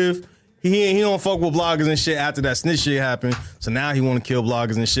narrative, He don't fuck with bloggers and shit after that snitch shit happened. So now he want to kill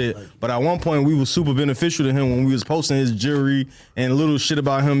bloggers and shit. But at one point, we was super beneficial to him when we was posting his jury and little shit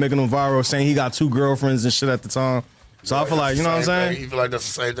about him making him viral, saying he got 2 girlfriends and shit at the time. So I feel like, you know what I'm saying? You feel like that's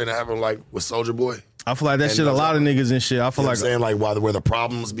the same thing that happened like with Soulja Boy? I feel like that shit a lot of niggas and shit. I feel like saying like where the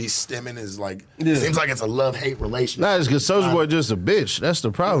problems be stemming is like it seems like it's a love-hate relationship. Nah, it's because Soulja Boy just a bitch. That's the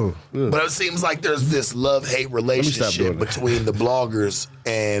problem. Yeah. But it seems like there's this love-hate relationship between the bloggers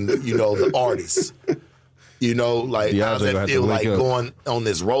and the artists. Like how does it feel like going on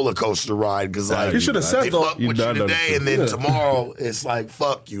this roller coaster ride? Because like you should have said they though. fuck with you today, and then tomorrow it's like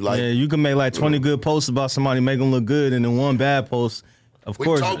fuck you. Like you can make like 20 good posts about somebody, make them look good, and then one bad post. Of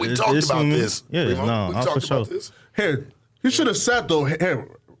course, we talked about this. Yeah, Riemoh. no, we talked for about sure. this. Here, he should have said though,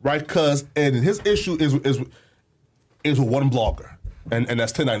 right? Cause and his issue is with one blogger, and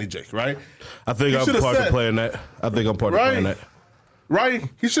that's 1090 Jake, right? I think I'm part of playing that. I think I'm part of playing that. Right?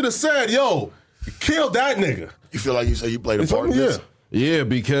 He should have said, "Yo, kill that nigga." You feel like you played a part in this? Yeah,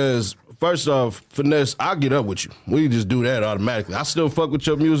 because first off, Finesse, I'll get up with you. We just do that automatically. I still fuck with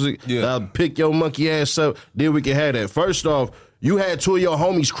your music. Yeah. I'll pick your monkey ass up. Then we can have that. First off, you had 2 of your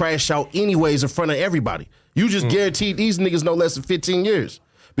homies crash out anyways in front of everybody. You just guaranteed these niggas no less than 15 years.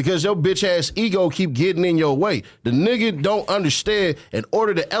 Because your bitch ass ego keep getting in your way. The nigga don't understand, in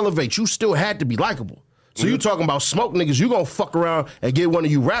order to elevate, you still had to be likable. So you talking about smoke niggas, you gonna fuck around and get one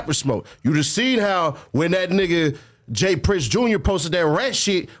of you rappers smoke. You just seen how when that nigga Jay Prince Jr. posted that rat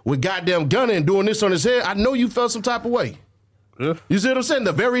shit with goddamn Gunna and doing this on his head, I know you felt some type of way. Yeah. You see what I'm saying?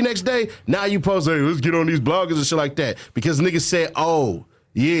 The very next day, now you post, hey, let's get on these bloggers and shit like that. Because niggas said, oh,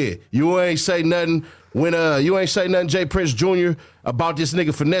 yeah, you ain't say nothing when you ain't say nothing, Jay Prince Jr., about this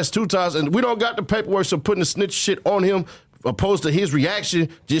nigga Finesse 2 times, and we don't got the paperwork, so putting the snitch shit on him, opposed to his reaction,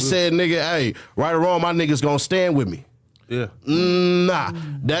 just said, nigga, hey, right or wrong, my niggas gonna stand with me. Yeah. Nah,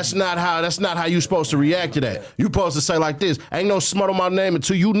 that's not how you supposed to react to that. You supposed to say like this, ain't no smut on my name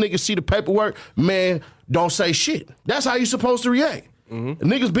until you niggas see the paperwork, man, don't say shit. That's how you supposed to react.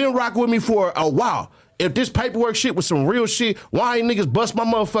 Niggas been rocking with me for a while. If this paperwork shit was some real shit, why ain't niggas bust my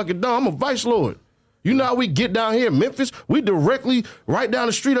motherfucking dome? I'm a vice lord. You know how we get down here in Memphis? We directly right down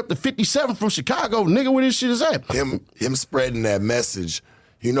the street up to 57 from Chicago. Nigga, where this shit is at? Him spreading that message,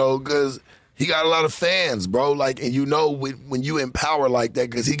 because he got a lot of fans, bro. Like, and when you empower like that,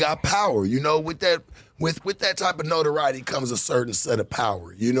 because he got power. With that type of notoriety comes a certain set of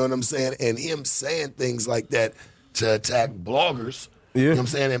power. You know what I'm saying? And him saying things like that to attack bloggers, you know what I'm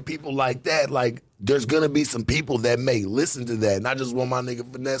saying? And people like that, like, there's going to be some people that may listen to that. And I just want my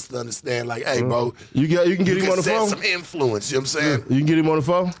nigga Finesse to understand, like, hey, bro. You can get him on the phone? some influence, you know what I'm saying? You can get him on the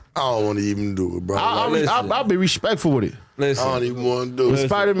phone? I don't want to even do it, bro. I'll be respectful with it. Listen, I don't even want to do it.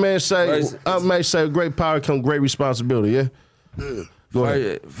 Spider-Man may say, great power comes great responsibility, yeah? Yeah. Go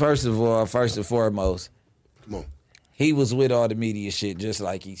ahead. First and foremost, Come on. he was with all the media shit, just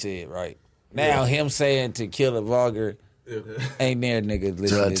like he said, right? Now, him saying to kill a vlogger, ain't there niggas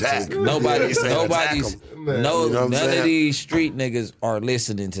listening to nobody's none of these street niggas are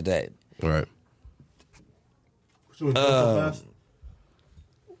listening to that. Right.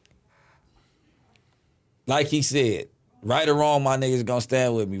 Like he said, right or wrong, my niggas gonna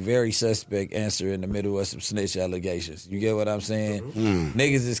stand with me. Very suspect answer in the middle of some snitch allegations. You get what I'm saying?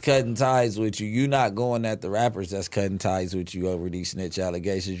 Niggas is cutting ties with you. You not going at the rappers that's cutting ties with you over these snitch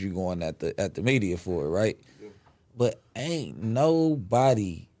allegations. You going at the media for it, right? But ain't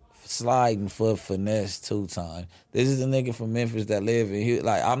nobody sliding for Finesse 2 times. This is a nigga from Memphis that live in here.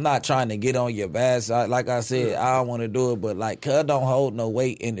 Like, I'm not trying to get on your bad side. Like I said, I don't want to do it, but like, cuz don't hold no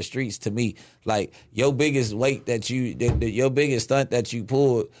weight in the streets to me. Like, your biggest weight your biggest stunt that you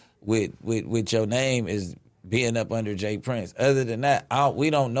pulled with your name is being up under Jay Prince. Other than that, we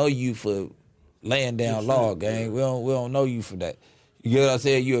don't know you for laying down law, gang. We don't know you for that. You get what I'm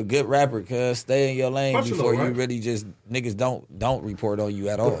saying? You a good rapper, cuz stay in your lane before you really just niggas don't report on you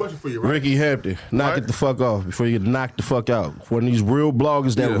at all. For you, right? Ricky Hampton, knock it the fuck off before you get knocked the fuck out. One of these real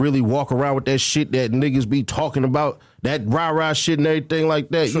bloggers that really walk around with that shit that niggas be talking about, that rah-rah shit and everything like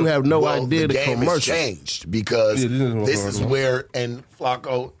that. You have no idea the game commercial. has changed because this is where, and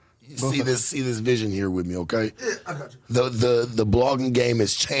Flakko, see this vision here with me, okay? Yeah, I got you. The blogging game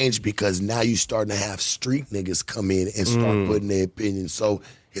has changed because now you starting to have street niggas come in and start putting their opinions. So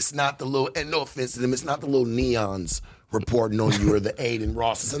it's not the little, and no offense to them, it's not the little neons reporting on you or the Aiden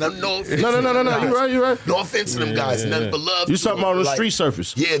Rosses. And I'm no offense. No. You're right. No offense to them guys. Nothing but love. You talking about on the street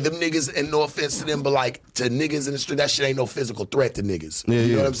surface? Yeah, them niggas, and no offense to them, but like to niggas in the street, that shit ain't no physical threat to niggas.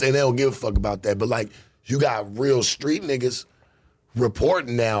 You know what I'm saying? They don't give a fuck about that. But like, you got real street niggas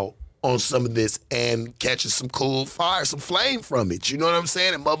reporting now on some of this and catching some cool fire, some flame from it. You know what I'm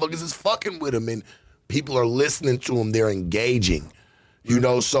saying? And motherfuckers is fucking with him, and people are listening to him. They're engaging. You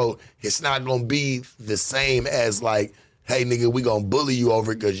know, so it's not going to be the same as like, hey, nigga, we going to bully you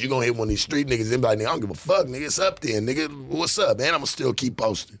over it because you going to hit one of these street niggas and be like, nigga, I don't give a fuck, nigga. It's up there, nigga. What's up? And I'm going to still keep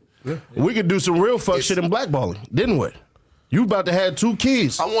posting. Yeah. We could do some real fuck shit in blackballing, didn't we? You about to have 2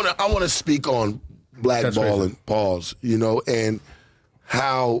 kids. I want to speak on blackballing, pause, you know, and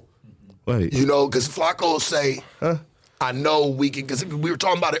how, you know, because Flakko will say, I know we can, because we were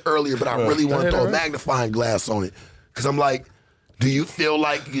talking about it earlier, but I really want to throw a magnifying glass on it. Because I'm like, do you feel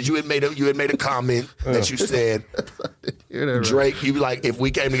like, because you had made a comment that you said, Drake, you be like, if we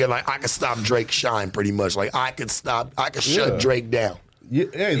came together, like I could stop Drake's shine pretty much. Like I could shut Drake down.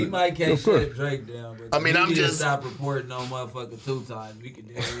 Yeah, he might can't shut Drake down, but I mean, I'm just stop reporting on motherfucker 2 times. We can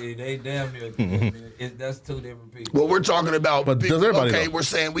they damn near that's 2 different people. Well, we're talking about but does everybody know? We're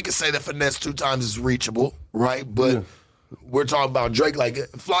saying we can say that finesse 2 times is reachable, right? But we're talking about Drake. Like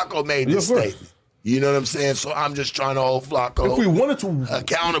Flakko made this statement. You know what I'm saying? So I'm just trying to hold Flakko if we wanted to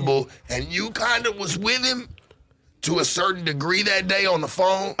accountable, and you kind of was with him to a certain degree that day on the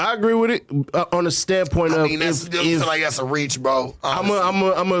phone. I agree with it on the standpoint of. I mean, I feel like that's a reach, bro. I'm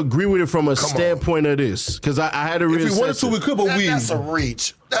gonna agree with it from a standpoint of this because I had a real. If we wanted to, we could, but that's a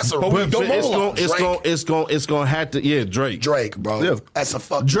reach. That's a but reach. It's gonna have to. Drake. Drake, bro. Yeah. That's a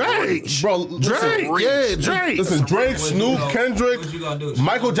fucking Drake, reach. Bro, Drake. Yeah, Drake. Listen, Drake, Snoop, Kendrick,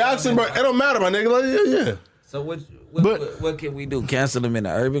 Michael Jackson, bro. It don't matter, my nigga. Like, yeah. So what can we do? Cancel them in the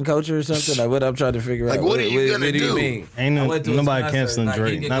urban culture or something? Like what I'm trying to figure out. Like what are you gonna do? You mean? Ain't nobody canceling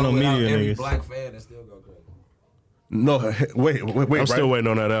Drake. Not no media every niggas. black fan and still go crazy. No, wait. I'm still waiting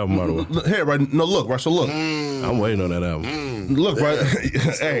on that album, by the way. Here, right? No, look, right? So look. I'm waiting on that album. Look, right?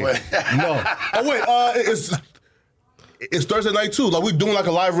 Hey, no. Oh, wait. It's Thursday night, too. Like, we doing, like,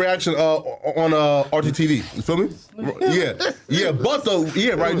 a live reaction on RTTV. You feel me? Yeah.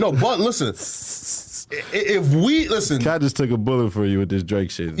 But listen. If we, listen. I just took a bullet for you with this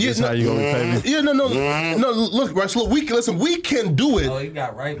Drake shit. That's how you gonna pay me? Yeah, no. Look, right? So, we can do it. Oh, he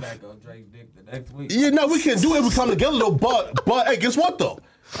got right back on Drake's dick the next week. Yeah, no, we can do it if we come together, though. But hey, guess what, though?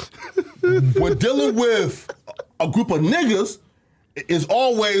 We're dealing with a group of niggas. It's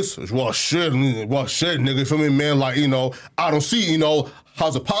always, well, shit, nigga, you feel me, man? Like, you know, I don't see, you know,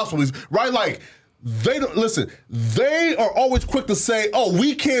 how's it possible? Right? Like, they don't, listen, they are always quick to say, oh,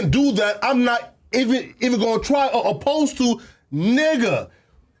 we can't do that. I'm not even going to try, opposed to, nigga,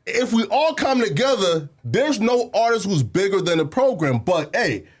 if we all come together, there's no artist who's bigger than the program. But,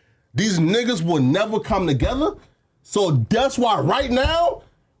 hey, these niggas will never come together. So that's why right now,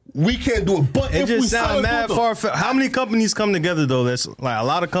 we can't do it. But it if just we sounds mad far. How many companies come together though? That's like a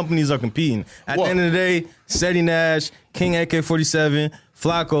lot of companies are competing. At the end of the day, Ceddy, Nash, King AK-47,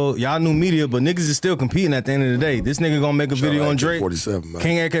 Flakko, y'all new media, but niggas is still competing at the end of the day. This nigga gonna make a video on Drake.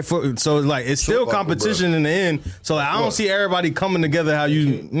 King AK-47. So it's like it's still competition in the end. So like, I don't see everybody coming together how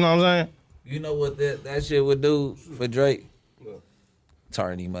you know what I'm saying? You know what that shit would do for Drake?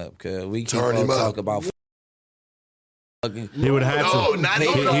 Turn him up, cause we keep on talk about. He would have to.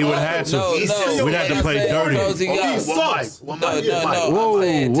 He would have to. We'd have to play dirty. He sucks. No. I'm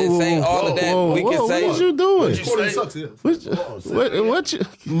saying to say all of that, we can say. What you doing? What you?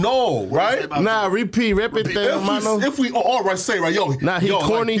 No, right? Nah, repeat that. If we all right, say right, yo. Nah, he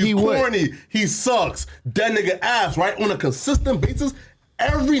corny. He corny. He sucks. That nigga ass, right? On a consistent basis,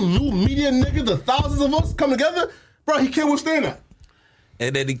 every new media nigga, the thousands of us come together, bro. He can't withstand that.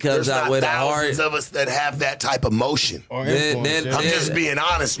 And then he comes out with a heart. There's of us that have that type of motion. I'm just being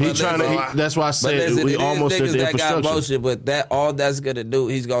honest. That's why I said we almost at the infrastructure. Got motion, but all that's gonna do,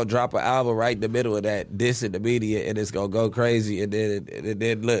 he's gonna drop an album right in the middle of that, dissing the media, and it's gonna go crazy. And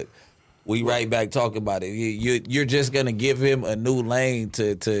then look, we right back talking about it. You're just gonna give him a new lane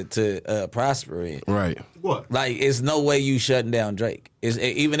to prosper in. Right. What? Like, it's no way you shutting down Drake.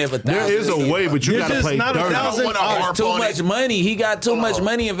 Even if 1,000. There is a way, but you gotta play dirty. Too much money. He got too much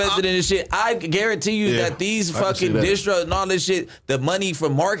money invested in this shit. I guarantee you that these fucking distros and all this shit, the money for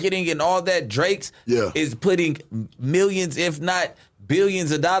marketing and all that, Drake's is putting millions, if not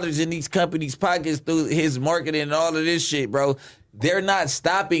billions of dollars in these companies' pockets through his marketing and all of this shit, bro. They're not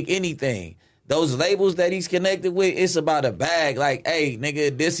stopping anything. Those labels that he's connected with, it's about a bag. Like, hey,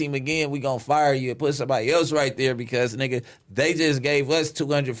 nigga, diss him again, we gonna fire you and put somebody else right there because, nigga, they just gave us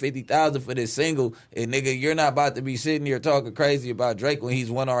 $250,000 for this single, and, nigga, you're not about to be sitting here talking crazy about Drake when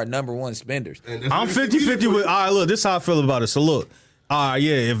he's one of our number one spenders. I'm 50-50 with, all right, look, this is how I feel about it. So, look,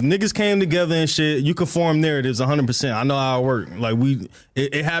 Yeah, if niggas came together and shit, you can form narratives 100%. I know how it works. Like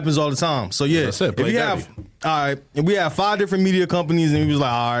it happens all the time. So yeah, That's it, if you have, all right, if we have 5 different media companies and we was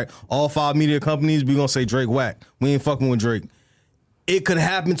like, all right, all 5 media companies, we gonna say Drake whack. We ain't fucking with Drake. It could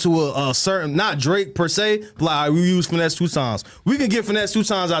happen to a certain, not Drake per se, but like we use Finesse 2 Times. We can get Finesse 2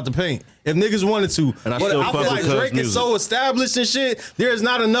 Times out the paint if niggas wanted to. And I but still I feel fuck like with Drake Cuz is so established and shit. There's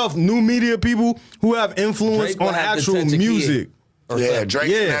not enough new media people who have influence Drake on would have to actual touch a kid. music. Yeah,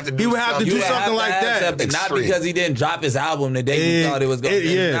 Drake's gonna have to do he would have to do something. something like that. Not Extreme. because he didn't drop his album the day we thought it was going to be.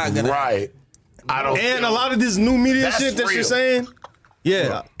 Yeah. Right. I don't. And a lot of this new media That's shit that real. you're saying,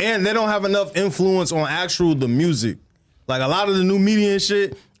 yeah, and they don't have enough influence on the music. Like a lot of the new media and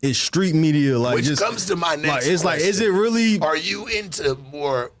shit is street media. Like Which just comes to my next like it's like, is question. it really? Are you into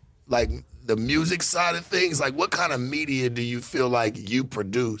more like the music side of things? Like, what kind of media do you feel like you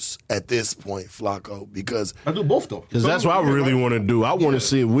produce at this point, Flakko? Because I do both though. Because that's what I really want to do. I want to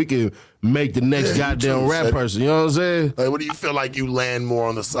see if we can make the next goddamn rap Ceddy. person. You know what I'm saying? like, what do you feel like you land more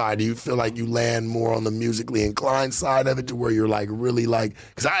on the side? Do you feel like you land more on the musically inclined side of it, to where you're like really like?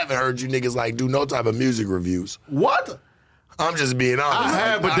 Because I haven't heard you niggas like do no type of music reviews. What? I'm just being honest. I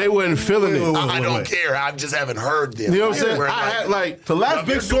had, but they wasn't feeling it. I don't care. I just haven't heard them. You know what I'm saying? Where, I had like The last if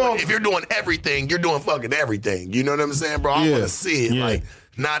big you're doing- song. If you're doing everything, you're doing fucking everything. You know what I'm saying, bro? I Yeah. want to see it. Yeah. Like,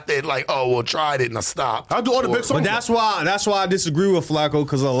 not that like, oh, well, tried it and I stopped. I do all the big songs. But that's why I disagree with Flacco,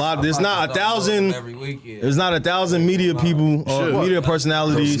 because a lot there's not 1,000 every weekend. there's not 1,000 media people or Sure. media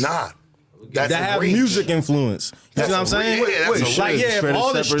personalities It's not. That's that a have reach. music influence. You That's know what I'm a saying? reach. Yeah, that's a Like, reach. yeah, if Shred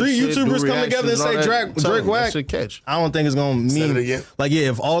all the separate street shit, do YouTubers come together and reactions, all say that. Drake Tell them, whack, that shit catch. I don't think it's gonna Say mean it again. like, yeah,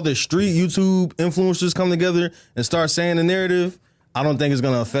 if all the street YouTube influencers come together and start saying the narrative, I don't think it's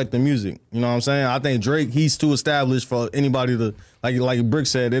gonna affect the music. You know what I'm saying? I think Drake, he's too established for anybody to like Brick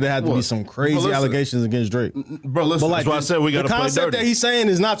said, it'd have to be What? some crazy But listen. allegations against Drake. Bro, listen. But like, That's why I said we gotta the play concept dirty. that he's saying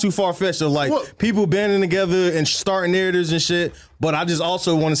is not too far fetched of like What? people banding together and starting narratives and shit. But I just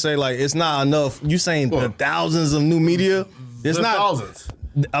also want to say, like, it's not enough. You saying the What? thousands of new media? It's The not thousands.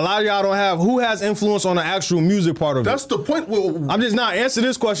 A lot of y'all don't have. Who has influence on the actual music part of That's it? the point. I'm just not answer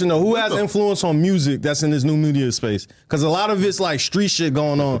this question though. Who has the- influence on music that's in this new media space? Because a lot of it's like street shit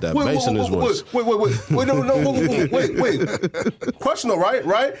going on. That bass in his voice. Wait, no, wait. Question though,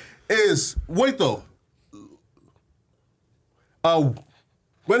 right? Is wait though.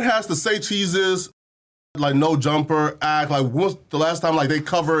 When has the Say Cheeses, like No Jumper, act like? When was the last time like they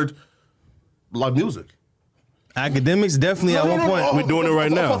covered like music? Academics definitely at one point. We're doing it right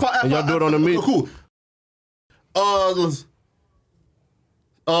now. And y'all do it on the meet. Cool.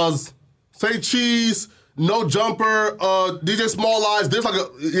 Say Cheese, No Jumper, DJ Small Eyes. There's like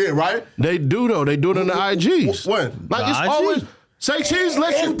right? They do though. They do it on the IGs. When? Like it's The IG? always Say Cheese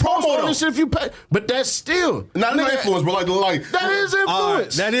let you And promo promo this shit if you pay. But that's still Not influence, but like that is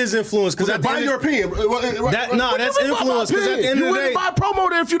influence. That is influence because buy your opinion. that's influence because at the end you of the day, wouldn't buy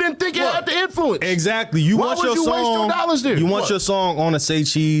promo there if you didn't think it had the influence. exactly. You Why want would your you waste song. your dollars there? You want What? your song on a Say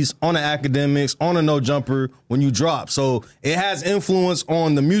Cheese, on the Academics, on a No Jumper when you drop. So it has influence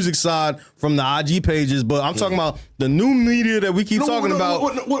on the music side from the IG pages. But I'm talking about the new media that we keep talking about.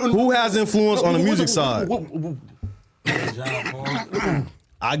 Who has influence on the music side?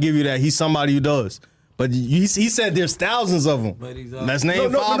 I give you that. He's somebody who does. But he said there's thousands of them. But he's, Let's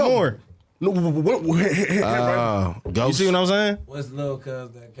name five more. No, You see what I'm saying? What's Lil Cuz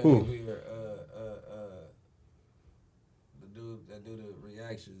that came here? The dude that do the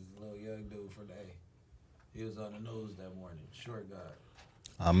reactions, little young dude from the A. He was on the news that morning. Short guy.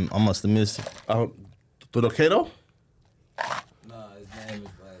 I must have missed it. To the Kato? Nah, his name is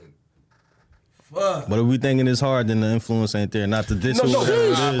like fuck. But if we thinking it's hard, then the influence ain't there. Not to diss No, whoever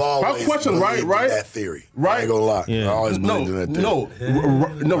it I've is. always My question, believed right? in that theory. Right? I ain't gonna lie. Yeah. I always believed in that theory.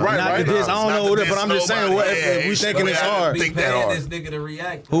 Right, Not right. to diss, I don't know what it, but I'm just saying, what if we thinking it's hard? Think that paying hard. this nigga to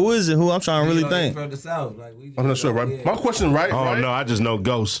react. Who is it? Who I'm trying to really You know, he think. from the South. Like, we just I'm not sure, right? yeah. My question, right? Oh right? no, I just know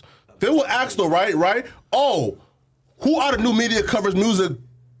Ghost. They will ask though, right? Oh, who out of new media covers music,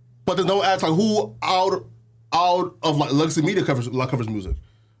 but they don't ask like who out of like legacy media covers music,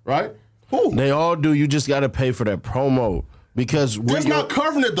 right? Who? They all do. You just got to pay for that promo because That's not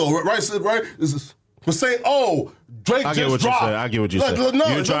covering it though, right? Right? We're saying, oh, Drake I just get what dropped. you say. I get what you Like, say. no,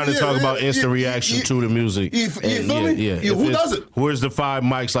 You're trying to talk about instant reaction to the music. You And feel me? Yeah. Yeah, If who it's- does it? Where's the 5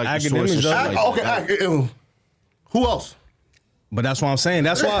 mics like the Academics source and shit does it. like Okay, that? who else? But that's what I'm saying.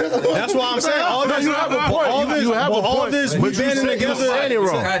 That's why I'm saying all this. You have a point. All this, You have a all point. this, But we you banding said- you together. saying it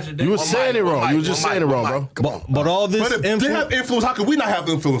wrong. You were saying it wrong. You were just saying it wrong, bro. But all this But if they influence. have influence, how can we not have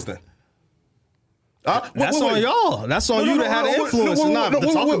influence then? That's on y'all. That's on you to have influence and not to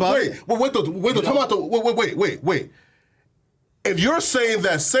talk about it. Wait. if you're saying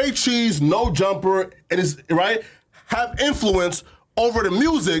that Say Cheese, No Jumper, and is right have influence over the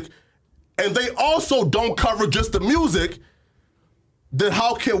music, and they also don't cover just the music, then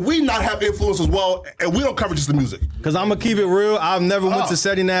how can we not have influence as well, and we don't cover just the music? Because I'm going to keep it real. I've never went to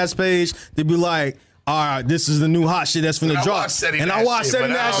Ceddy Nash page to be like, all right, this is the new hot shit that's finna drop. And I watch Ceddy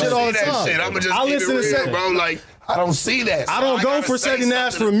Nash shit all the time. I'm just listen to Ceddy, bro. Like, I don't see that. I don't go for Ceddy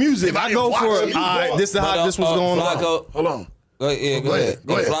Nash for music. I go for, all right, this is how this was going on. Flakko, hold on. Go ahead.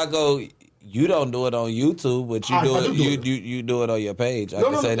 Flakko, you don't do it on YouTube, but you do it on your page. I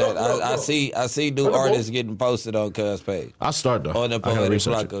can say that. I see new artists getting posted on Cuz page. I'll start though. On the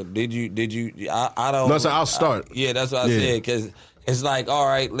Flakko. Did you? I don't. No, so I'll start. Yeah, that's what I said because. It's like, all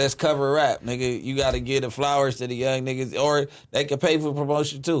right, let's cover rap, nigga. You got to give the flowers to the young niggas, or they can pay for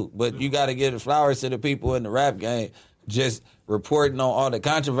promotion too. But you got to give the flowers to the people in the rap game. Just reporting on all the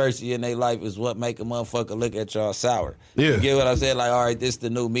controversy in their life is what make a motherfucker look at y'all sour. Yeah. You get what I'm saying? Like, all right, this the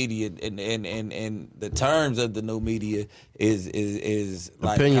new media, and the terms of the new media is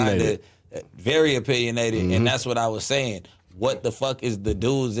like kind of very opinionated, and that's what I was saying. What the fuck is the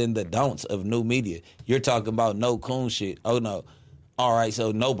do's and the don'ts of new media? You're talking about no coon shit. Oh no. All right,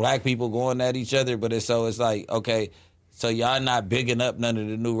 so no black people going at each other, but it's like, okay, so y'all not bigging up none of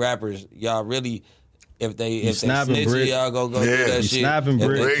the new rappers. Y'all really, if they snitch, y'all go do that shit. Snapping if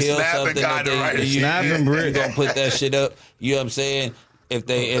brick. they kill something, snapping brick. You gonna put that shit up. You know what I'm saying? If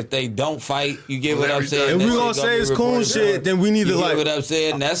they don't fight, you get what I'm saying? If we gonna say it's coon shit, then we need to like. You get what I'm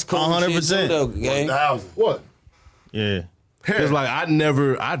saying? That's cool 100%. Shit too, though, gang. 1,000. What? Yeah. Because like I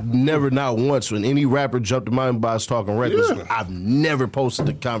never not once when any rapper jumped in my inbox talking records, I've never posted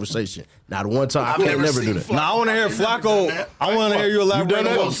the conversation. Not one time. I can't never do that. Now I want to hear Flakko. I want to hear you elaborate.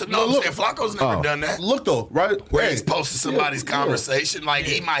 No, look, Flacco's never done that. Look though, right? Where he's posted somebody's conversation, like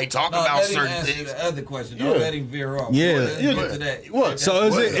he might talk about certain things. The other question, don't let him veer off. What? So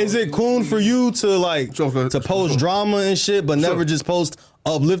is it cool for you to like to post drama and shit, but never just post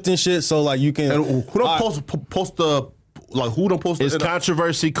uplifting shit? So like you can. And who don't post the. Like who don't post it's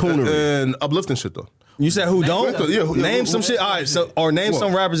controversy coonery and uplifting shit though. You said who don't? Name some shit. All right, so or name what?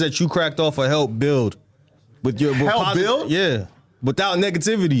 some rappers that you cracked off or help build with your build. Yeah, without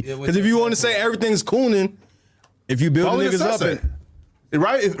negativity. Because if you want to say everything's cooning, if you build niggas up,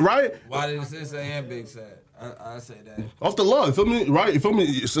 right. Why did it say and Big Sad? I say that off the love. You feel me? Right? You feel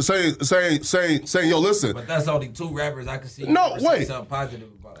me? So saying, yo, listen. But that's only two rappers I can see. No, wait. Say something positive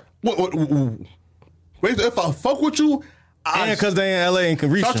about it. Wait, if I fuck with you, and because they in LA and can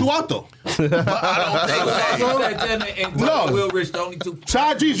reach shout you out though. I don't think so. No, Will Rich, the only two.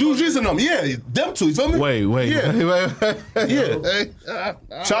 Chad G's, UG's and them. Yeah, them two. You feel me? Wait. Yeah.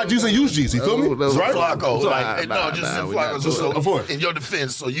 Chad G's and UG's. You feel me? That's right? Flakko. Flakko. So in your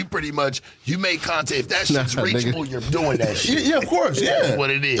defense, so you pretty much you make content. If that shit's reachable, you're doing that shit. Yeah, of course. Yeah, that's what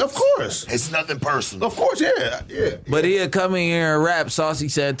it is. Of course, it's nothing personal. Of course, yeah. But he'll come in here and rap Saucy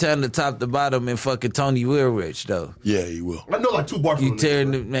Santana top to bottom and fucking Tony Will Rich though. Yeah, he will. I know like 2 bars. You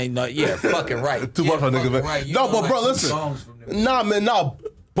tearing the man? No, yeah, fucking right. 2 bars from nigga, man. Right. No, but bro, listen. Nah, man, nah.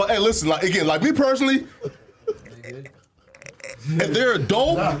 But hey, listen, like again, like me personally, if they're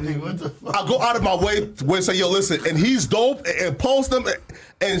dope, I go out of my way to say, yo, listen, and he's dope, and post them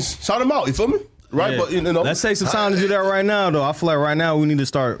and shout him out. You feel me? Right? Yeah. But you know, let's take some time to do that right now, though. I feel like right now we need to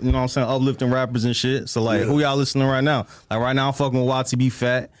start, you know what I'm saying, uplifting rappers and shit. So like, who y'all listening to right now? Like right now, I'm fucking with YTB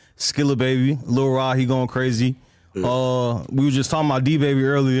Fat, Skilla Baby, Lil Rod, he going crazy. We were just talking about D Baby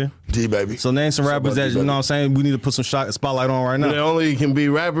earlier. D Baby. So name some rappers that, you know what I'm saying, we need to put some spotlight on right now. They only can be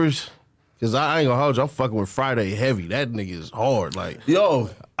rappers. Cause I ain't gonna hold you, I'm fucking with Friday heavy. That nigga is hard. Like, yo,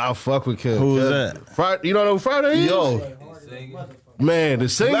 I'll fuck with him. Who is that? Friday, you don't know who Friday is? Yo. Man, the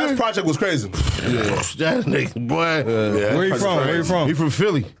singer. Last project was crazy. That nigga, boy. Where you from? Where you from? He from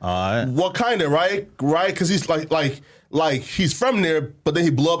Philly. All right. What kind of, right? Because he's like he's from there, but then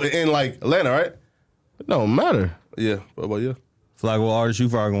he blew up in like Atlanta, right? It don't matter. Yeah, but yeah. Flag, what artist you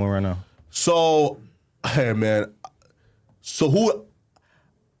following right now? So, hey man, so who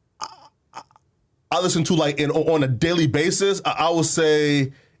I listen to like on a daily basis, I would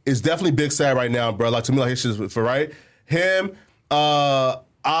say is definitely Big Sad right now, bro. Like to me, like his shit for right. Him, I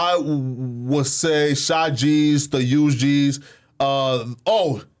would say Shy G's, the Used G's.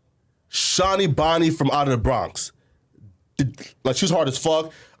 Shawnee Bonnie from Out of the Bronx. Like she's hard as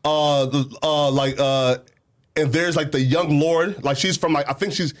fuck. And there's like the Young Lord. Like she's from like I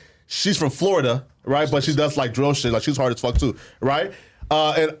think she's from Florida, right? But she does like drill shit. Like she's hard as fuck too, right?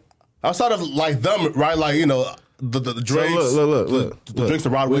 And outside of like them, right? Like you know the Drakes. So look. The Drakes, the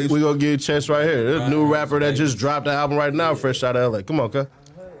Rod Waves. We gonna get a chance right here. There's a new rapper that just dropped the album right now, fresh out of LA. Come on, cuz.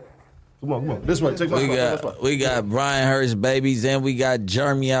 Come on. This way. Take my spot. We got Brian Hurst babies and we got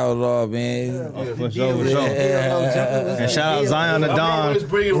Jeremy Outlaw, man. And shout out Zion the Don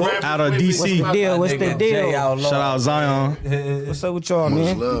out of DC. What's the deal? Shout out Zion. What's up with y'all,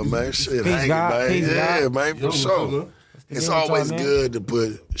 man? Much love, man. Shit, Peace, hanging, God. man. Peace, Yeah, God. man, for sure. It's deal with always y'all, man? good to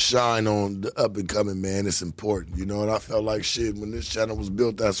put shine on the up and coming, man. It's important, you know. And I felt like shit when this channel was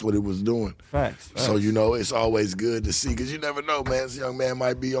built. That's what it was doing. Facts. So you know, it's always good to see because you never know, man. This young man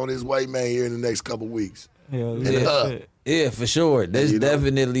might be on his way, man, here in the next couple weeks. Yeah, for sure. That's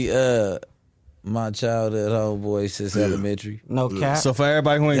definitely my childhood homeboy since elementary. No cap. So for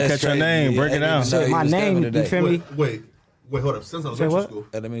everybody who ain't catch your name, break it down. My name, you feel me? Wait, hold up. Since elementary school.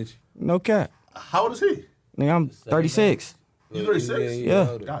 Elementary. No cap. How old is he? Nigga, I'm 36. You 36?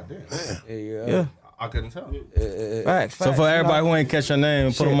 Yeah. God damn. Yeah. I couldn't tell. Facts. So for everybody who ain't catch your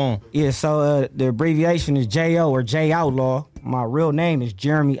name, put them on. Yeah, so the abbreviation is J.O. or J Outlaw. My real name is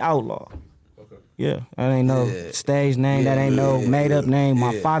Jeremy Outlaw. Yeah, that ain't no stage name. That ain't no made up name.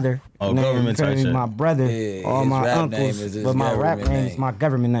 My father, government type shit. my brother, all my uncles, but my rap name is my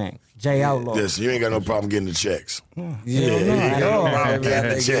government name, J Outlaw. Yes, you ain't got no problem getting the checks. At all.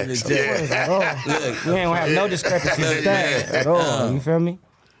 Getting the checks. At all. Look, we ain't gonna have no discrepancies with that at all. You feel me?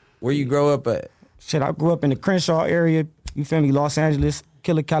 Where you grow up at? Shit, I grew up in the Crenshaw area. You feel me? Los Angeles,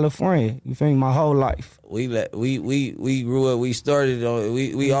 Killer, California. You feel me? My whole life. We grew up. We started on.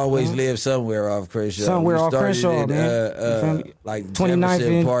 We always lived somewhere off Crenshaw. Somewhere we off Crenshaw, man. Like 29th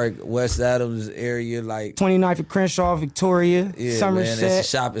Jefferson Park, West Adams area, like 29th and Crenshaw, Victoria, Somerset, man, that's a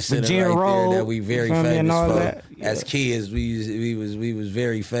shopping center Virginia right Road, there that we very you feel me, and famous all for. that. Yeah. As kids, we was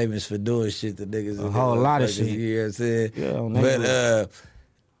very famous for doing shit to niggas. A whole lot of shit. You know what I'm saying? Yeah, on but that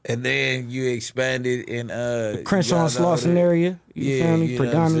and then you expanded in Crenshaw and Slauson area. You feel me? You know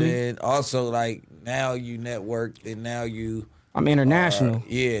Predominantly. what I'm saying? Also, like now you networked and now you. I'm international.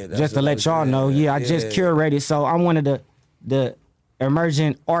 That's just to what let I'm y'all saying. know. Yeah, I just curated. So I'm one of the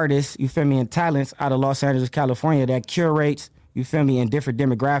emerging artists, you feel me, and talents out of Los Angeles, California that curates, you feel me, in different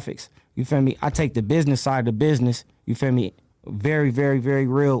demographics. You feel me? I take the business side of the business, you feel me, very, very, very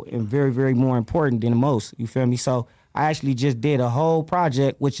real and very, very more important than most. You feel me? So I actually just did a whole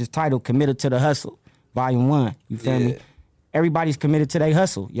project which is titled Committed to the Hustle, Volume 1. You feel me? Everybody's committed to their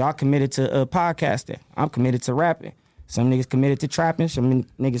hustle. Y'all committed to podcasting. I'm committed to rapping. Some niggas committed to trapping. Some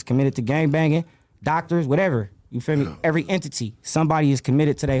niggas committed to gangbanging, doctors, whatever. You feel me? Every entity, somebody is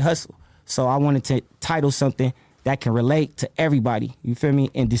committed to their hustle. So I wanted to title something that can relate to everybody, you feel me,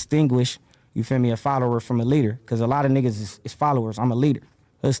 and distinguish, you feel me, a follower from a leader. Because a lot of niggas is followers. I'm a leader.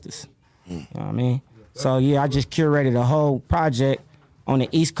 Hustlers. You know what I mean? So, yeah, I just curated a whole project on the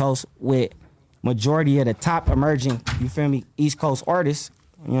East Coast with majority of the top emerging, you feel me, East Coast artists,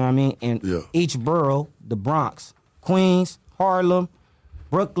 you know what I mean? And each borough, the Bronx, Queens, Harlem,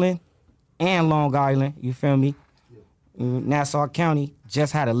 Brooklyn, and Long Island, you feel me? Nassau County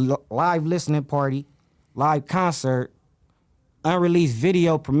just had a live listening party, live concert, unreleased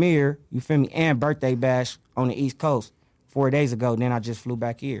video premiere, you feel me, and birthday bash on the East Coast 4 days ago. Then I just flew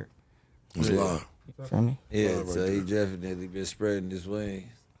back here. It's a lot. Feel me? Yeah, so he definitely been spreading his wings.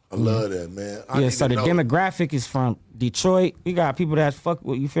 I love that, man. So the demographic is from Detroit. We got people that fuck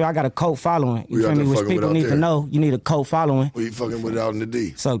with, you feel, I got a cult following. You feel me? Which people need to know. You need a cult following. Who you fucking with out in the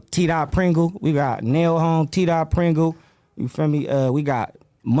D? So T-Dot Pringle. We got Nail Home, T-Dot Pringle. You feel me? We got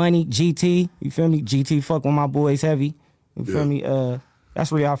Money, GT. You feel me? GT fuck with my boys heavy. You feel me?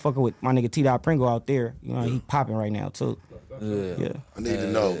 That's where y'all fucking with my nigga T-Dot Pringle out there. You know, he popping right now too. Yeah. I need to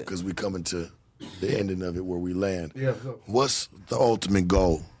know, because we coming to the ending of it where we land. What's the ultimate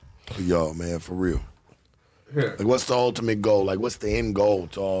goal for y'all, man, for real? Like, what's the ultimate goal? Like, what's the end goal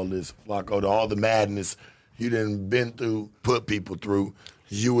to all this, Flakko, to all the madness you done been through, put people through,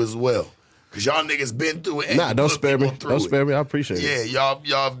 you as well? Because y'all niggas been through it. Nah, don't spare me. Don't spare me. I appreciate it. Yeah,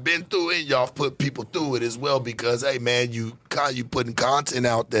 y'all been through it. Y'all put people through it as well because, hey, man, you putting content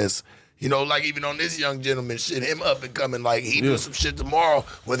out that's, you know, like even on this young gentleman shit, him up and coming, like he do some shit tomorrow,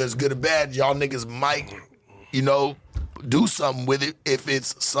 whether it's good or bad, y'all niggas might, you know, do something with it if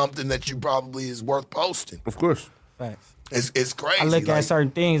it's something that you probably is worth posting. Of course. Facts. It's crazy. I look at certain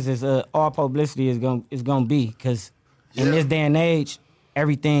things as all publicity is gonna be, because in this day and age,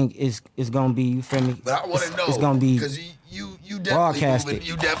 everything is gonna be, you feel me? But I want to know, it's gonna be because you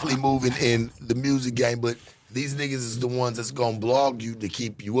definitely moving in the music game, but these niggas is the ones that's gonna blog you to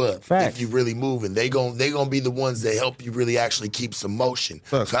keep you up. Facts. If you really moving, they gonna be the ones that help you really actually keep some motion.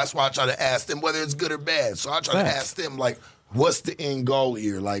 So that's why I try to ask them whether it's good or bad. So I try to ask them, like, what's the end goal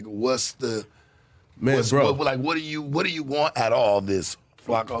here? Like, what's the bro? What do you want at all this,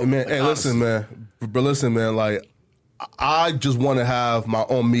 Flakko? Man, hey, listen, man. Like, I just want to have my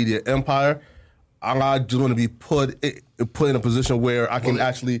own media empire. I just want to be put in a position where I can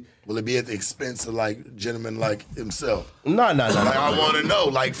actually. Will it be at the expense of like gentlemen like himself? No. Like, I want to know,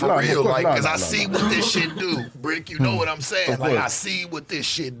 like for real, like because I see what this shit do. Brick, you know what I'm saying? Like I see what this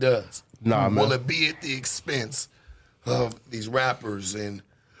shit does. Nah, man. Will it be at the expense of these rappers and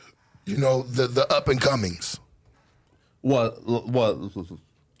the up and comings? What?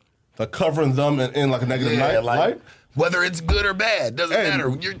 Like covering them in like a negative light? Like, whether it's good or bad, doesn't matter.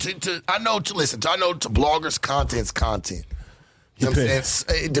 You're I know to bloggers, content's content. You know what I'm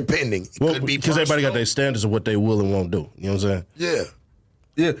saying? Depending. It could be because everybody got their standards of what they will and won't do. You know what I'm saying?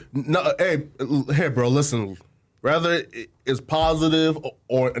 Yeah. No, hey, bro, listen. Whether it's positive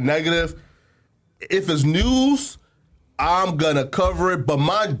or negative, if it's news, I'm gonna cover it. But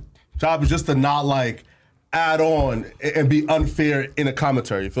my job is just to not like add on and be unfair in a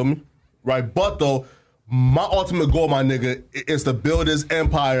commentary. You feel me? Right? But though, my ultimate goal, my nigga, is to build this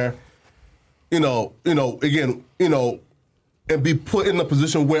empire. Again, and be put in a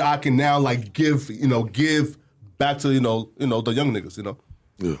position where I can now like give back to the young niggas.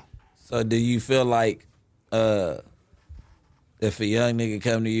 Yeah. So do you feel like if a young nigga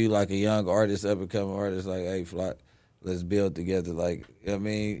come to you, like a young artist, up and coming artist, like, hey, Flock, let's build together. Like, I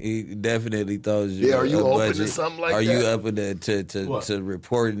mean, he definitely throws you. Yeah, are you a open budget. to something like are that? Are you open to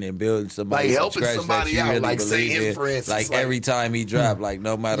reporting and building somebody like from helping scratch somebody that you out, really like say believe in? for instance, like every time he drop, like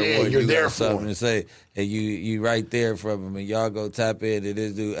no matter what, you're you there got for something him. to say, and you right there from him, and y'all go tap into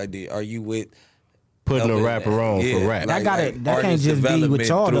this dude. Are you with? Putting a rapper on for rap. That can't just be with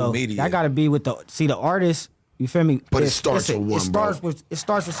y'all though. Media. That got to be with the artist. You feel me? But it starts with one, it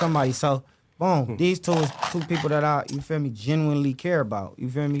starts with somebody. So boom, these two is two people that I genuinely care about. You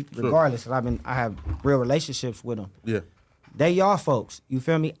feel me? Regardless, I have real relationships with them. Yeah. They y'all folks. You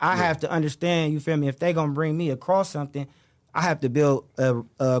feel me? I have to understand. You feel me? If they gonna bring me across something, I have to build a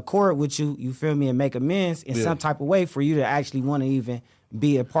accord with you. You feel me? And make amends in some type of way for you to actually want to even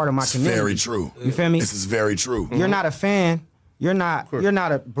be a part of my community. Very true. You feel me? This is very true. You're not a fan. You're not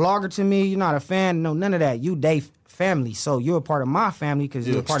a blogger to me. You're not a fan. No, none of that. You they family. So you're a part of my family because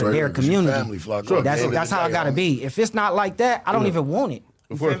you're a part of their community. Family, Flakko. That's how I gotta be. If it's not like that, I don't even want it.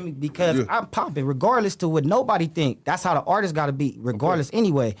 You feel me? Because I'm popping, regardless to what nobody think. That's how the artist gotta be, regardless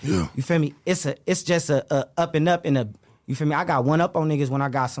anyway. Yeah. You feel me? It's just a up and up and a. You feel me? I got one up on niggas when I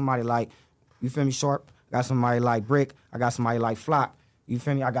got somebody like, you feel me, Sharp. I got somebody like Brick. I got somebody like Flock. You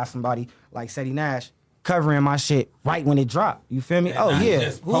feel me? I got somebody like Ceddy Nash covering my shit right when it dropped. You feel me? Oh yeah,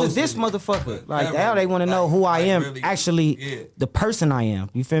 who is this motherfucker? Like now they want to know who I am, really, actually the person I am.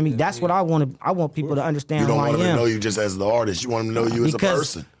 You feel me? That's what I want to. I want people to understand who I am. You don't want them to know you just as the artist. You want them to know you as a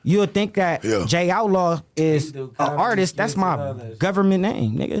person. You'll think that Jay Outlaw is an artist. That's my government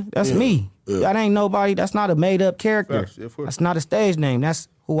name, nigga. That's me. That ain't nobody. That's not a made up character. That's not a stage name. That's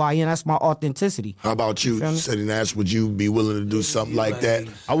who I am. That's my authenticity. How about you, Ceddy Nash? Would you be willing to do something like that?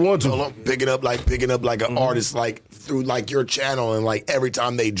 I want to picking up like an artist, like through like your channel, and like every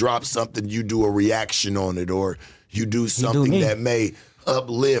time they drop something, you do a reaction on it, or you do something that may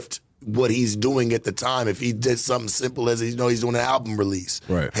uplift what he's doing at the time. If he did something simple as he's doing an album release,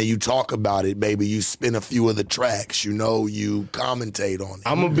 right, and you talk about it, maybe you spin a few of the tracks, you commentate on it.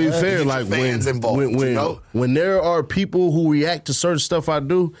 I'm gonna be fair, like when there are people who react to certain stuff I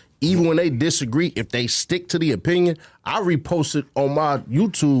do, even when they disagree, if they stick to the opinion, I repost it on my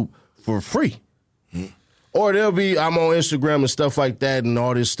YouTube for free. Or I'm on Instagram and stuff like that and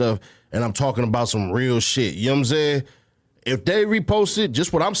all this stuff, and I'm talking about some real shit. You know what I'm saying? If they repost it,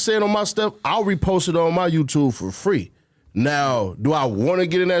 just what I'm saying on my stuff, I'll repost it on my YouTube for free. Now, do I want to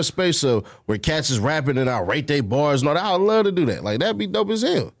get in that space of where cats is rapping and I rate their bars and all that? I'd love to do that. Like, that'd be dope as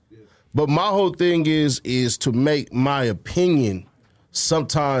hell. Yeah. But my whole thing is to make my opinion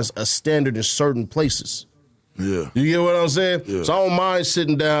sometimes a standard in certain places. Yeah. You get what I'm saying? Yeah. So I don't mind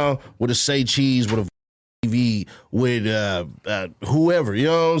sitting down with a Say Cheese, with a TV, with whoever, you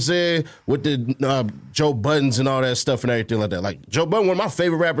know what I'm saying? With the Joe Buttons and all that stuff and everything like that. Like, Joe Budden, one of my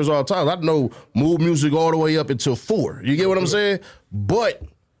favorite rappers of all time. I know Mood Music all the way up until 4. You get what I'm saying? But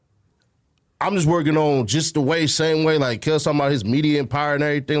I'm just working on just the same way, like, cuz talking about his media empire and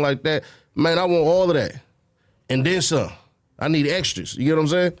everything like that. Man, I want all of that. And then some. I need extras. You get what I'm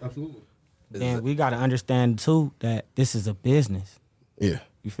saying? Absolutely. Then we got to understand, too, that this is a business. Yeah.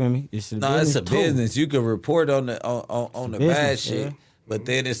 You feel me? It's a business. You can report on the on the business, bad shit, but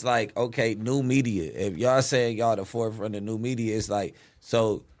then it's like, okay, new media. If y'all saying y'all the forefront of new media, it's like,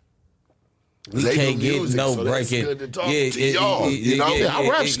 so We can't get no breaking. I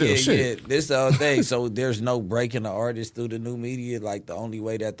rap still. Shit. This the whole thing. So there's no breaking the artist through the new media. Like the only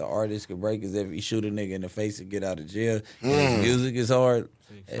way that the artist can break is if he shoot a nigga in the face and get out of jail. His music is hard.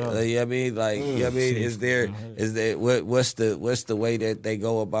 You know what I mean? Like, you know what I mean? Is there what's the way that they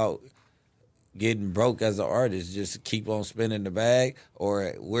go about getting broke as an artist? Just keep on spinning the bag,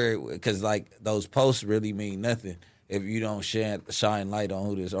 or where? Because like those posts really mean nothing if you don't shine light on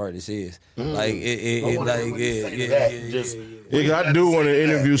who this artist is. Like I do want to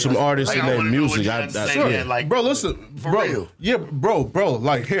interview some artists in their music. Like, bro, listen, bro, yeah, bro,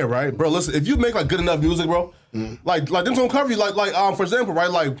 like here, right, bro. Listen, if you make like good enough music, bro, like them gonna cover you. Like for example,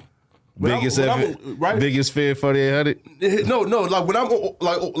 right, like. Biggest fear for the 800? No, like when I'm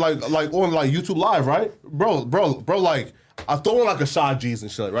like on like YouTube Live, right, bro, like I throw in like a Shy G's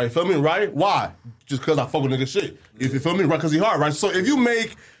and shit, right? You feel me, right? Why? Just because I fuck with nigga shit. If you feel me, right? Because he hard, right? So if you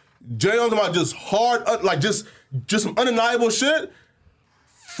make J.O.'s about just hard, like just some undeniable shit,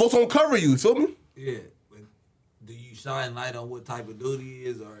 folks gonna cover you. You feel me? Yeah. But do you shine light on what type of dude he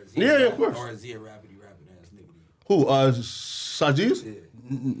is, or is he of course. Or is he a rapping ass nigga? Who? Shy G's? Yeah.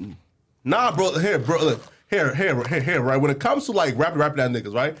 Nah, bro. Here, right? When it comes to like rapping ass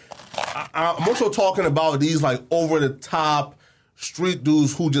niggas, right? I'm also talking about these like over the top street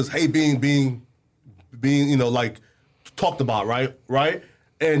dudes who just hate being you know like talked about, right?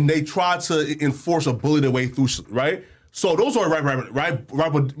 And they try to enforce or bully their way through, right? So those are right,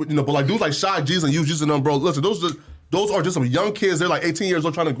 but you know, but like dudes like Shy G's and you using them, bro. Listen, those are just some young kids. They're like 18 years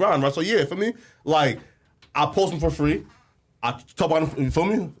old trying to grind, right? So yeah, for me, like I post them for free. I talk about him, you feel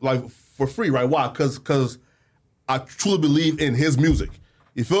me? Like, for free, right? Why? Because I truly believe in his music.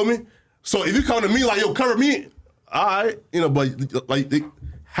 You feel me? So if you come to me like, yo, cover me, all right, you know, but like, they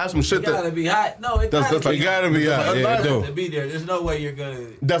have some shit that... It gotta be hot. No, it gotta be hot. Yeah, to be there. There's no way you're gonna...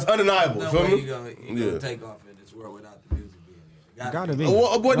 That's undeniable, no feel me? You're gonna take off in this world without the music being there. Gotta be.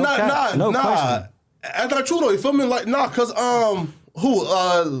 Well, but no nah. That's not true, though. You feel me? Like, nah, because,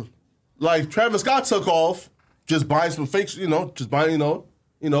 like, Travis Scott took off just buying some fakes, like buying,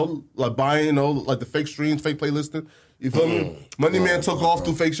 like the fake streams, fake playlisting. You feel me? Money Man took off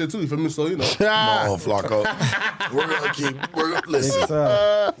through fake shit too. You feel me? So Come on, Flakko. We're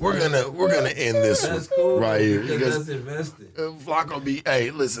gonna end this That's cool, right here. That's invested. Flakko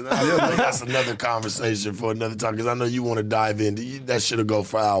listen. I feel like that's another conversation for another time because I know you want to dive into that. Shit'll go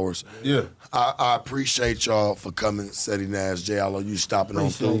for hours. Yeah. I appreciate y'all for coming, Ceddy, Nash, J.L.O. You stopping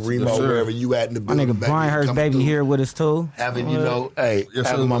on through Riemoh, wherever you at in the My building. nigga Brian Hurst, baby, here with us too. Having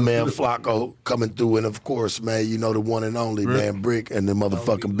my man Flakko coming through, and of course, man, you know the one and only man Brick and the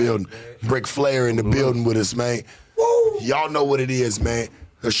motherfucking building, Brick Flair in the building with us, man. Woo! Y'all know what it is, man.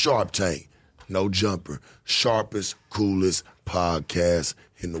 The Sharp Tank, no jumper, sharpest, coolest podcast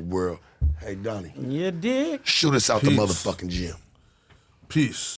in the world. Hey, Donnie. You dig? Shoot us out the motherfucking gym. Peace.